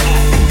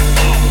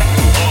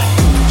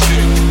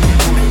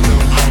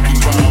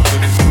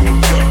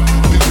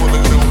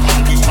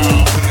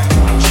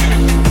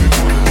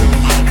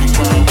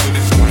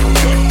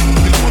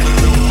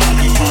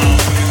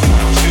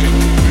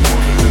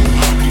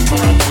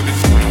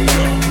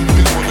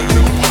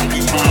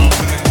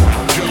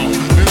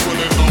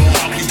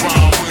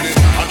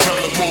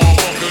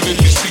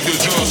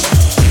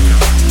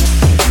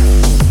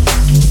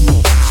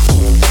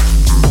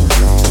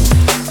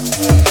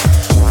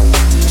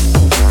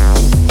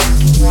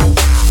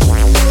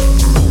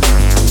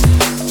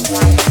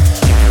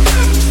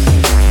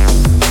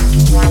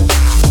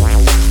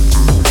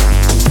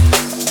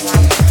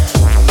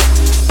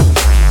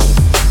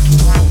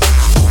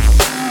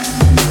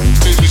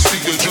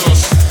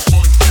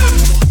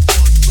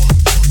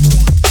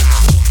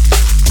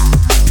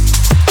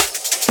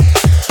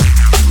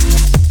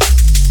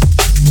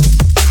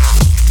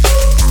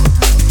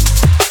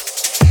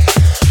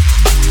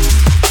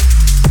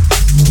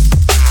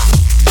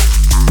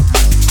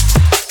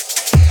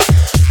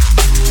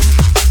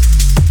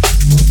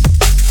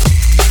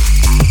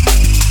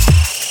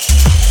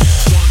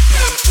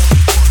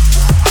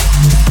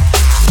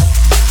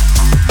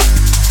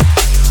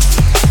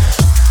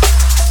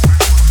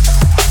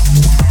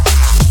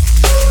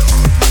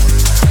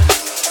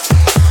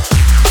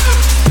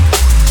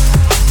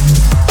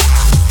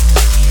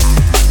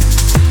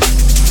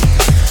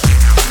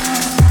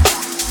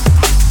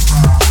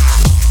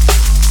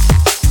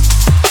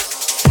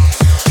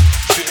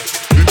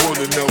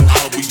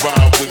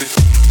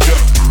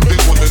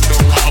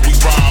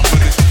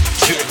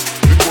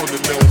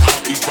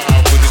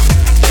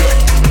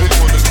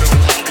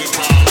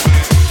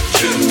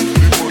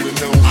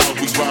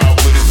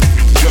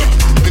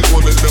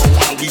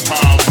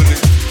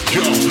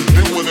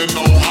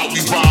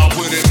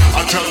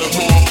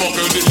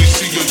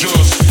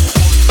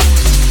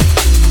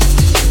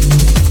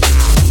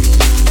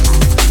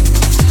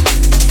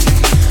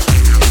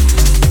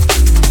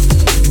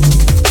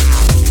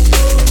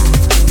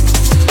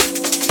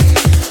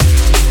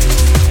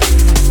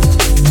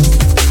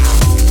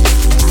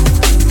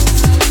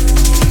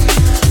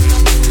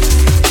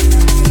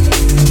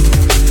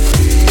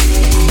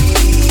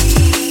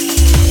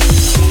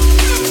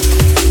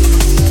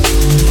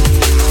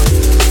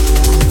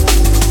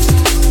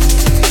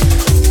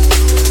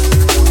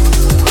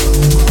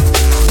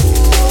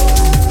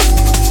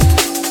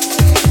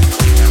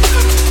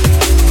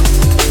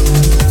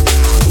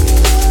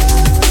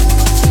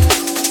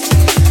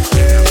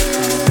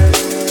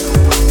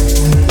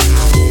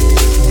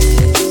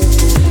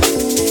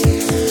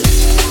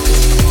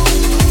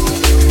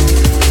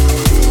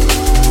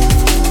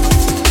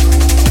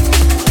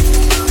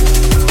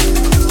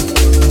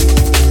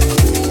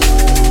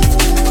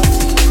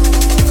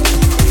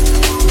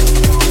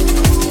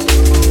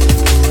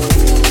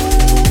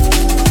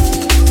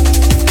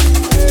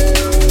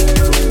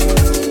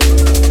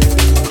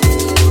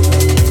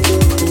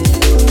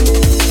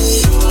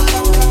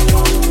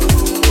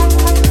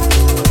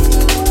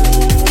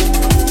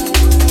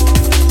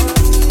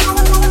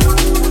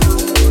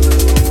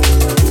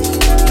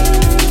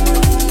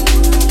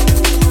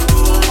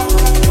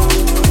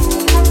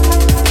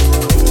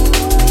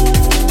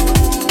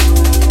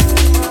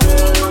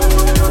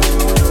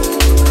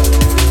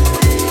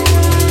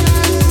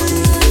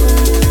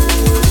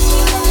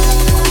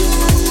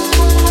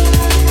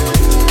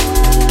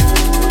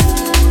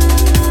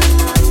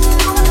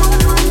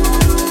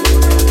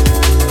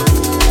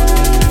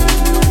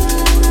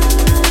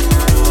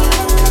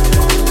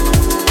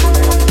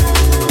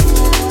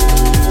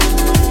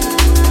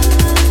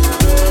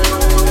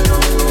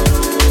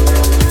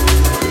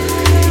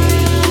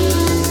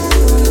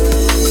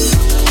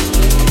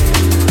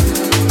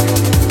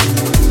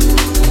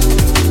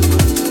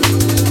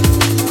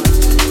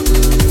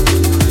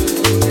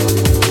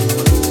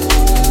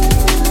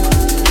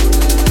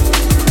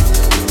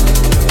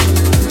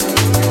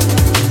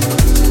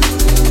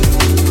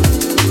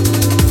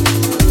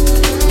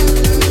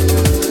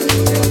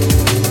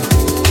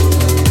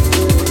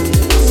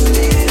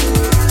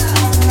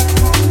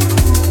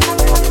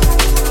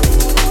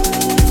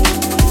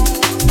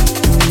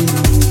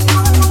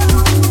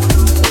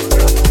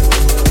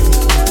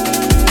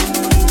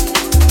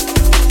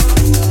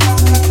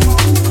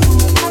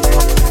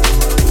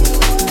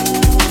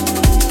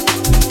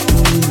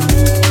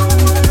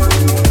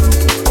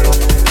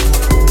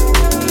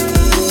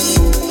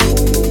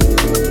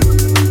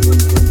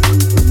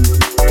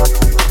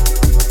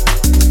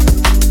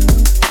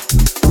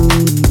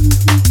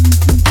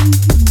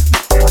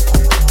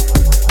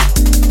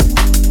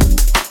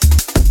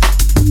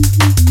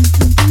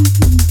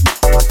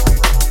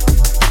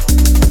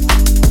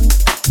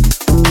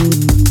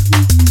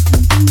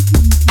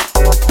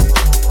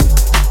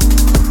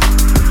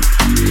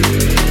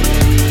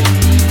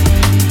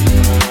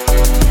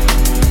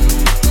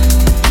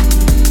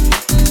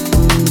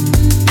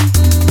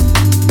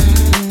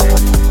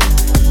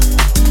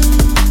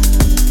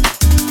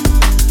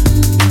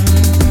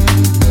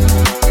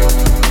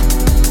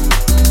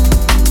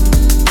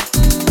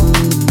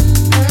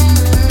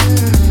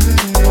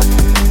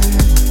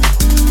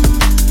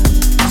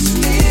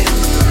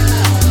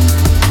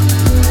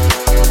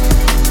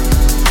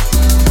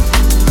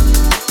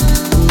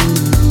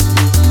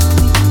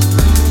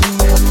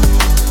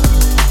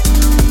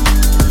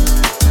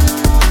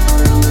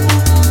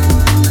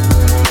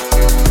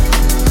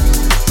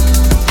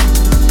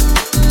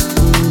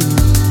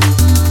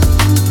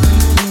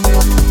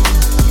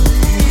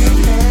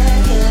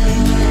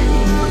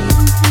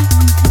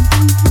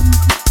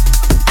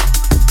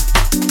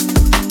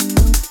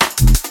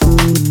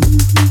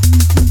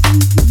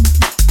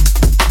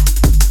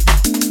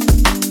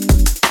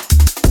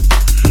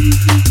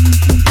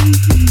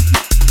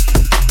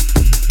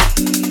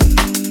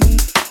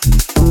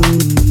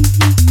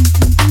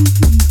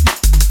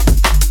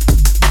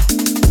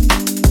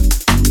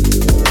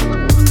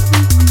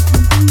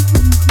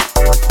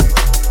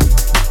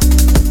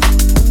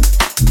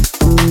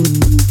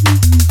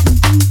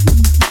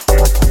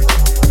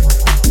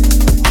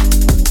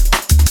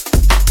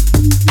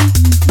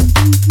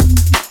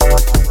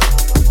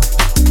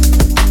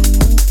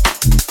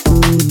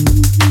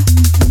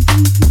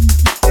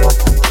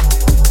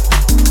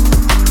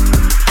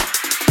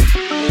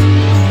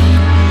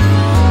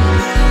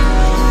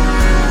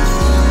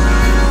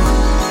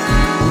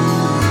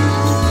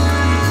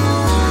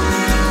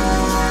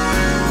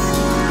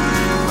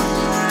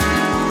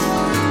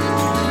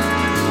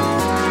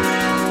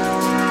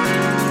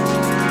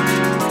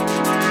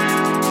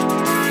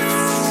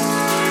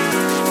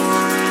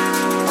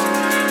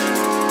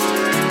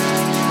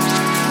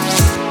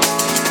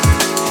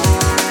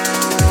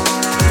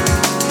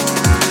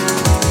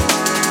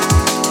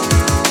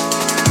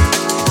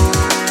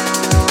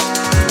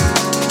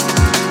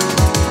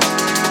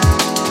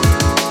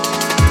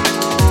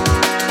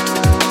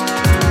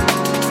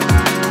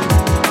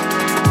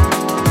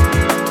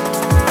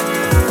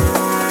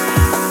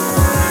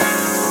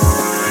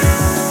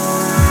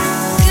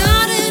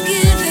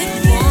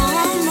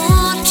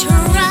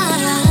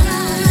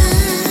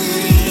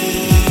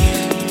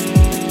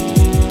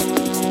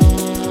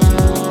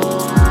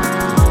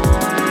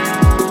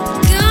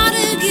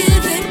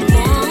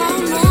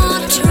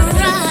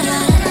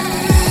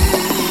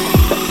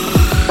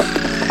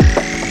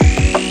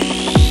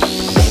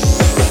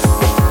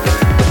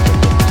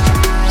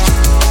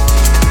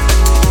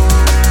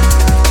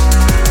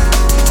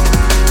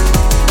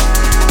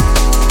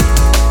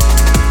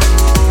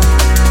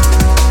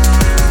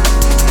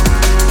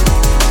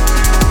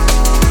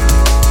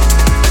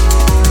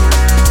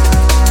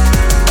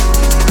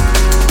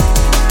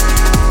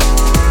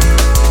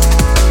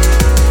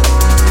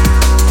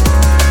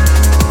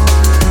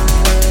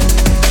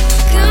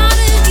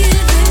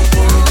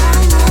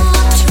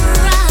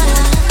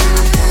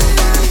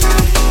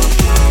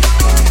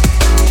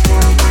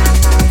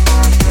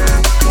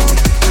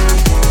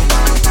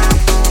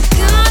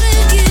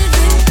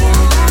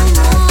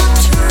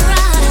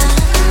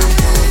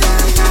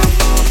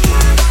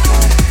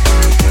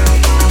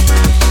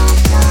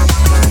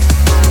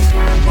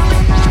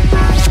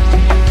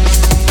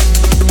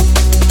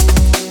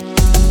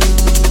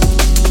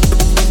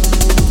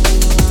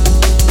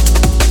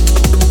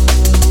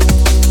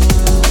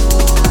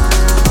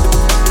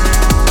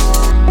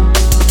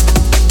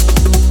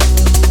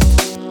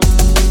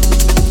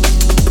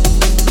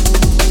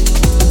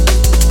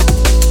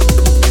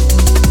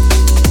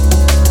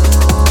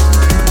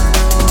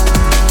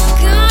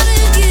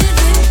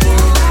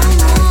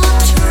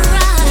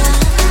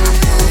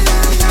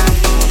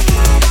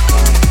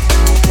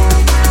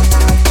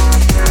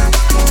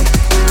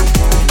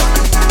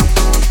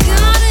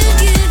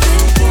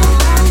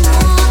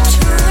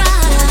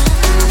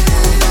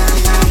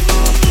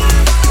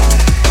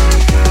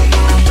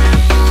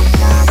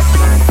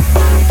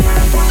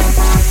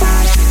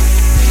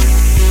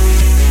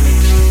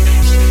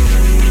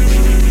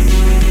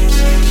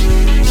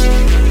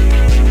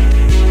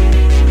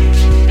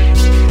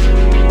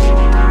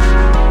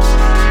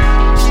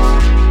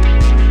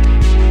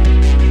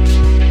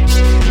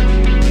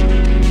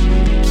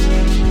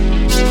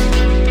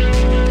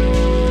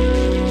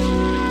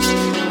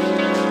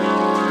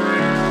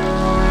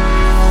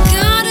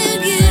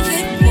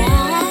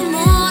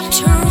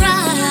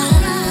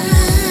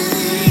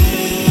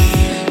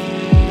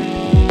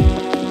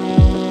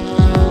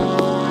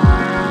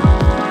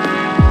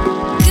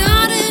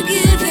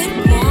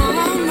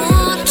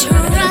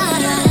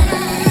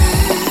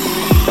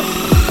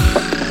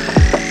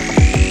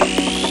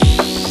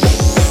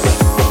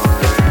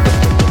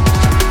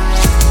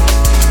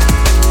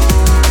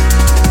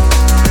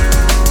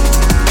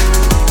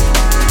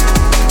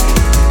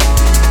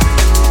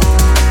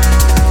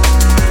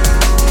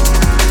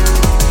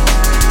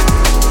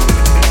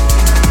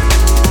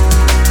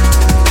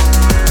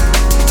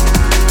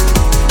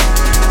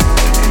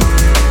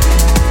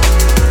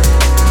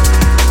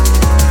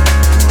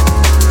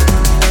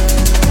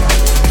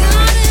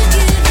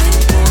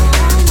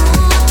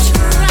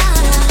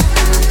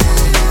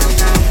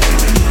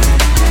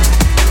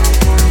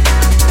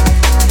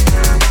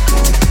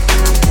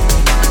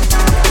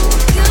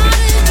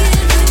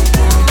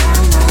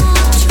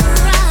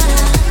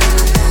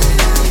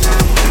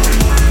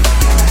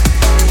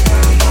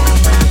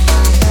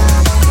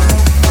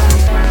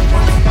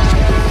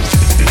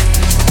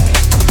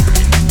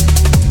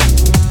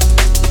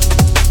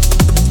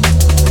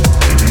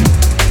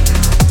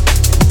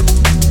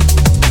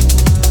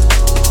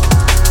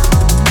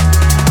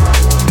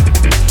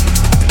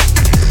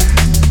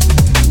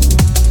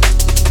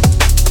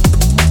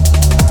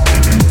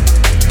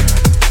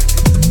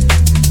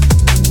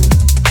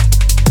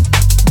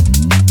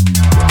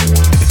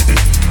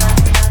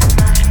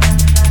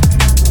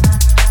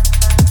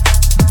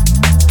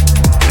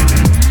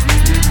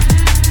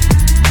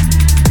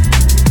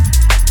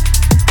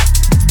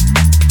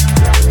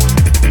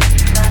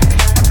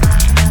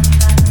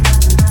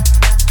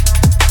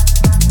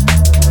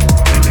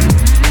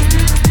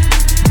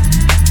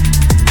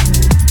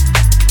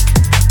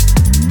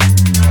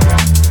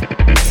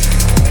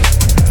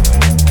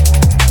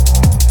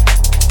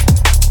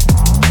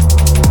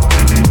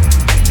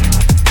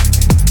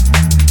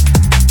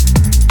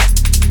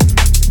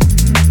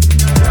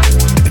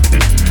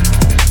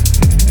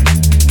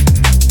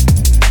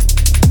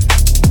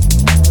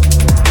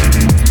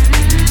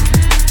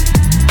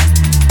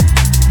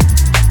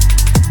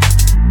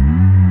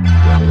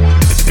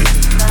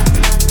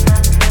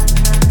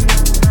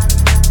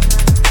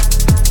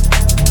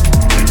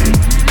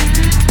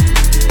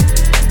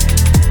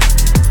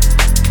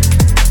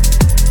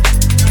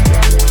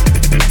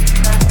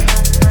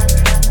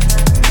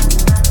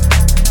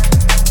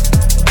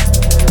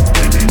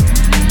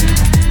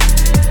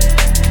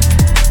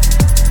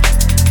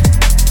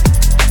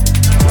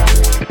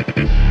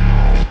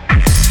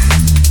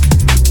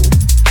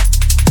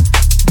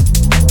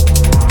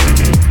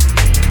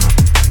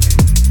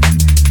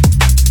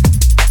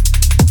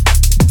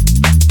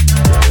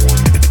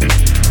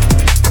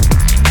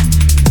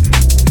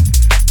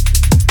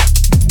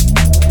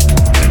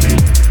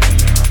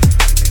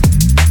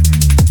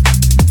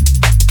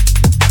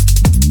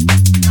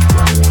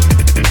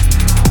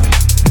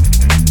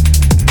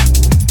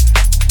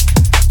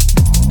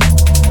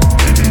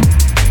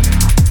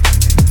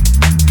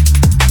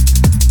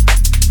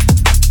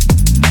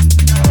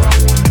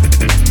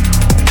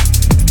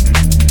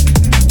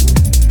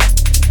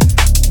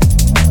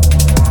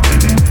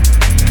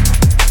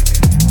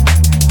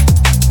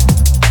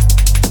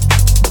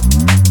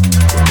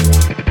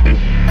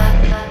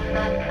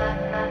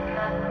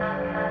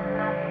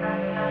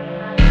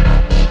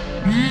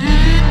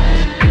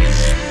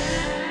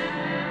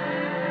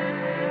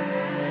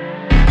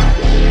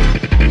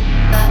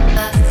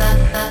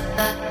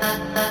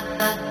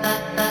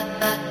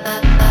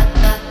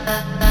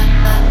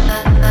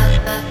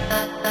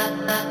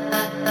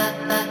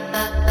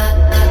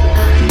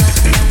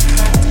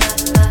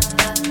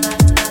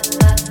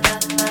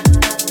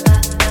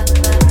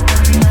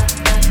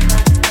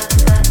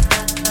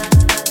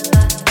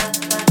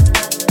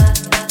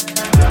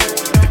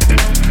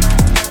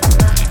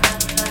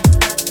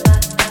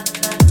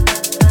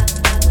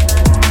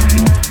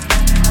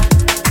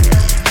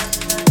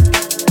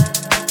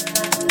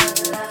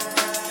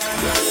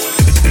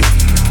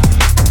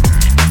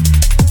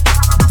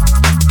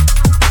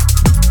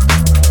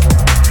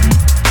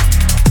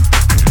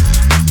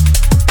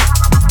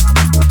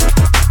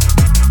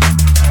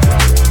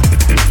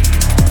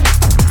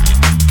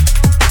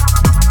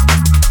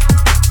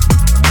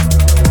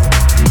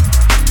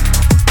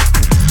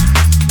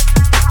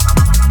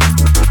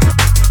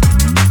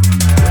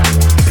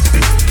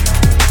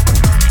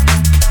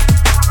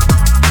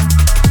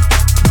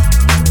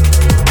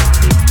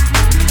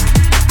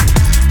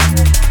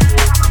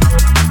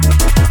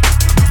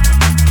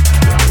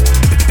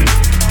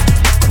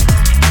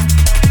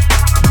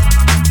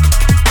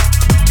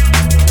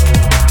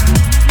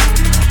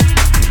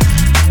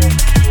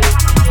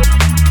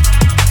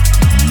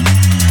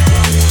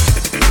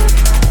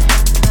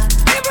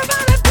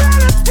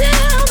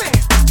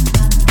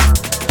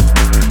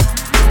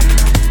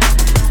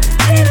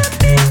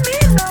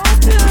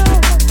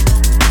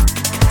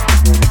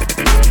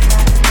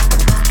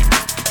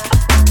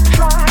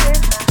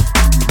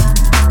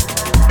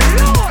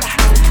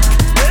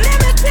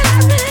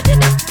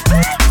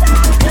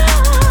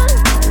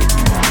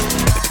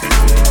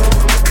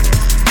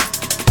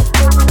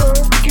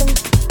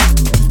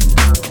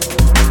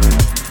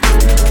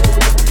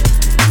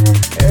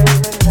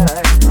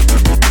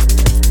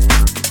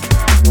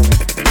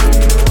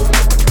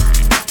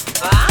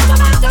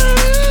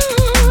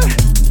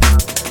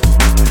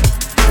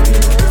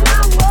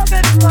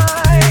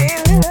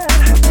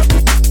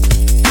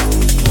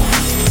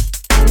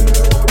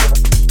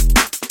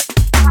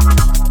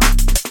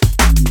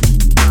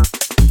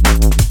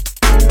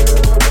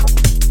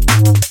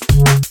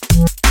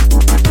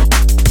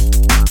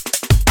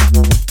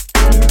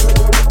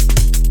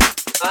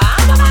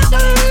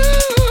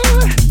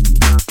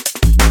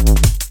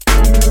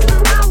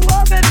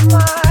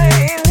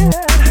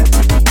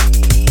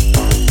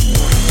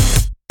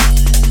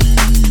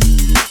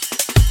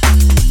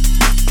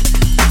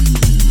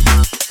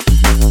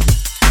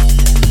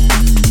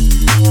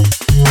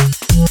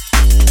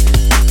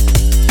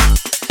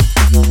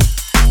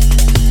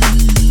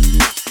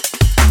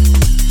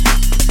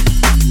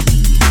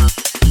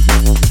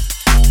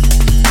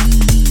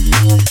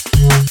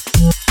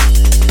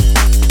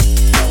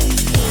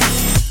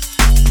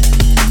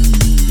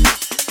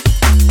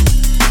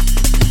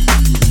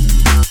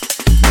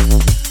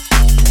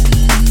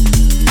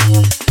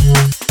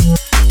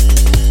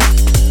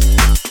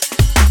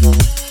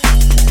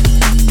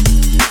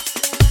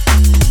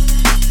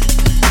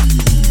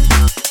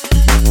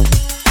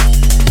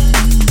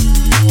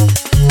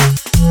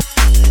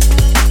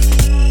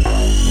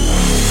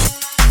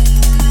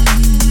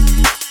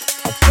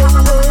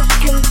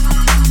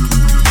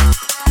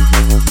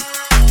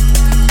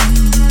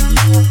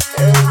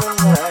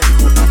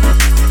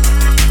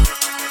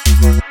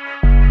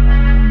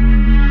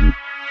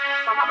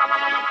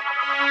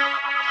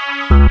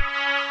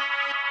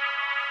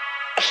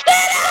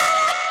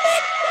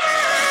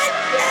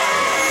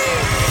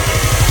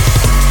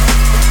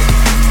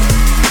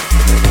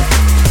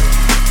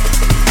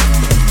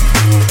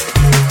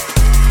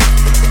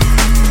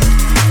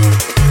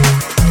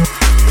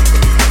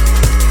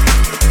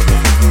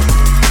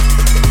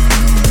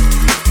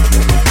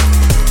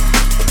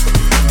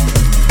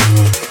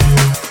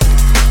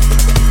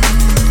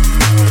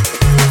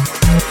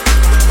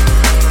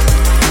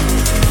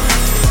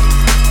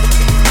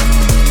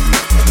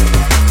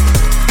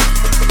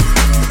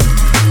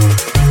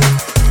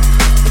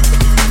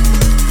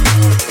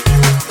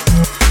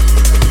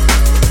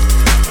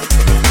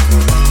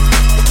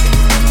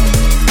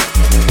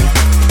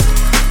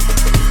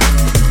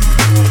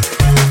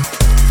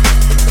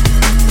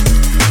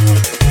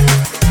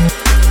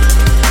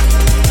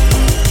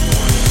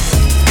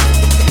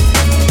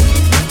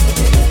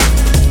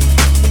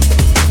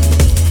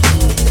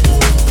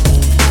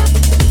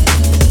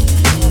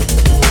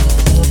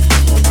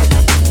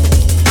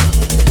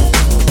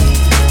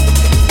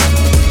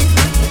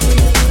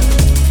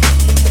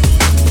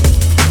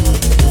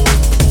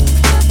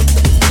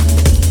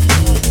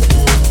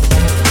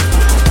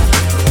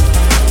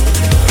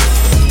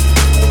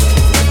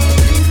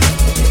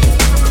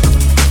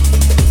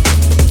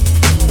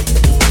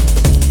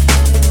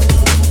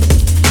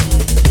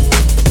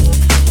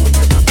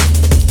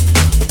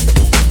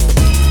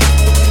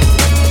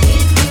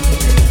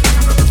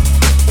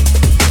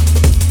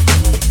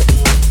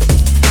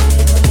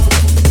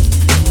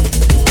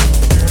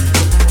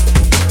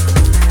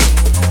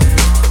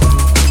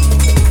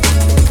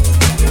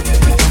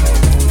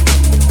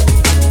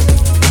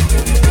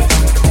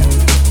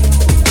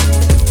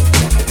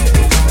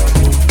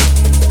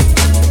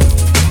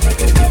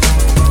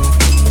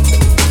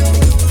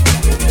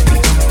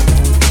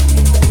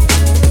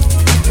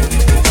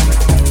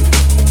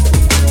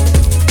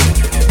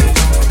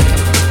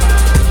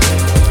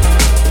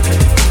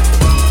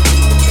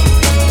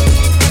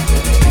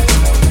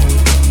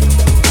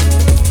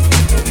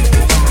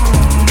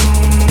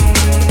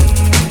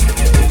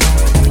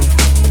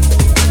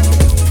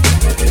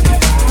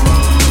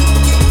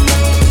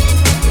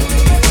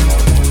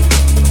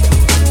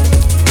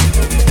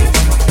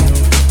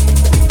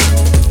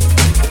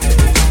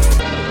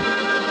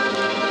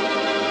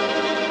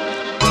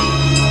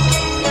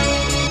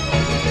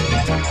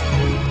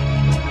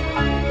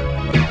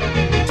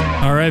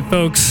 right,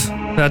 folks,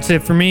 that's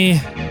it for me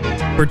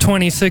for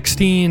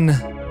 2016.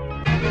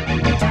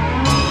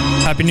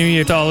 Happy New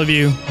Year to all of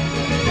you.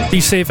 Be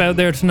safe out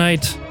there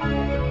tonight,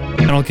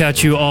 and I'll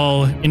catch you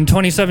all in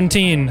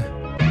 2017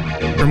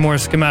 for more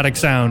Schematic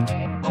Sound.